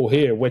people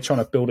here, we're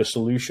trying to build a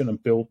solution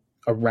and build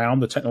around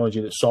the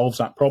technology that solves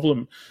that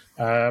problem.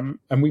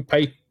 And we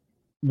pay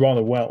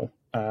rather well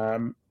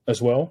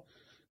as well.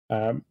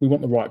 We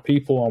want the right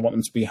people. I want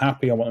them to be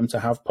happy. I want them to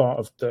have part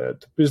of the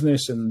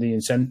business and the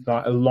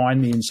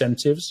align the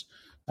incentives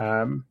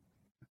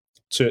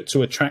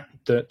to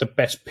attract the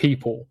best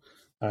people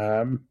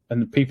and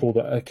the people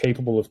that are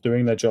capable of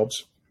doing their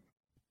jobs.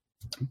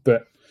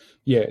 But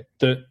yeah,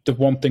 the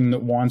one thing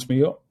that winds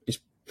me up is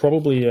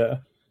probably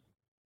a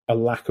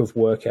lack of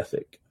work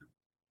ethic.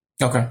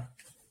 Okay.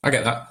 I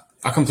get that.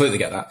 I completely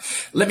get that.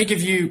 Let me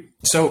give you,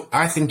 so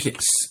I think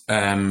it's,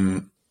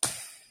 okay.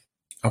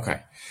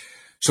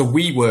 So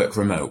we work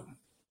remote.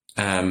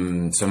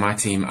 So my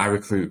team, I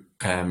recruit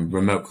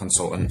remote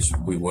consultants.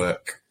 We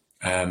work,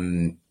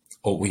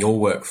 or we all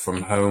work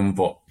from home,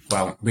 but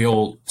well, we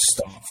all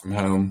start from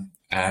home.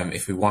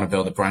 If we want to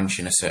build a branch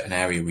in a certain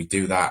area, we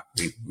do that.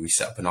 We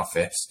set up an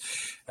office,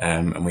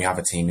 and we have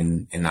a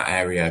team in that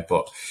area,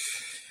 but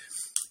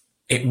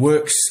it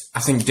works, I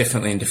think,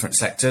 differently in different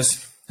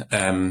sectors.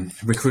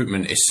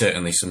 Recruitment is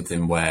certainly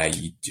something where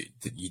you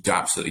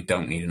absolutely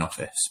don't need an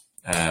office.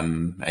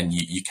 And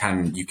you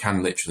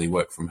can literally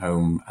work from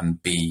home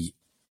and be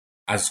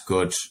as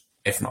good,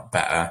 if not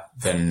better,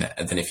 than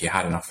if you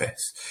had an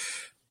office.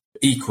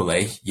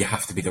 Equally, you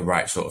have to be the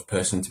right sort of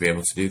person to be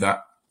able to do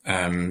that.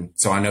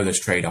 So I know there's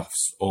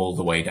trade-offs all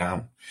the way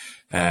down.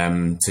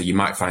 So you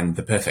might find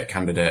the perfect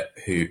candidate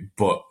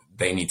but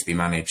they need to be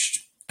managed.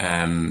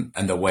 And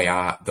the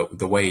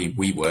way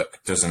we work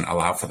doesn't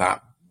allow for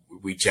that.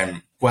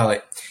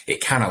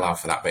 It can allow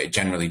for that, but it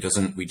generally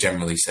doesn't. We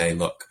generally say,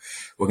 look,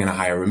 we're going to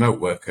hire remote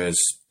workers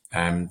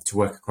to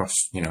work across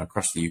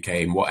the UK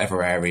in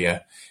whatever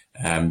area.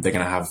 They're going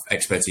to have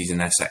expertise in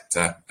their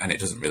sector, and it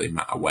doesn't really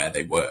matter where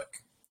they work.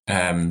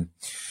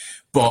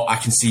 But I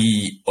can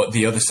see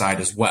the other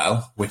side as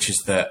well, which is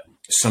that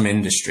some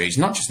industries,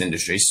 not just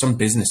industries, some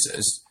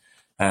businesses,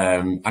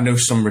 I know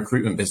some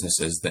recruitment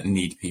businesses that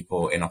need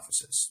people in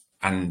offices,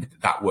 and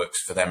that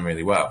works for them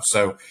really well.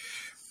 So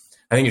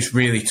I think it's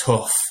really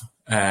tough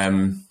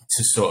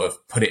to sort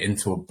of put it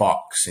into a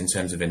box in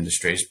terms of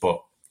industries,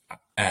 but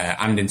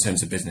and in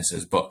terms of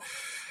businesses. But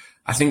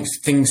I think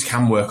things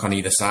can work on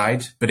either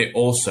side, but it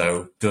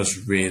also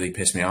does really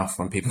piss me off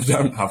when people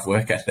don't have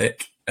work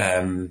ethic.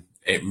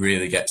 It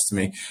really gets to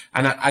me.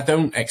 And I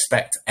don't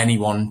expect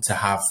anyone to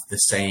have the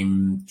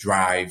same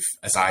drive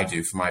as I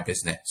do for my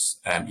business.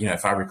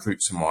 If I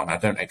recruit someone, I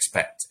don't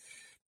expect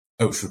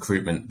Oats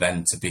Recruitment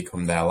then to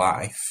become their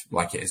life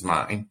like it is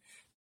mine.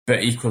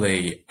 But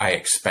equally, I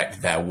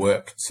expect their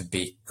work to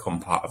become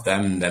part of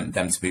them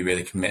to be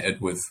really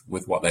committed with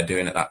what they're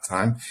doing at that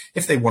time.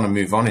 If they want to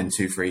move on in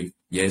 2-3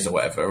 years or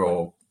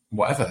whatever,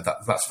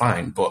 that's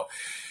fine. But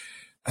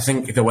I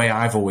think the way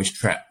I've always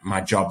treated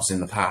my jobs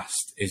in the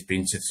past is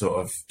been to sort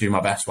of do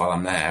my best while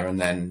I'm there and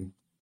then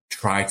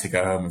try to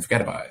go home and forget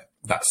about it.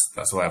 That's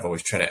the way I've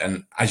always treated it.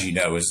 And as you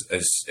know,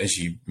 as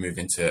you move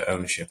into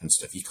ownership and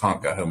stuff, you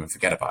can't go home and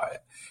forget about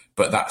it.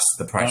 But that's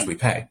the price we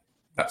pay.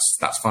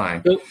 That's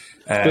fine.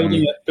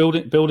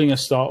 Building a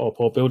startup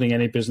or building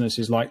any business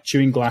is like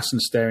chewing glass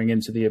and staring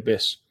into the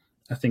abyss.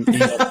 I think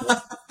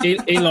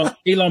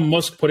Elon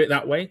Musk put it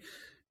that way,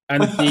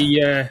 and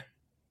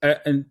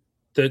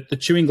the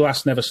chewing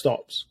glass never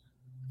stops.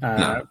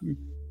 No.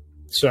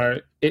 So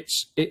it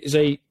is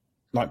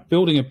like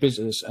building a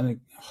business.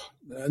 And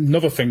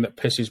another thing that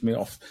pisses me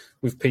off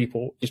with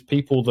people is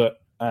people that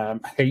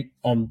hate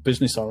on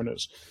business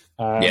owners,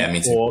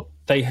 me too. or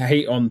they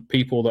hate on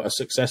people that are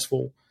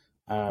successful.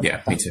 Me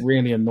too.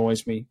 Really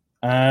annoys me.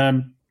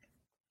 But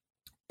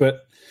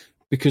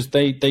because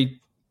they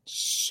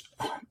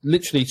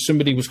literally,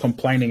 somebody was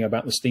complaining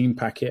about the Steam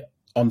Packet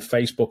on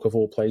Facebook of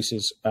all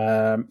places.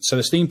 So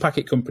the Steam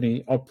Packet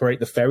company operate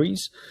the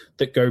ferries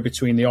that go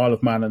between the Isle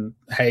of Man and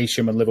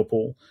Heysham and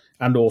Liverpool,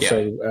 and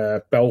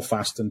also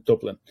Belfast and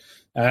Dublin.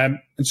 And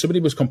somebody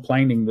was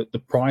complaining that the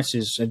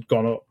prices had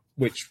gone up,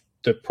 which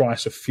the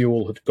price of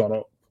fuel had gone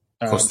up.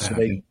 So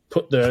they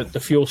put the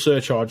fuel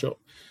surcharge up.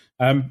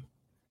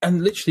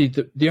 And literally,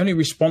 the only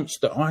response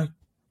that I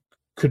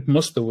could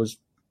muster was,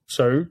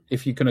 so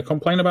if you're going to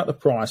complain about the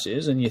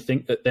prices and you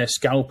think that they're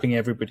scalping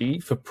everybody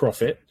for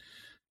profit,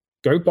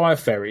 go buy a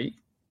ferry,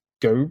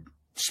 go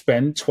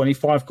spend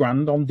 25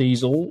 grand on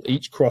diesel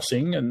each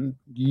crossing, and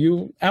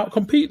you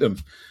outcompete them.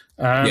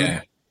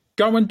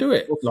 Go and do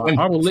it. Like,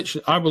 I will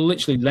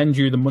literally lend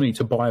you the money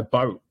to buy a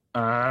boat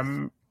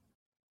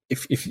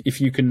if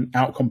you can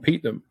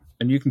outcompete them.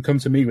 and you can come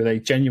to me with a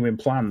genuine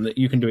plan that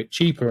you can do it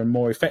cheaper and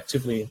more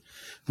effectively,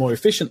 more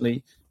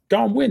efficiently,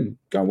 go and win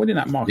in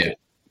that market. Yeah.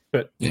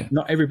 But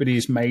not everybody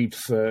is made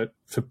for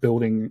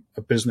building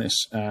a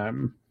business.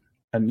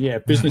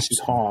 Business is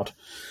hard.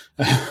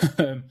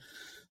 I've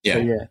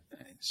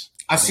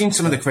seen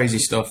some of the crazy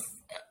stuff.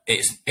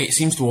 It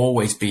seems to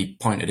always be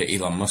pointed at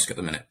Elon Musk at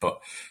the minute, but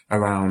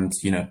around,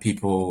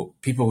 people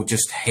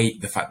just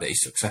hate the fact that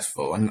he's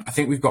successful. And I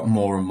think we've got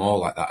more and more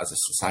like that as a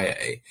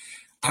society.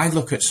 I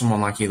look at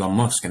someone like Elon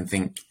Musk and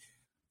think,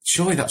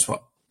 surely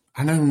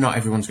I know not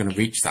everyone's going to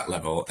reach that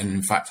level. And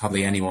in fact,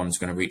 hardly anyone's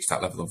going to reach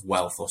that level of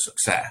wealth or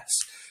success.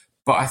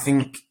 But I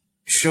think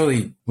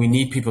surely we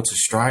need people to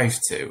strive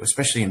to,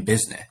 especially in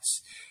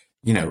business.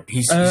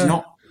 He's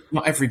not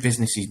every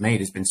business he's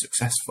made has been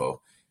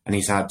successful, and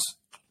he's had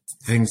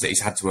things that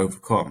he's had to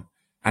overcome.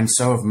 And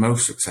so have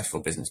most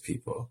successful business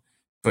people.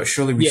 But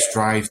surely we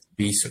strive to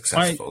be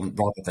successful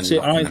rather than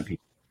knocking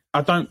people.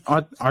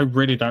 I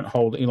really don't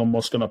hold Elon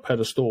Musk on a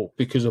pedestal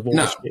because of all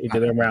the shit he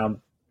did around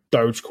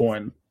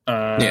Dogecoin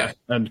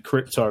and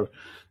crypto.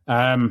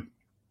 And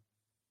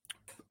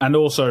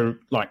also,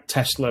 like,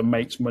 Tesla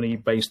makes money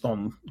based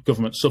on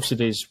government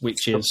subsidies,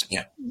 which is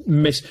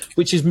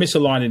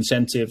misaligned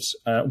incentives.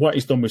 What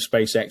he's done with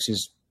SpaceX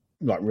is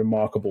like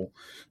remarkable.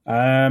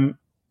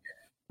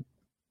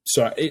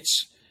 So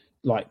it's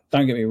like,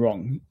 don't get me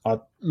wrong,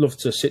 I'd love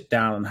to sit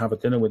down and have a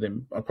dinner with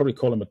him. I'd probably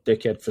call him a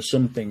dickhead for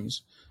some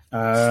things.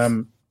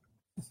 And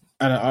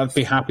I'd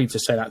be happy to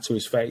say that to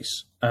his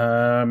face.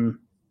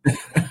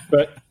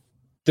 But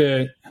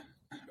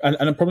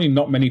and probably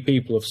not many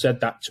people have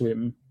said that to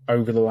him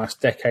over the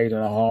last decade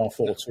and a half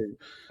or two.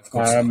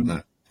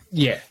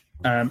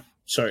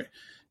 So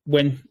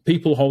when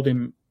people hold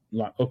him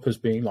like up as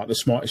being like the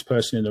smartest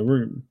person in the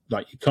room,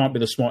 like, you can't be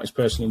the smartest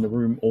person in the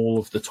room all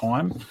of the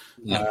time.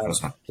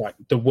 Like,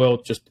 the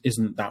world just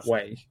isn't that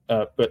way.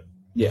 But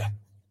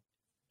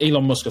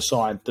Elon Musk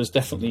aside, there's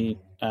definitely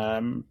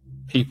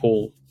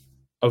people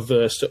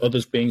averse to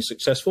others being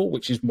successful,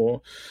 which is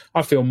more,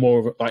 I feel more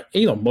of like,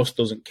 Elon Musk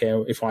doesn't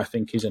care if I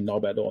think he's a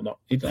knobhead or not.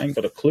 He ain't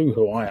got a clue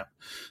who I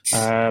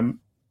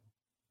am.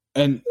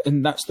 And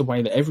that's the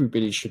way that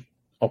everybody should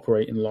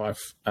operate in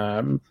life.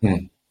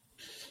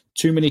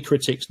 Too many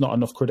critics, not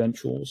enough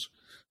credentials.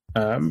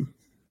 Bit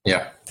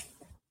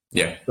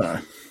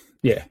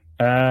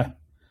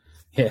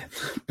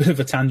of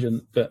a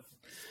tangent, but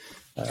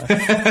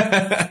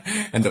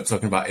end up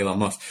talking about Elon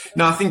Musk.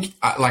 No, I think,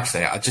 like I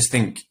say, I just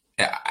think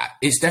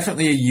it's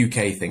definitely a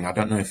UK thing. I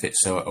don't know if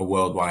it's a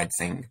worldwide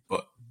thing,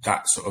 but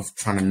that sort of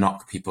trying to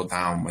knock people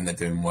down when they're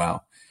doing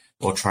well,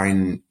 or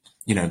trying,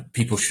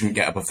 people shouldn't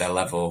get above their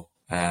level,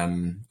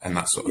 and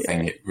that sort of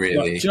thing. It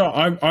really,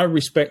 I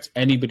respect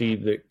anybody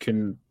that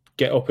can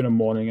get up in the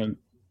morning and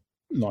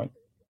like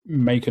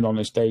make an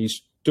honest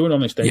day's, do an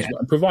honest day's,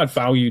 and provide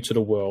value to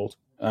the world.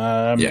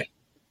 And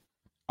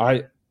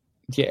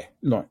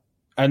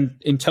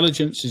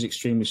intelligence is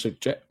extremely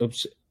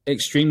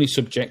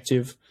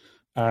subjective.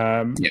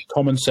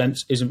 Common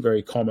sense isn't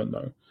very common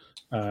though.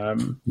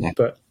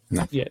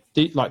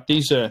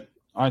 These are,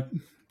 I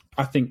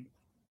think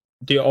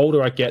the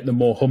older I get, the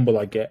more humble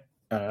I get,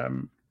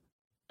 and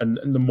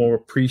the more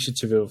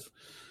appreciative of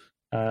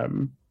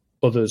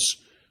others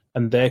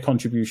and their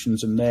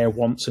contributions and their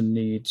wants and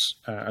needs,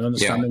 and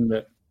understanding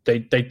that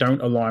they don't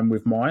align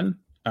with mine.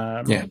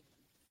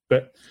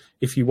 But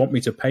if you want me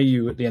to pay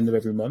you at the end of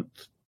every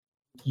month,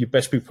 you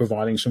best be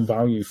providing some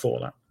value for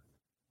that.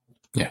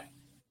 Yeah,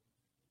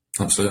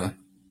 absolutely.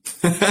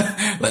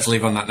 Let's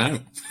leave on that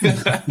note.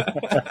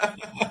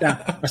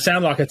 I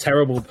sound like a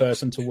terrible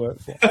person to work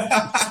for.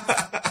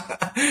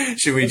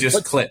 Should we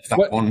just clip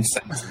that one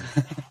sentence?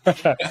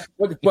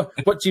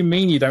 What do you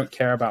mean you don't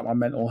care about my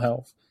mental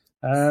health?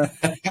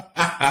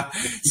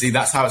 See,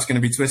 that's how it's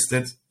going to be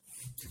twisted.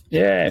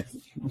 Yeah.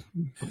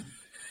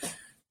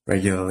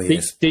 Regularly.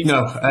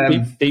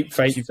 Deep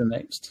fakes are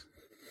next.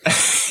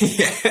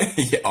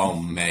 Oh,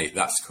 mate,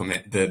 that's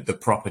coming. The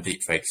proper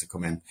deep fakes are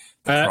coming.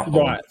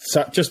 Right.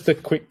 So just a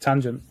quick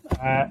tangent.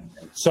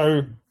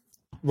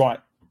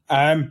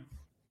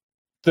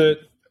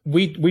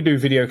 We do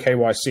video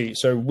KYC,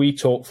 so we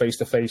talk face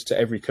to face to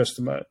every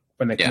customer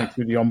when they come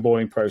through the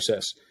onboarding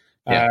process.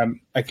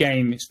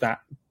 Again, it's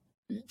that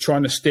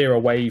trying to steer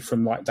away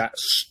from like that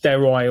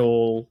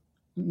sterile,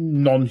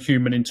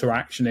 non-human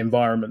interaction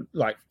environment.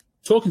 Like,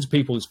 talking to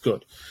people is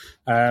good.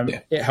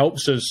 It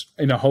helps us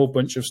in a whole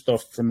bunch of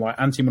stuff, from like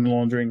anti-money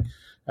laundering.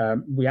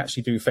 We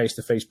actually do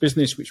face-to-face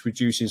business, which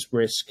reduces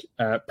risk,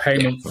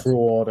 payment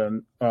fraud,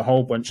 and a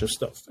whole bunch of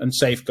stuff, and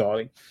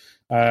safeguarding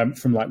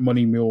from like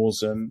money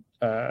mules and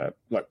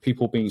like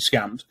people being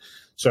scammed.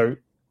 So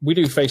we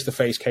do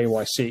face-to-face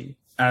KYC,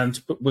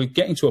 but we're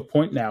getting to a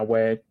point now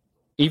where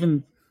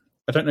even,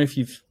 I don't know if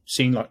you've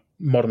seen like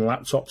modern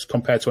laptops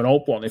compared to an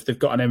old one, if they've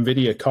got an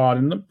NVIDIA card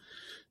in them.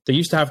 They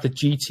used to have the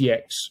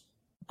GTX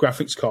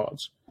graphics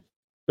cards,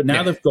 but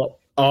now they've got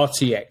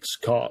RTX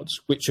cards,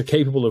 which are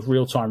capable of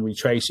real-time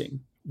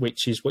retracing,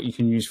 which is what you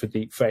can use for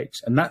deep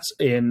fakes. And that's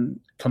in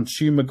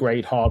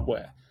consumer-grade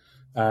hardware.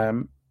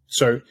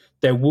 So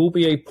there will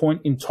be a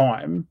point in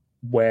time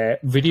where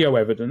video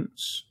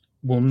evidence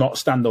will not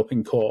stand up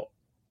in court.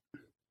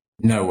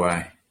 No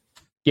way.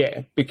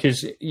 Yeah,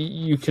 because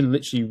you can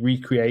literally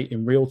recreate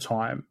in real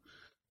time.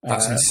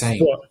 That's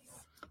insane.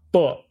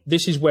 But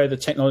this is where the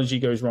technology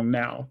goes wrong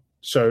now.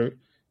 So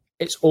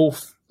it's all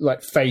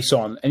like face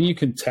on, and you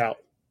can tell.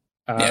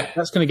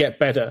 That's going to get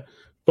better.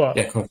 But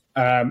cool.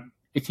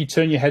 If you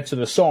turn your head to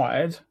the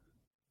side,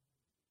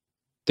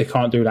 they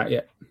can't do that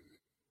yet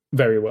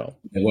very well.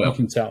 You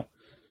can tell.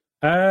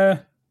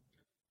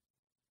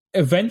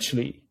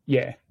 Eventually,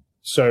 yeah.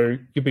 So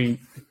you'll be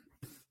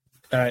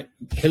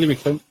Hillary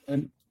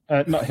Clinton,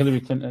 not Hillary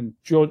Clinton,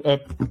 George,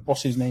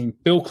 what's his name?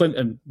 Bill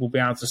Clinton will be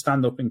able to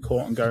stand up in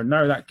court and go,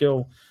 no, that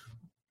girl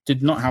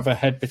did not have her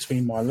head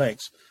between my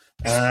legs.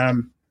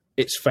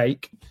 It's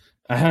fake.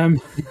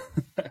 Even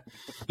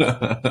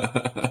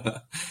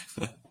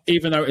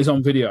though it is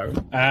on video.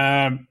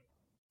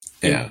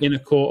 In a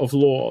court of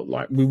law,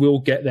 like we will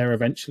get there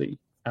eventually.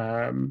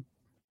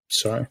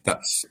 So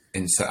that's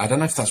insane. I don't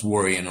know if that's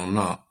worrying or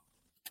not.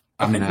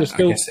 I guess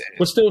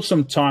we're still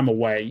some time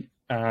away.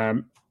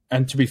 And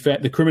to be fair,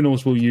 the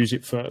criminals will use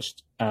it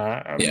first.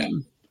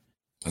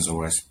 As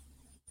always.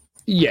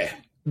 Yeah,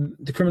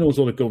 the criminals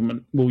or the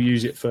government will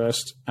use it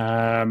first.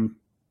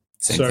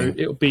 So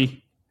it'll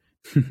be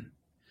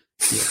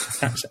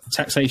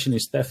taxation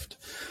is theft.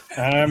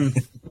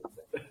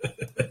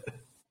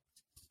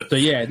 So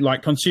yeah,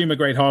 like consumer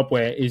grade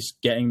hardware is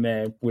getting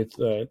there with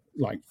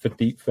like for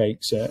deep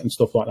fakes and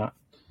stuff like that.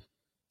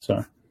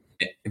 So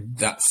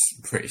that's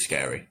pretty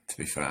scary, to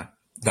be fair.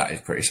 That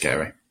is pretty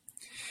scary.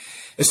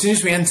 As soon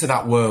as we enter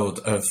that world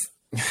of,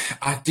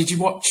 do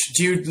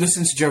you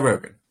listen to Joe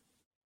Rogan?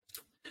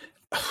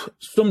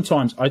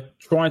 Sometimes I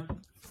try.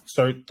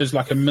 So there's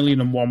like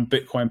 1,000,001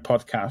 Bitcoin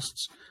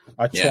podcasts.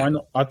 I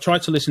try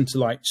to listen to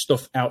like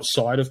stuff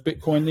outside of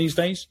Bitcoin these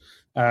days.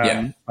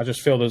 I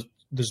just feel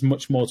there's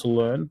much more to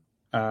learn.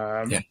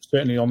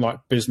 Certainly on like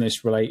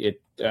business related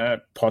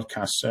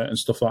podcasts and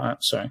stuff like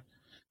that. So,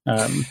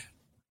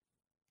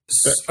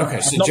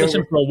 I've not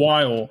listened for a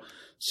while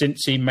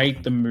since he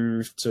made the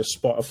move to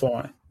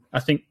Spotify. I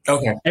think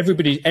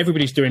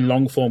everybody's doing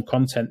long form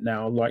content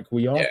now, like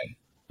we are.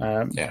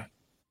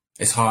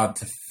 It's hard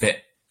to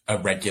fit a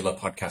regular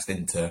podcast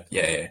into.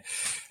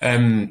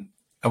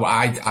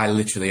 I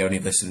literally only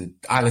listen.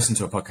 I listen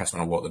to a podcast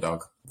when I walk the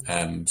dog.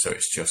 So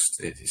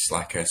it's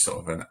like a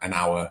sort of an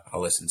hour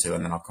I'll listen to,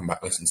 and then I'll come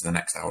back listen to the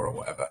next hour or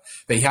whatever.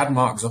 But he had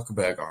Mark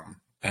Zuckerberg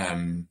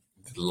on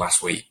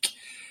last week,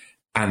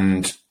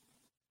 and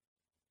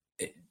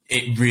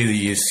it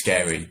really is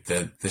scary.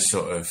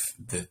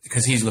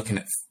 Because he's looking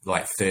at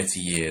like 30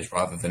 years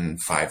rather than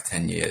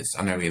 5-10 years.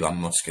 I know Elon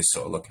Musk is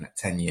sort of looking at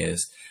 10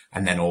 years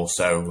and then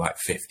also like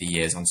 50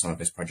 years on some of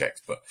his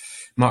projects. But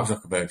Mark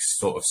Zuckerberg's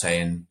sort of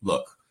saying,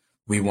 look,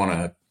 we want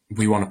to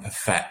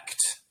perfect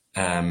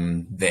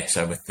this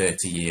over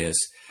 30 years.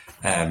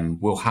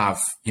 We'll have,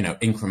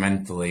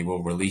 incrementally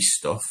we'll release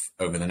stuff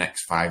over the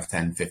next 5,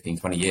 10, 15,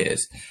 20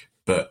 years,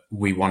 but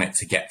we want it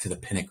to get to the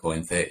pinnacle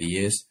in 30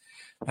 years.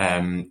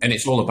 And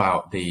it's all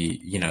about the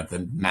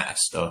meta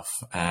stuff.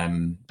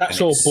 That's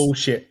all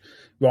bullshit.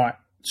 Right.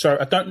 So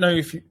I don't know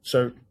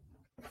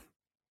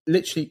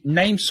literally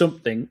name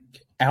something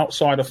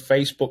outside of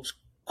Facebook's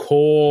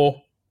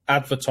core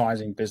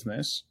advertising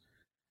business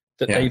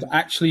that they've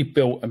actually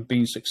built and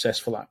been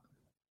successful at.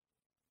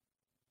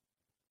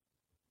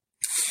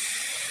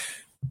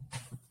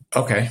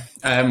 Okay.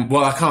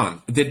 Well, I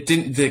can't.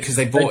 Because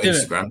they bought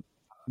Instagram.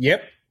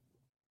 Yep.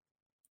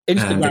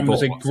 Instagram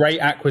was a great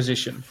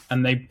acquisition,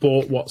 and they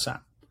bought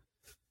WhatsApp.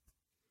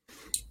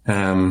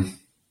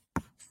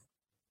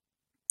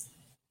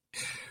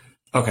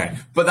 Okay,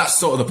 but that's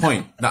sort of the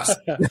point. That's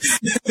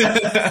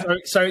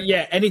so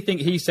yeah. Anything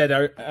he said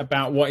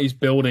about what he's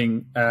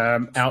building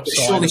outside.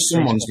 Surely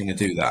someone's going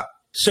to do that.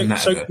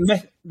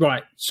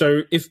 Right.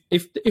 So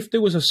if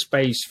there was a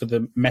space for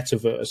the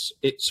metaverse,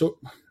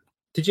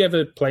 did you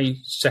ever play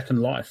Second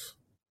Life?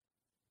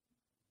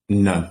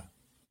 No.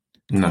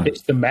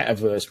 It's the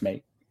metaverse,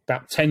 mate.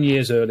 About 10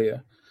 years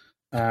earlier,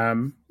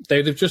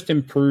 they've just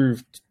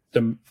improved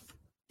the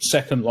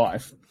Second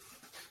Life.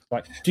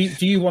 Like, do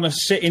you want to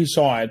sit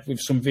inside with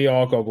some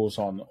VR goggles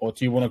on, or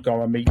do you want to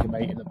go and meet your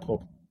mate in the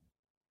pub?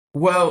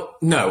 Well,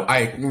 no, I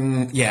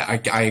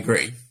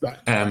agree. Right.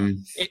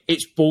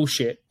 It's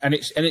bullshit, and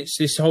it's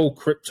this whole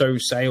crypto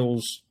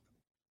sales.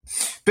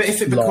 But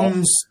if it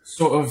becomes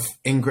sort of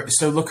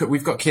so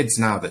we've got kids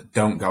now that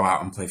don't go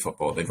out and play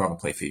football; they'd rather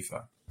play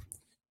FIFA.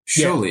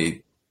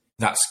 Surely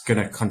that's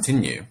going to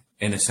continue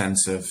in a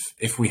sense of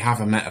if we have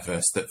a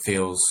metaverse that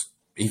feels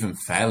even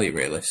fairly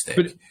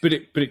realistic. But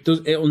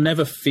it'll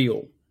never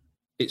feel.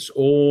 It's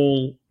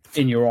all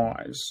in your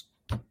eyes,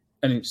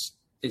 and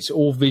it's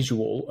all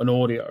visual and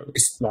audio.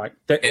 It's like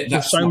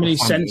there's so many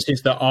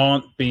senses that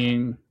aren't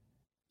being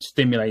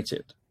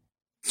stimulated.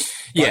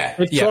 Yeah,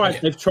 they've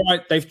tried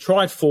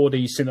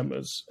 4D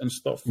cinemas and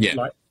stuff. Yeah.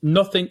 Like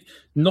nothing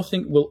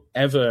will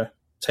ever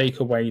take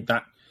away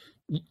that.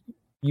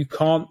 You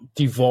can't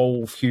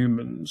devolve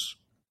humans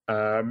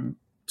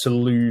to to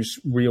lose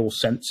real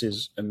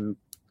senses and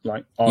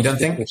like You don't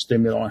artificial think?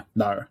 stimuli.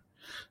 No,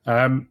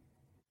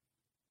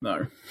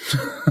 no.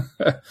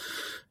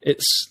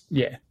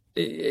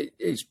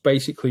 It's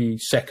basically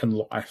Second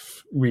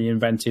Life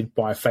reinvented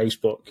by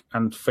Facebook,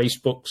 and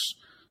Facebook's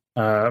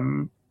I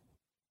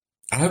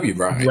hope you're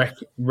right.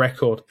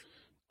 record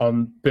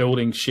on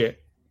building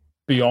shit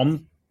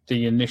beyond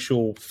the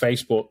initial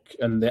Facebook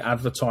and the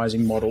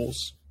advertising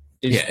models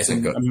is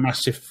isn't good. a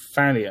massive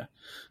failure.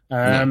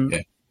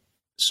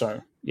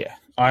 So yeah,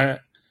 I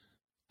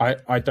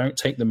don't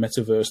take the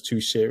metaverse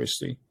too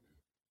seriously.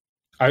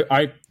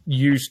 I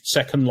used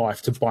Second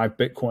Life to buy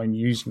Bitcoin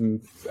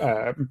using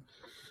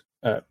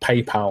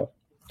PayPal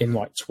in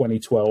like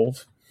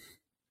 2012.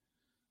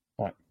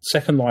 Like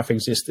Second Life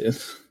existed.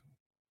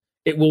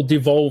 It will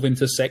devolve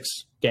into sex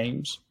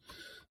games.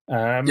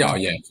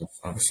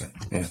 Obviously.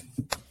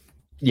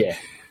 Yeah.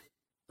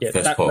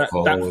 First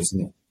portfolio,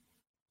 isn't it?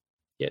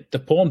 Yeah, the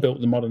porn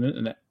built the modern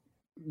internet.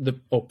 The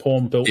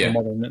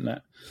modern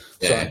internet.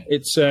 So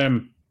it's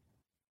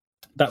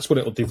that's what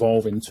it'll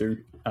devolve into,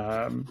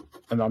 and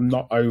I'm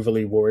not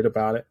overly worried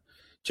about it.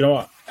 Do you know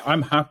what?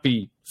 I'm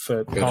happy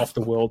for half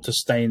the world to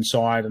stay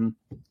inside and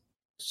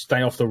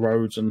stay off the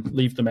roads and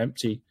leave them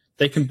empty.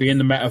 They can be in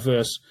the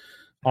metaverse.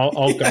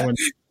 I'll go and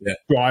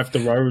drive the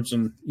roads,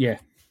 and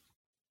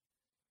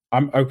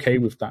I'm okay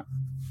with that.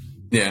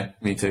 Yeah,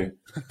 me too.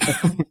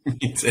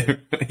 Me too.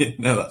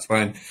 No, that's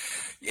fine.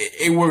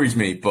 It worries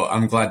me, but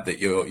I'm glad that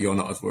you're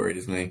not as worried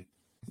as me.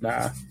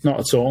 Nah,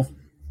 not at all.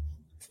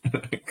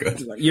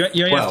 Good. You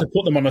have to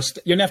put them on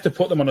you have to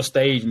put them on a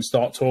stage and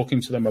start talking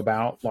to them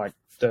about like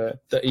the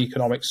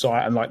economic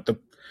side and like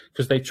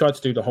because they tried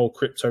to do the whole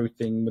crypto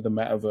thing with the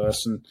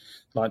metaverse, and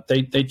like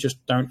they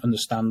just don't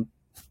understand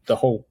the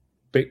whole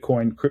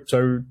Bitcoin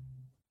crypto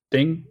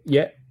thing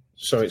yet.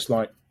 So it's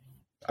like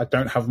I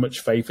don't have much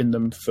faith in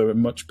them for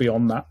much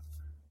beyond that.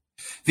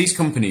 These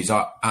companies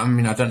are, I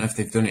mean, I don't know if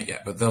they've done it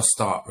yet, but they'll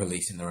start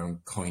releasing their own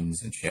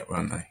coins and shit,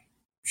 won't they?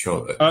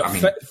 Sure. I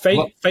mean, but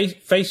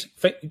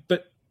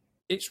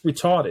it's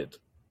retarded.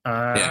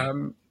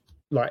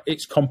 Like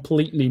it's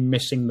completely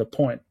missing the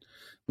point.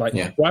 Like,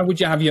 why would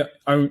you have your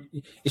own?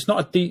 It's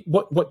not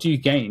what do you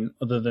gain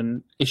other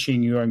than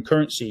issuing your own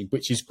currency,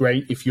 which is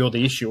great if you're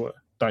the issuer.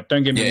 Like,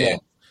 don't get me wrong.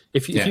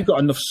 If you've got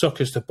enough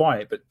suckers to buy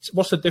it, but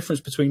what's the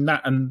difference between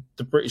that and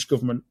the British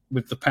government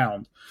with the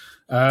pound?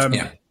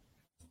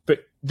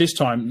 But this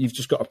time you've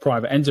just got a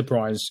private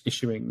enterprise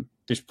issuing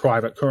this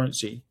private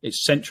currency.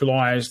 It's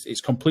centralized. It's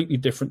completely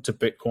different to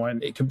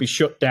Bitcoin. It can be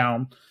shut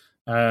down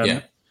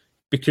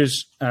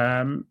because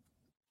the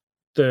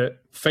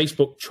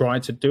Facebook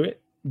tried to do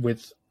it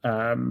with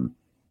I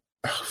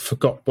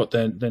forgot what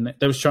they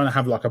was trying to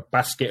have like a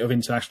basket of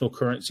international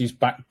currencies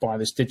backed by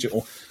this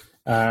digital.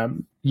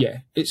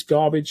 It's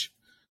garbage.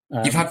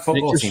 You've had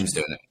football teams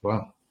doing it as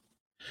well.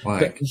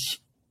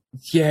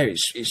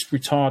 It's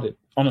retarded.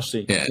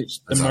 Honestly, it's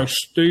the most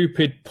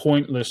stupid,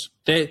 pointless.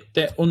 They're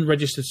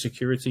unregistered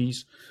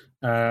securities.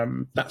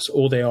 That's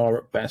all they are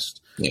at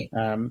best.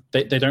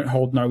 They don't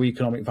hold no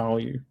economic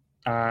value,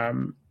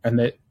 and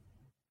they're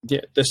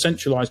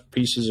centralized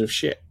pieces of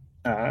shit.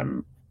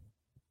 I've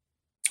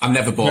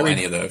never bought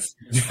any of those.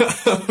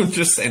 I'm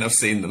just saying I've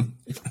seen them.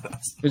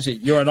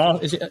 You're an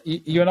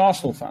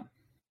Arsenal fan?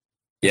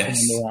 Yes,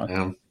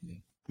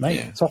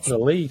 mate. Top of the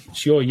league.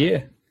 It's your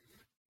year.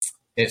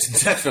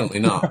 It's definitely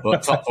not,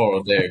 but top four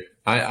will do.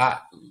 I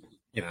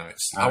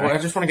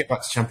just want to get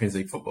back to Champions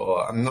League football.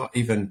 I'm not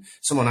even.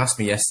 Someone asked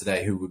me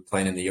yesterday who would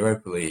play in the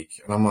Europa League,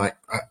 and I'm like,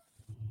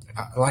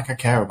 I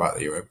care about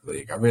the Europa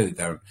League. I really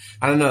don't.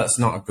 I don't know that's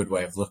not a good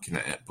way of looking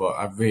at it, but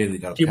I really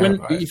don't.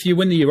 If you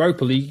win the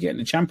Europa League, you get in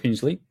the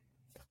Champions League.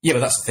 Yeah,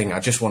 but that's the thing.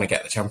 I just want to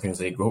get the Champions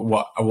League.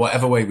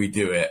 Whatever way we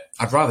do it,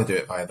 I'd rather do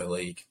it via the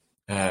league.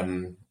 I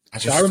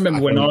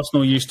remember when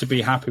Arsenal used to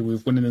be happy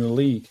with winning in the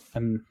league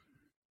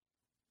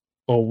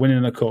or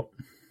winning a cup.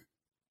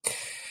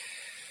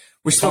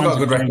 We still got a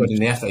good record in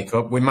the FA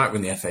Cup. We might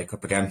win the FA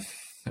Cup again.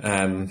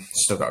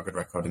 Still got a good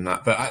record in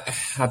that. But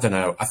I don't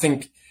know. I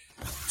think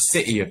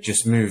City have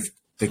just moved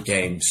the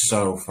game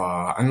so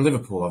far. And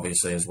Liverpool,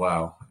 obviously, as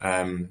well.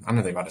 I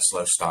know they've had a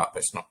slow start, but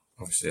it's not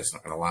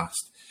going to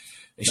last.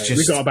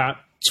 We got about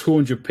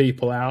 200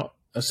 people out,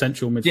 a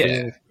central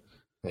midfield.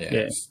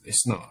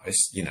 It's not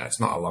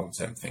a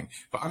long-term thing.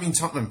 But I mean,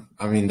 Tottenham,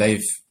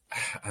 they've,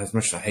 as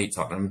much as I hate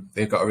Tottenham,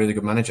 they've got a really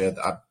good manager.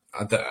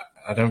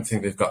 I don't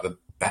think they've got the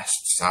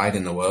best side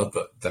in the world,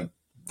 but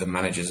the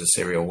manager's a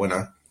serial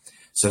winner.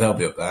 So they'll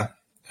be up there.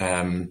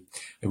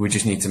 We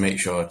just need to make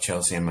sure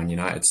Chelsea and Man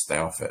United stay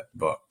off it.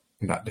 But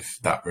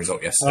that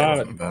result yesterday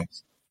wasn't bad.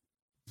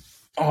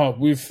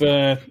 With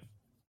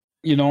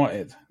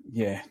United,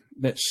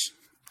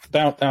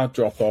 they'll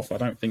drop off. I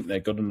don't think they're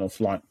good enough.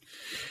 Like,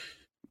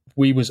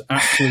 we was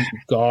absolute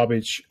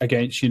garbage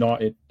against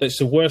United. It's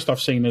the worst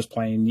I've seen us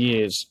play in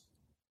years.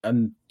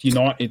 And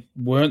United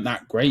weren't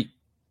that great.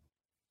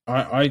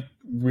 I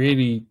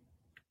really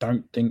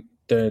don't think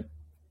there's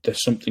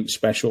something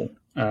special.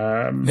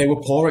 They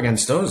were poor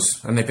against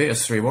us, and they beat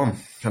us 3-1.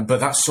 But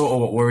that's sort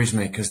of what worries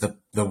me, because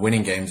they're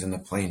winning games and they're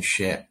playing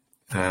shit.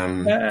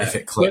 If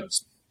it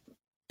clicks.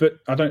 But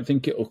I don't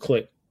think it'll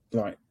click.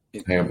 Like,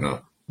 I hope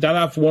not. They'll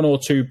have one or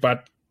two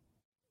bad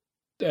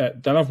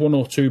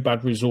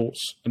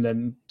results, and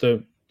then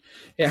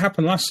it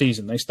happened last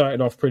season. They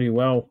started off pretty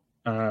well.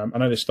 I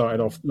know they started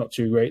off not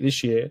too great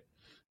this year,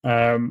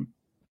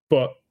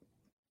 but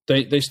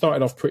they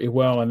started off pretty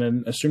well, and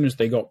then as soon as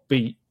they got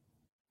beat,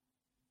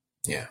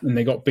 and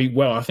they got beat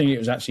well, I think it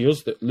was actually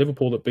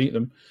Liverpool that beat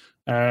them,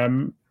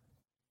 and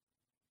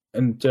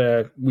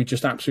we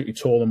just absolutely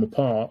tore them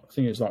apart. I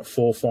think it was like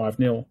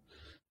 4-5-0,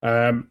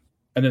 and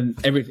then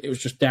it was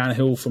just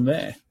downhill from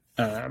there.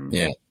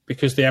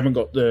 Because they haven't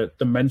got the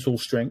mental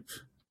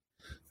strength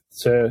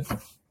to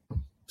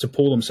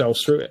pull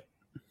themselves through it.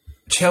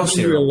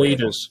 Chelsea are are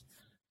leaders.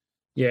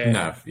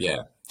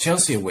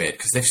 Chelsea are weird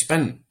because they've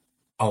spent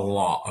a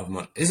lot of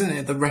money. Isn't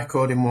it the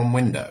record in one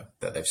window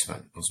that they've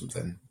spent or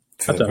something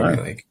for the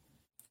Premier League?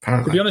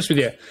 Apparently. To be honest with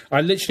you,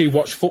 I literally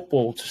watch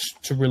football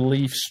to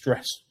relieve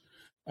stress.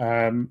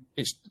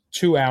 It's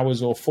 2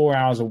 hours or 4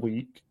 hours a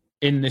week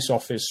in this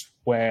office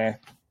where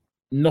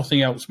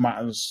nothing else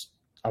matters.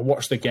 I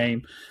watch the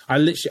game. I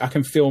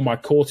can feel my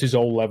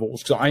cortisol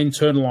levels because I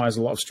internalize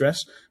a lot of stress.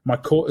 My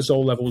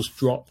cortisol levels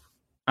drop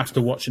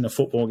after watching a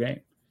football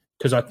game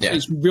because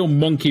it's real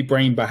monkey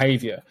brain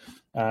behavior.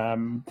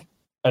 I'm.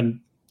 Is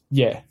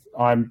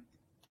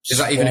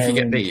that even if you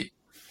get beat?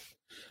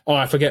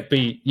 Oh, if I get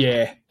beat,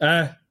 yeah.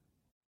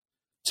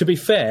 To be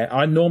fair,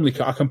 I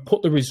can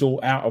put the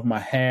result out of my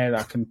head.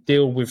 I can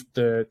deal with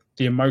the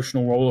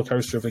emotional roller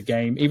coaster of a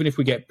game, even if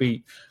we get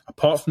beat.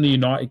 Apart from the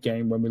United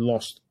game when we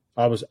lost,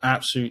 I was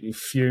absolutely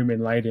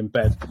fuming, laid in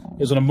bed. It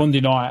was on a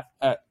Monday night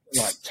at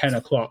like 10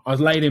 o'clock. I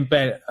was laid in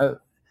bed and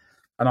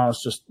I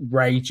was just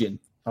raging.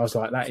 I was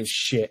like, that is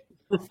shit.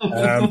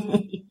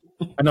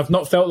 And I've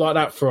not felt like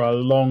that for a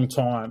long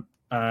time,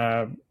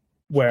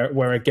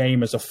 where a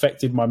game has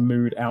affected my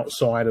mood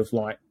outside of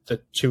like the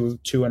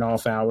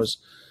 2.5 hours.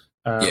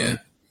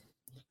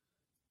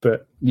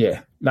 But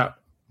yeah, that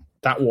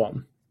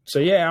one. So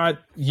yeah, I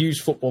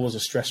use football as a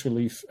stress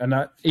relief, and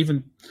my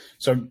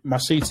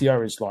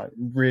CTO is like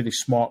really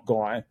smart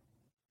guy,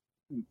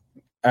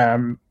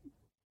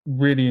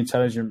 really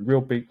intelligent, real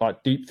big,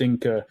 like deep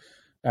thinker.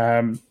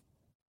 I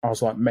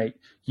was like, mate,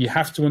 you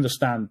have to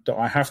understand that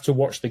I have to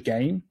watch the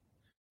game.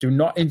 Do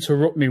not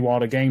interrupt me while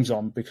the game's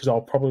on because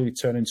I'll probably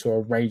turn into a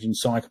raging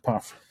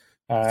psychopath.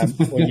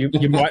 Or you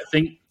might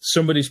think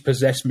somebody's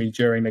possessed me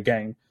during the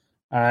game,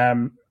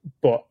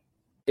 but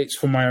it's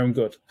for my own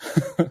good.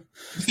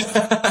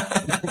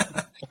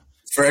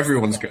 For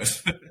everyone's good.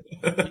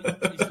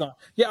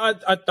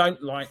 I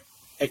don't like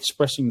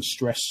expressing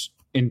stress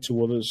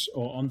into others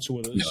or onto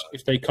others.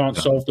 If they can't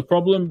solve the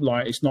problem,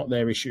 like it's not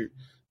their issue.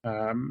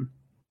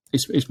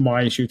 It's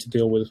my issue to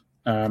deal with.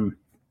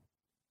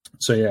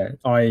 So yeah,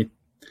 I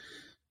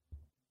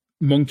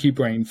monkey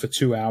brain for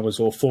 2 hours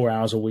or 4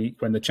 hours a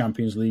week when the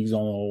Champions League's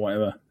on or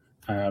whatever.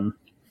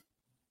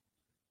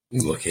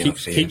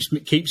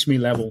 Keeps me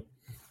level.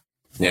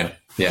 Yeah.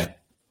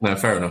 No,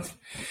 fair enough.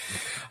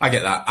 I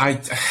get that.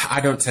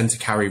 I don't tend to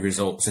carry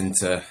results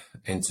into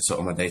sort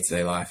of my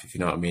day-to-day life, if you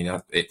know what I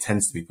mean. It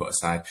tends to be put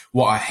aside.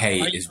 What I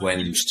hate is when...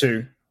 I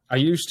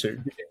used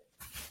to.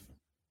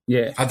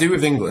 Yeah. I do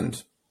with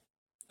England.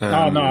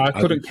 I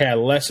couldn't care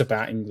less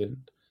about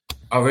England.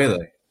 Oh,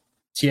 really?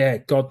 Yeah,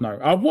 God, no.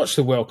 I watch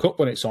the World Cup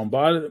when it's on, but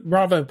I'd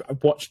rather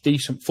watch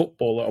decent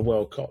football at a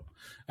World Cup.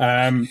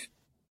 I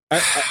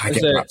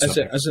don't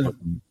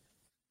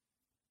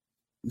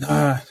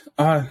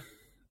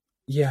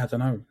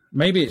know.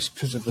 Maybe it's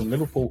because of the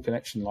Liverpool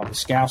connection, like the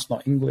Scouse,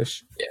 not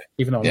English. Yeah.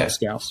 Even though I love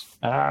Scouse.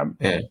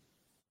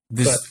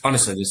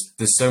 Honestly,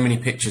 there's so many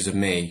pictures of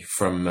me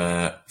from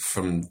the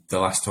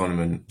last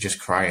tournament just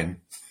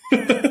crying.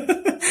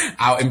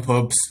 Out in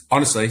pubs.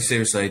 Honestly,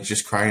 seriously,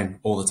 just crying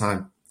all the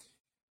time.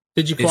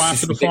 Did you cry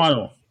after the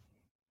final? Of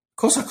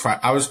course I cried.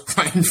 I was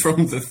crying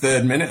from the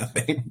 3rd minute, I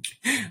think.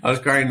 I was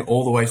crying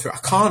all the way through. I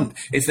can't.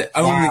 It's the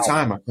only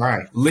time I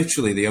cry.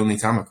 Literally the only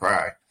time I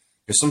cry.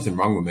 There's something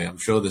wrong with me. I'm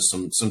sure there's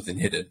something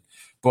hidden.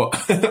 But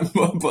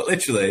but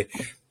literally,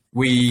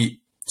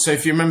 so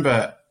if you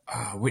remember,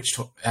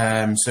 so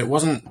it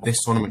wasn't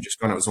this tournament just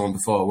gone, it was the one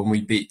before, when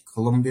we beat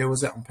Colombia,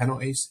 was it, on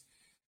penalties?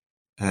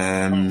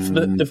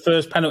 The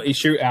first penalty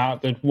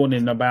shootout they'd won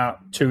in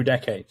about 2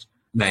 decades.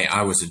 Mate,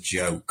 I was a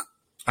joke.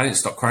 I didn't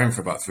stop crying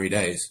for about 3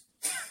 days.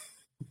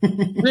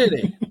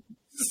 Really?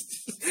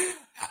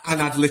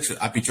 And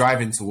I'd be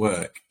driving to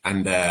work,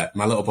 and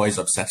my little boy's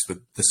obsessed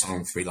with the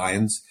song 3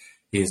 Lions.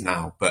 He is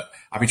now, but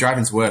I'd be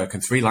driving to work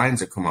and 3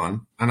 Lions would come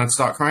on, and I'd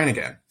start crying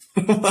again.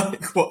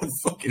 Like, what the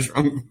fuck is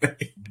wrong with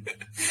me?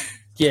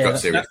 Yeah,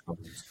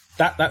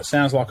 that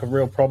sounds like a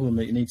real problem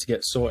that you need to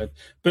get sorted.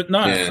 But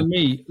no, for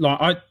me,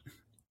 like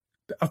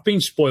I've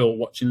been spoiled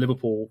watching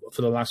Liverpool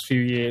for the last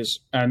few years,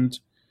 and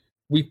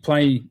we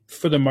play,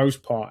 for the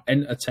most part,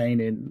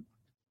 entertaining,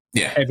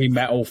 heavy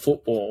metal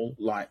football.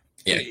 Like,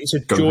 it's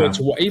a joy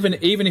to watch.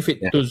 Even if it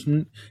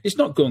doesn't, it's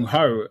not gung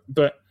ho,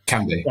 but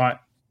Can be. Like,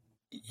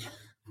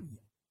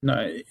 no,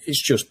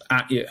 it's just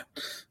at you.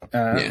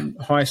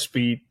 High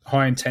speed,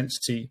 high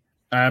intensity.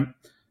 I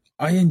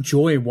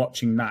enjoy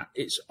watching that.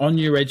 It's on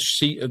your edge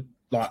seat,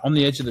 on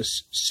the edge of the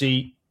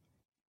seat.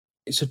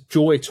 It's a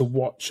joy to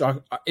watch.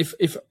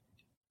 If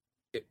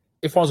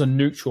I was a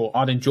neutral,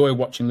 I'd enjoy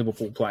watching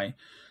Liverpool play.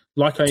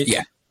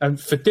 And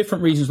for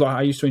different reasons, like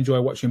I used to enjoy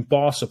watching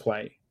Barca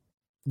play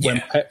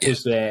when Pep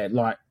was there.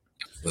 Like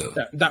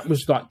that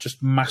was like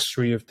just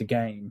mastery of the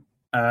game.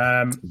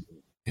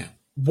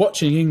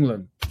 Watching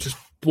England just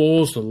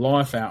bores the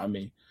life out of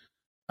me.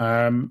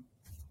 But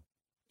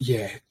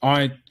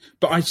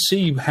I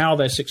see how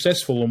they're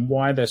successful and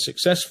why they're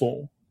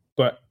successful.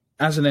 But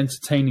as an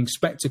entertaining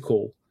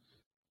spectacle,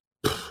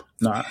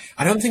 no.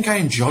 I don't think I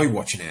enjoy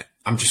watching it.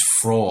 I'm just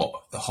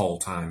fraught the whole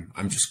time.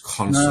 I'm just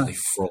constantly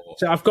fraught.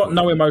 So I've got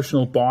no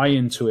emotional buy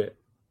into it.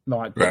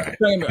 Like, it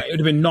would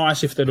have been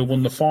nice if they'd have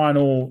won the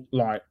final.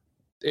 Like,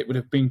 it would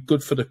have been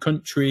good for the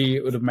country.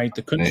 It would have made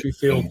the country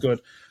feel good.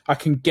 I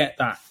can get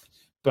that,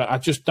 but I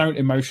just don't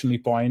emotionally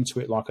buy into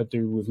it like I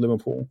do with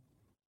Liverpool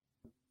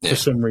for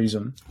some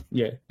reason.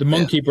 Yeah, the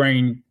monkey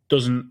brain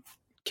doesn't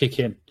kick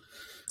in.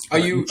 Are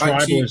you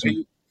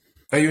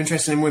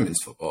interested in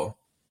women's football?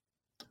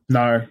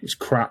 No, it's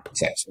crap.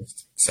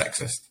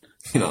 Sexist.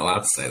 You're not allowed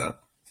to say that.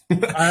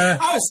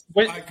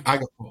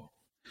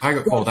 I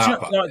got called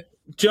out.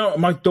 Do you know,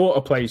 my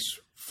daughter plays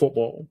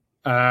football,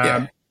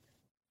 and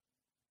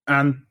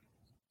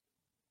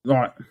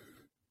like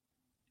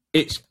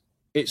it's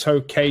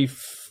okay,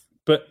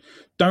 but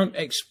don't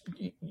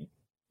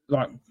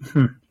like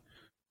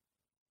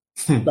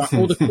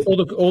all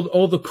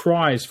the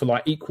cries for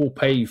like equal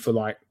pay for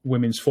like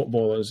women's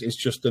footballers is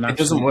just an absolute it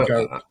doesn't work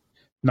joke. like that.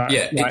 No,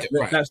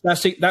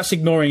 that's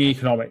ignoring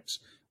economics.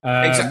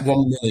 Exactly,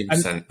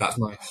 1,000,000%. That's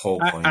my whole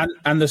point.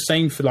 And the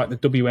same for like the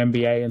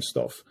WNBA and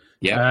stuff.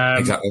 Yeah,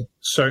 exactly.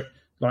 So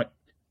like,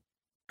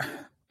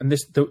 and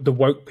the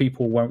woke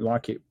people won't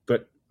like it,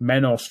 but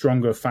men are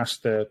stronger,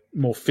 faster,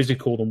 more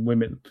physical than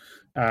women,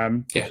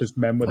 because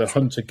men were the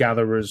hunter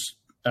gatherers,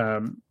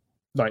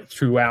 like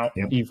throughout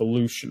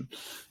evolution,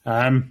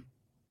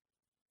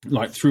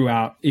 like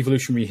throughout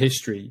evolutionary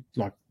history,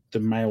 like the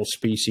male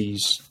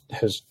species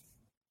has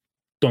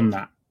done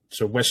that,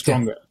 so we're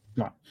stronger.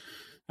 Like,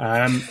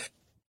 and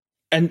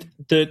and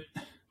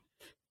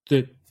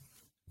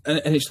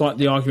it's like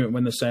the argument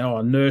when they say, "Oh,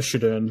 a nurse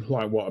should earn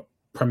like what a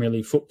Premier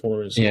League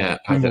footballer is." Yeah,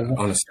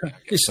 honestly,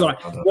 it's like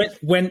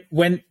when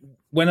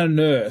a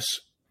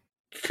nurse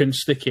can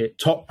stick it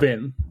top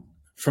bin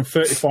from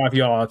 35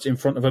 yards in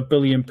front of 1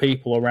 billion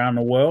people around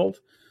the world,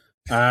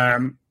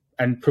 and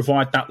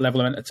provide that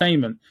level of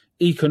entertainment.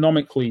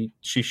 Economically,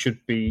 she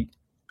should be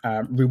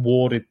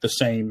rewarded the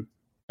same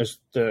as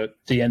the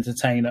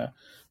entertainer,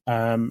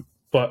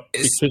 but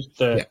because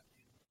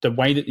the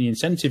way that the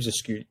incentives are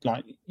skewed,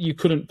 like you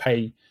couldn't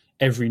pay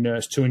every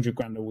nurse 200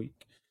 grand a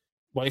week.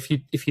 Well, if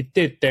you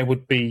did, there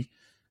would be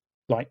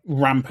like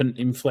rampant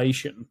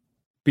inflation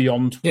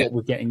beyond what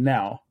we're getting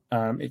now.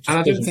 And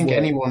I don't think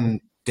anyone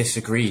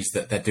disagrees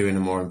that they're doing a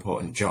more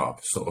important job.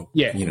 Sort of,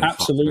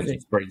 absolutely.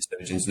 Brain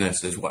surgeons,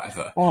 nurses,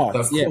 whatever. Oh,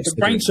 but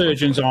brain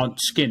surgeons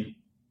aren't skin.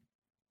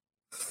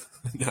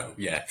 No,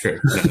 true.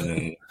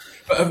 No.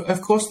 But of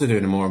course they're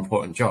doing a more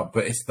important job.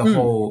 But it's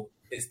the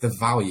it's the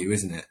value,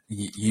 isn't it?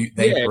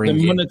 They bring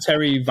the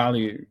monetary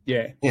value.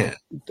 Yeah.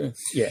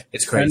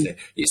 It's crazy.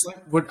 It's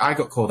like I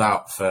got called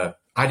out for.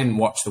 I didn't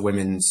watch the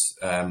women's.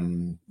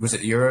 Was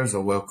it the Euros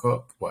or World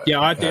Cup?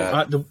 I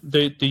did.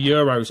 The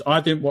Euros.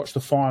 I didn't watch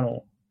the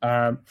final.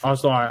 I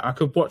was like, I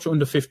could watch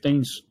under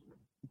 15s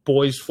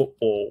boys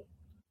football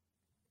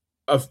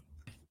of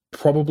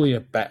probably a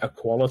better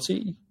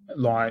quality,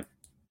 like.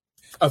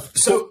 Of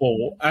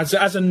football as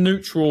a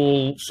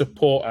neutral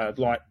supporter,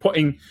 like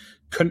putting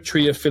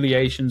country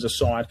affiliations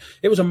aside,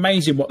 it was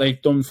amazing what they've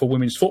done for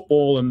women's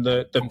football and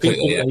the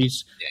people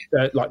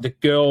like the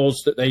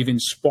girls that they've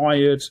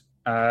inspired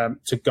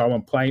to go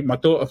and play. My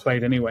daughter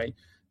played anyway,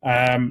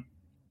 and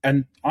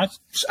I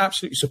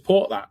absolutely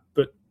support that.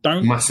 But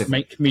don't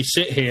make me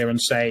sit here and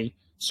say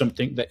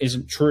something that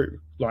isn't true.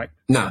 Like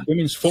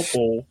women's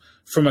football,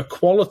 from a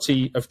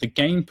quality of the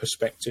game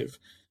perspective,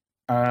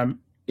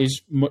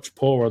 is much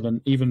poorer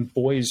than even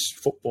boys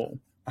football.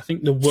 I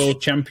think the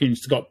world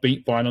champions got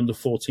beat by an under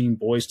 14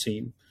 boys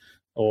team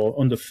or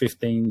under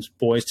 15s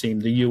boys team,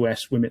 the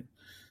US women.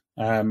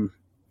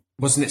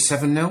 Wasn't it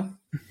 7-0?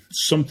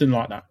 Something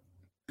like that.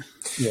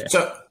 Yeah.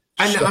 So,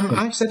 and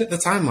I said at the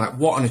time, like,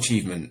 what an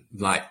achievement.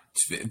 Like,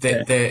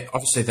 they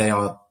obviously they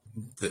are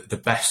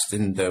the best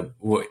in the,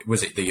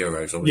 was it the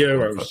Euros? Or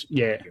Euros,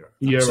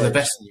 Euros. So the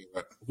best in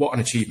Europe. What an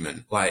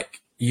achievement.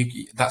 Like,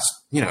 that's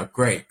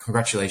great.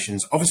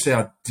 Congratulations. Obviously,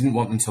 I didn't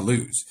want them to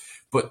lose,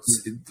 but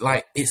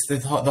like it's the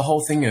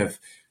whole thing of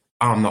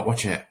I'm not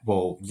watching it.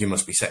 Well, you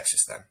must be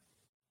sexist then.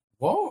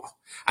 What?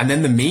 And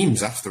then the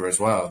memes after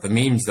as well. The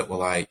memes that were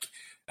like,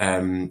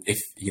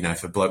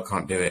 if a bloke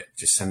can't do it,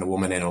 just send a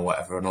woman in or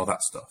whatever, and all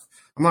that stuff.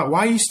 I'm like,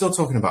 why are you still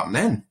talking about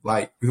men?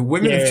 Like the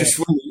women have just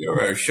won the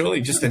Euro.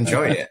 Surely just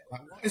enjoy it.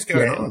 Like, what is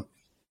going on?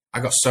 I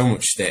got so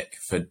much stick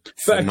for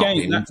But not again,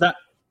 being.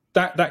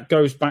 that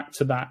goes back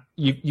to that.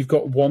 You've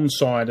got one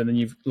side, and then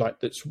you've like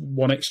that's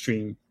one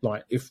extreme.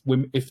 Like if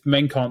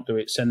men can't do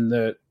it, send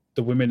the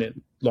women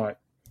in. Like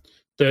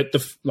the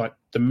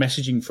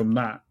messaging from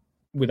that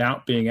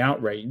without being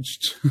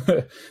outraged,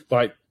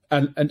 like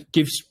and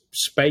gives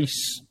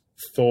space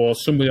for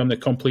somebody on the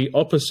complete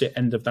opposite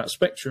end of that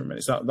spectrum. And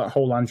it's that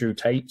whole Andrew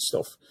Tate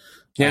stuff.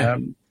 Yeah,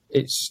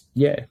 it's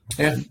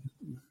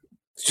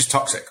it's just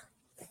toxic.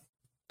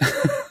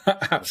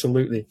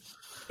 Absolutely.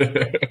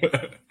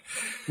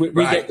 We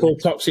get called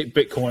toxic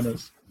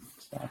Bitcoiners.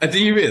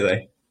 Do you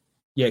really?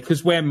 Yeah,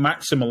 because we're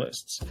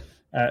maximalists.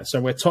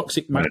 So we're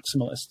toxic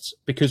maximalists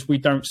because we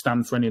don't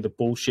stand for any of the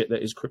bullshit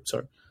that is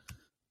crypto.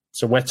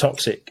 So we're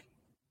toxic.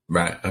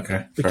 Right.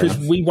 Okay. Because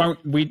we won't.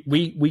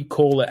 We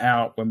call it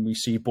out when we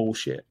see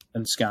bullshit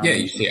and scams. Yeah,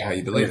 you see it how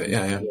you believe it.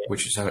 Yeah.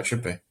 Which is how it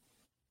should be.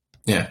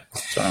 Yeah.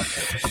 So,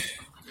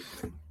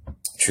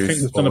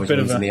 Truth always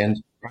wins in the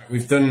end. Right,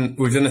 we've done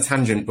a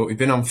tangent, but we've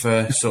been on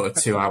for sort of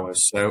 2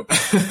 hours. So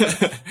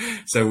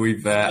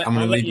we've. I'm going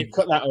to let you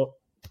cut that up.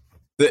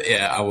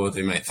 Yeah, I will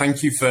do, mate.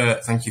 Thank you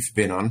for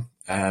being on.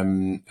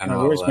 And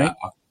I'll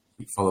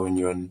keep following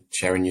you and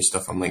sharing your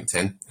stuff on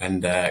LinkedIn.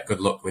 And good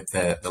luck with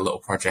the little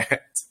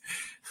project.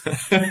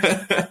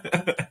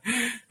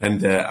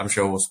 And I'm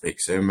sure we'll speak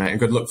soon, mate. And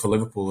good luck for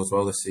Liverpool as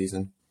well this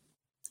season.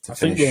 I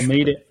think we'll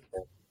need it.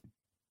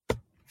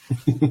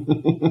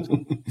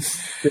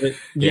 The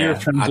year of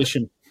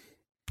transition.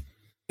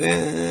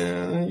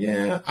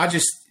 I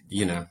just,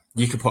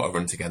 you could put a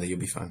run together, you'll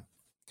be fine.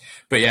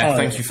 But yeah,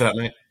 thank you for that,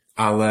 mate.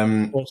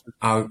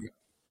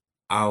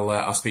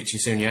 I'll speak to you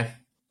soon. Yeah.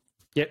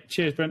 Yep.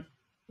 Cheers, Brent.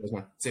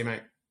 See you,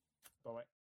 mate.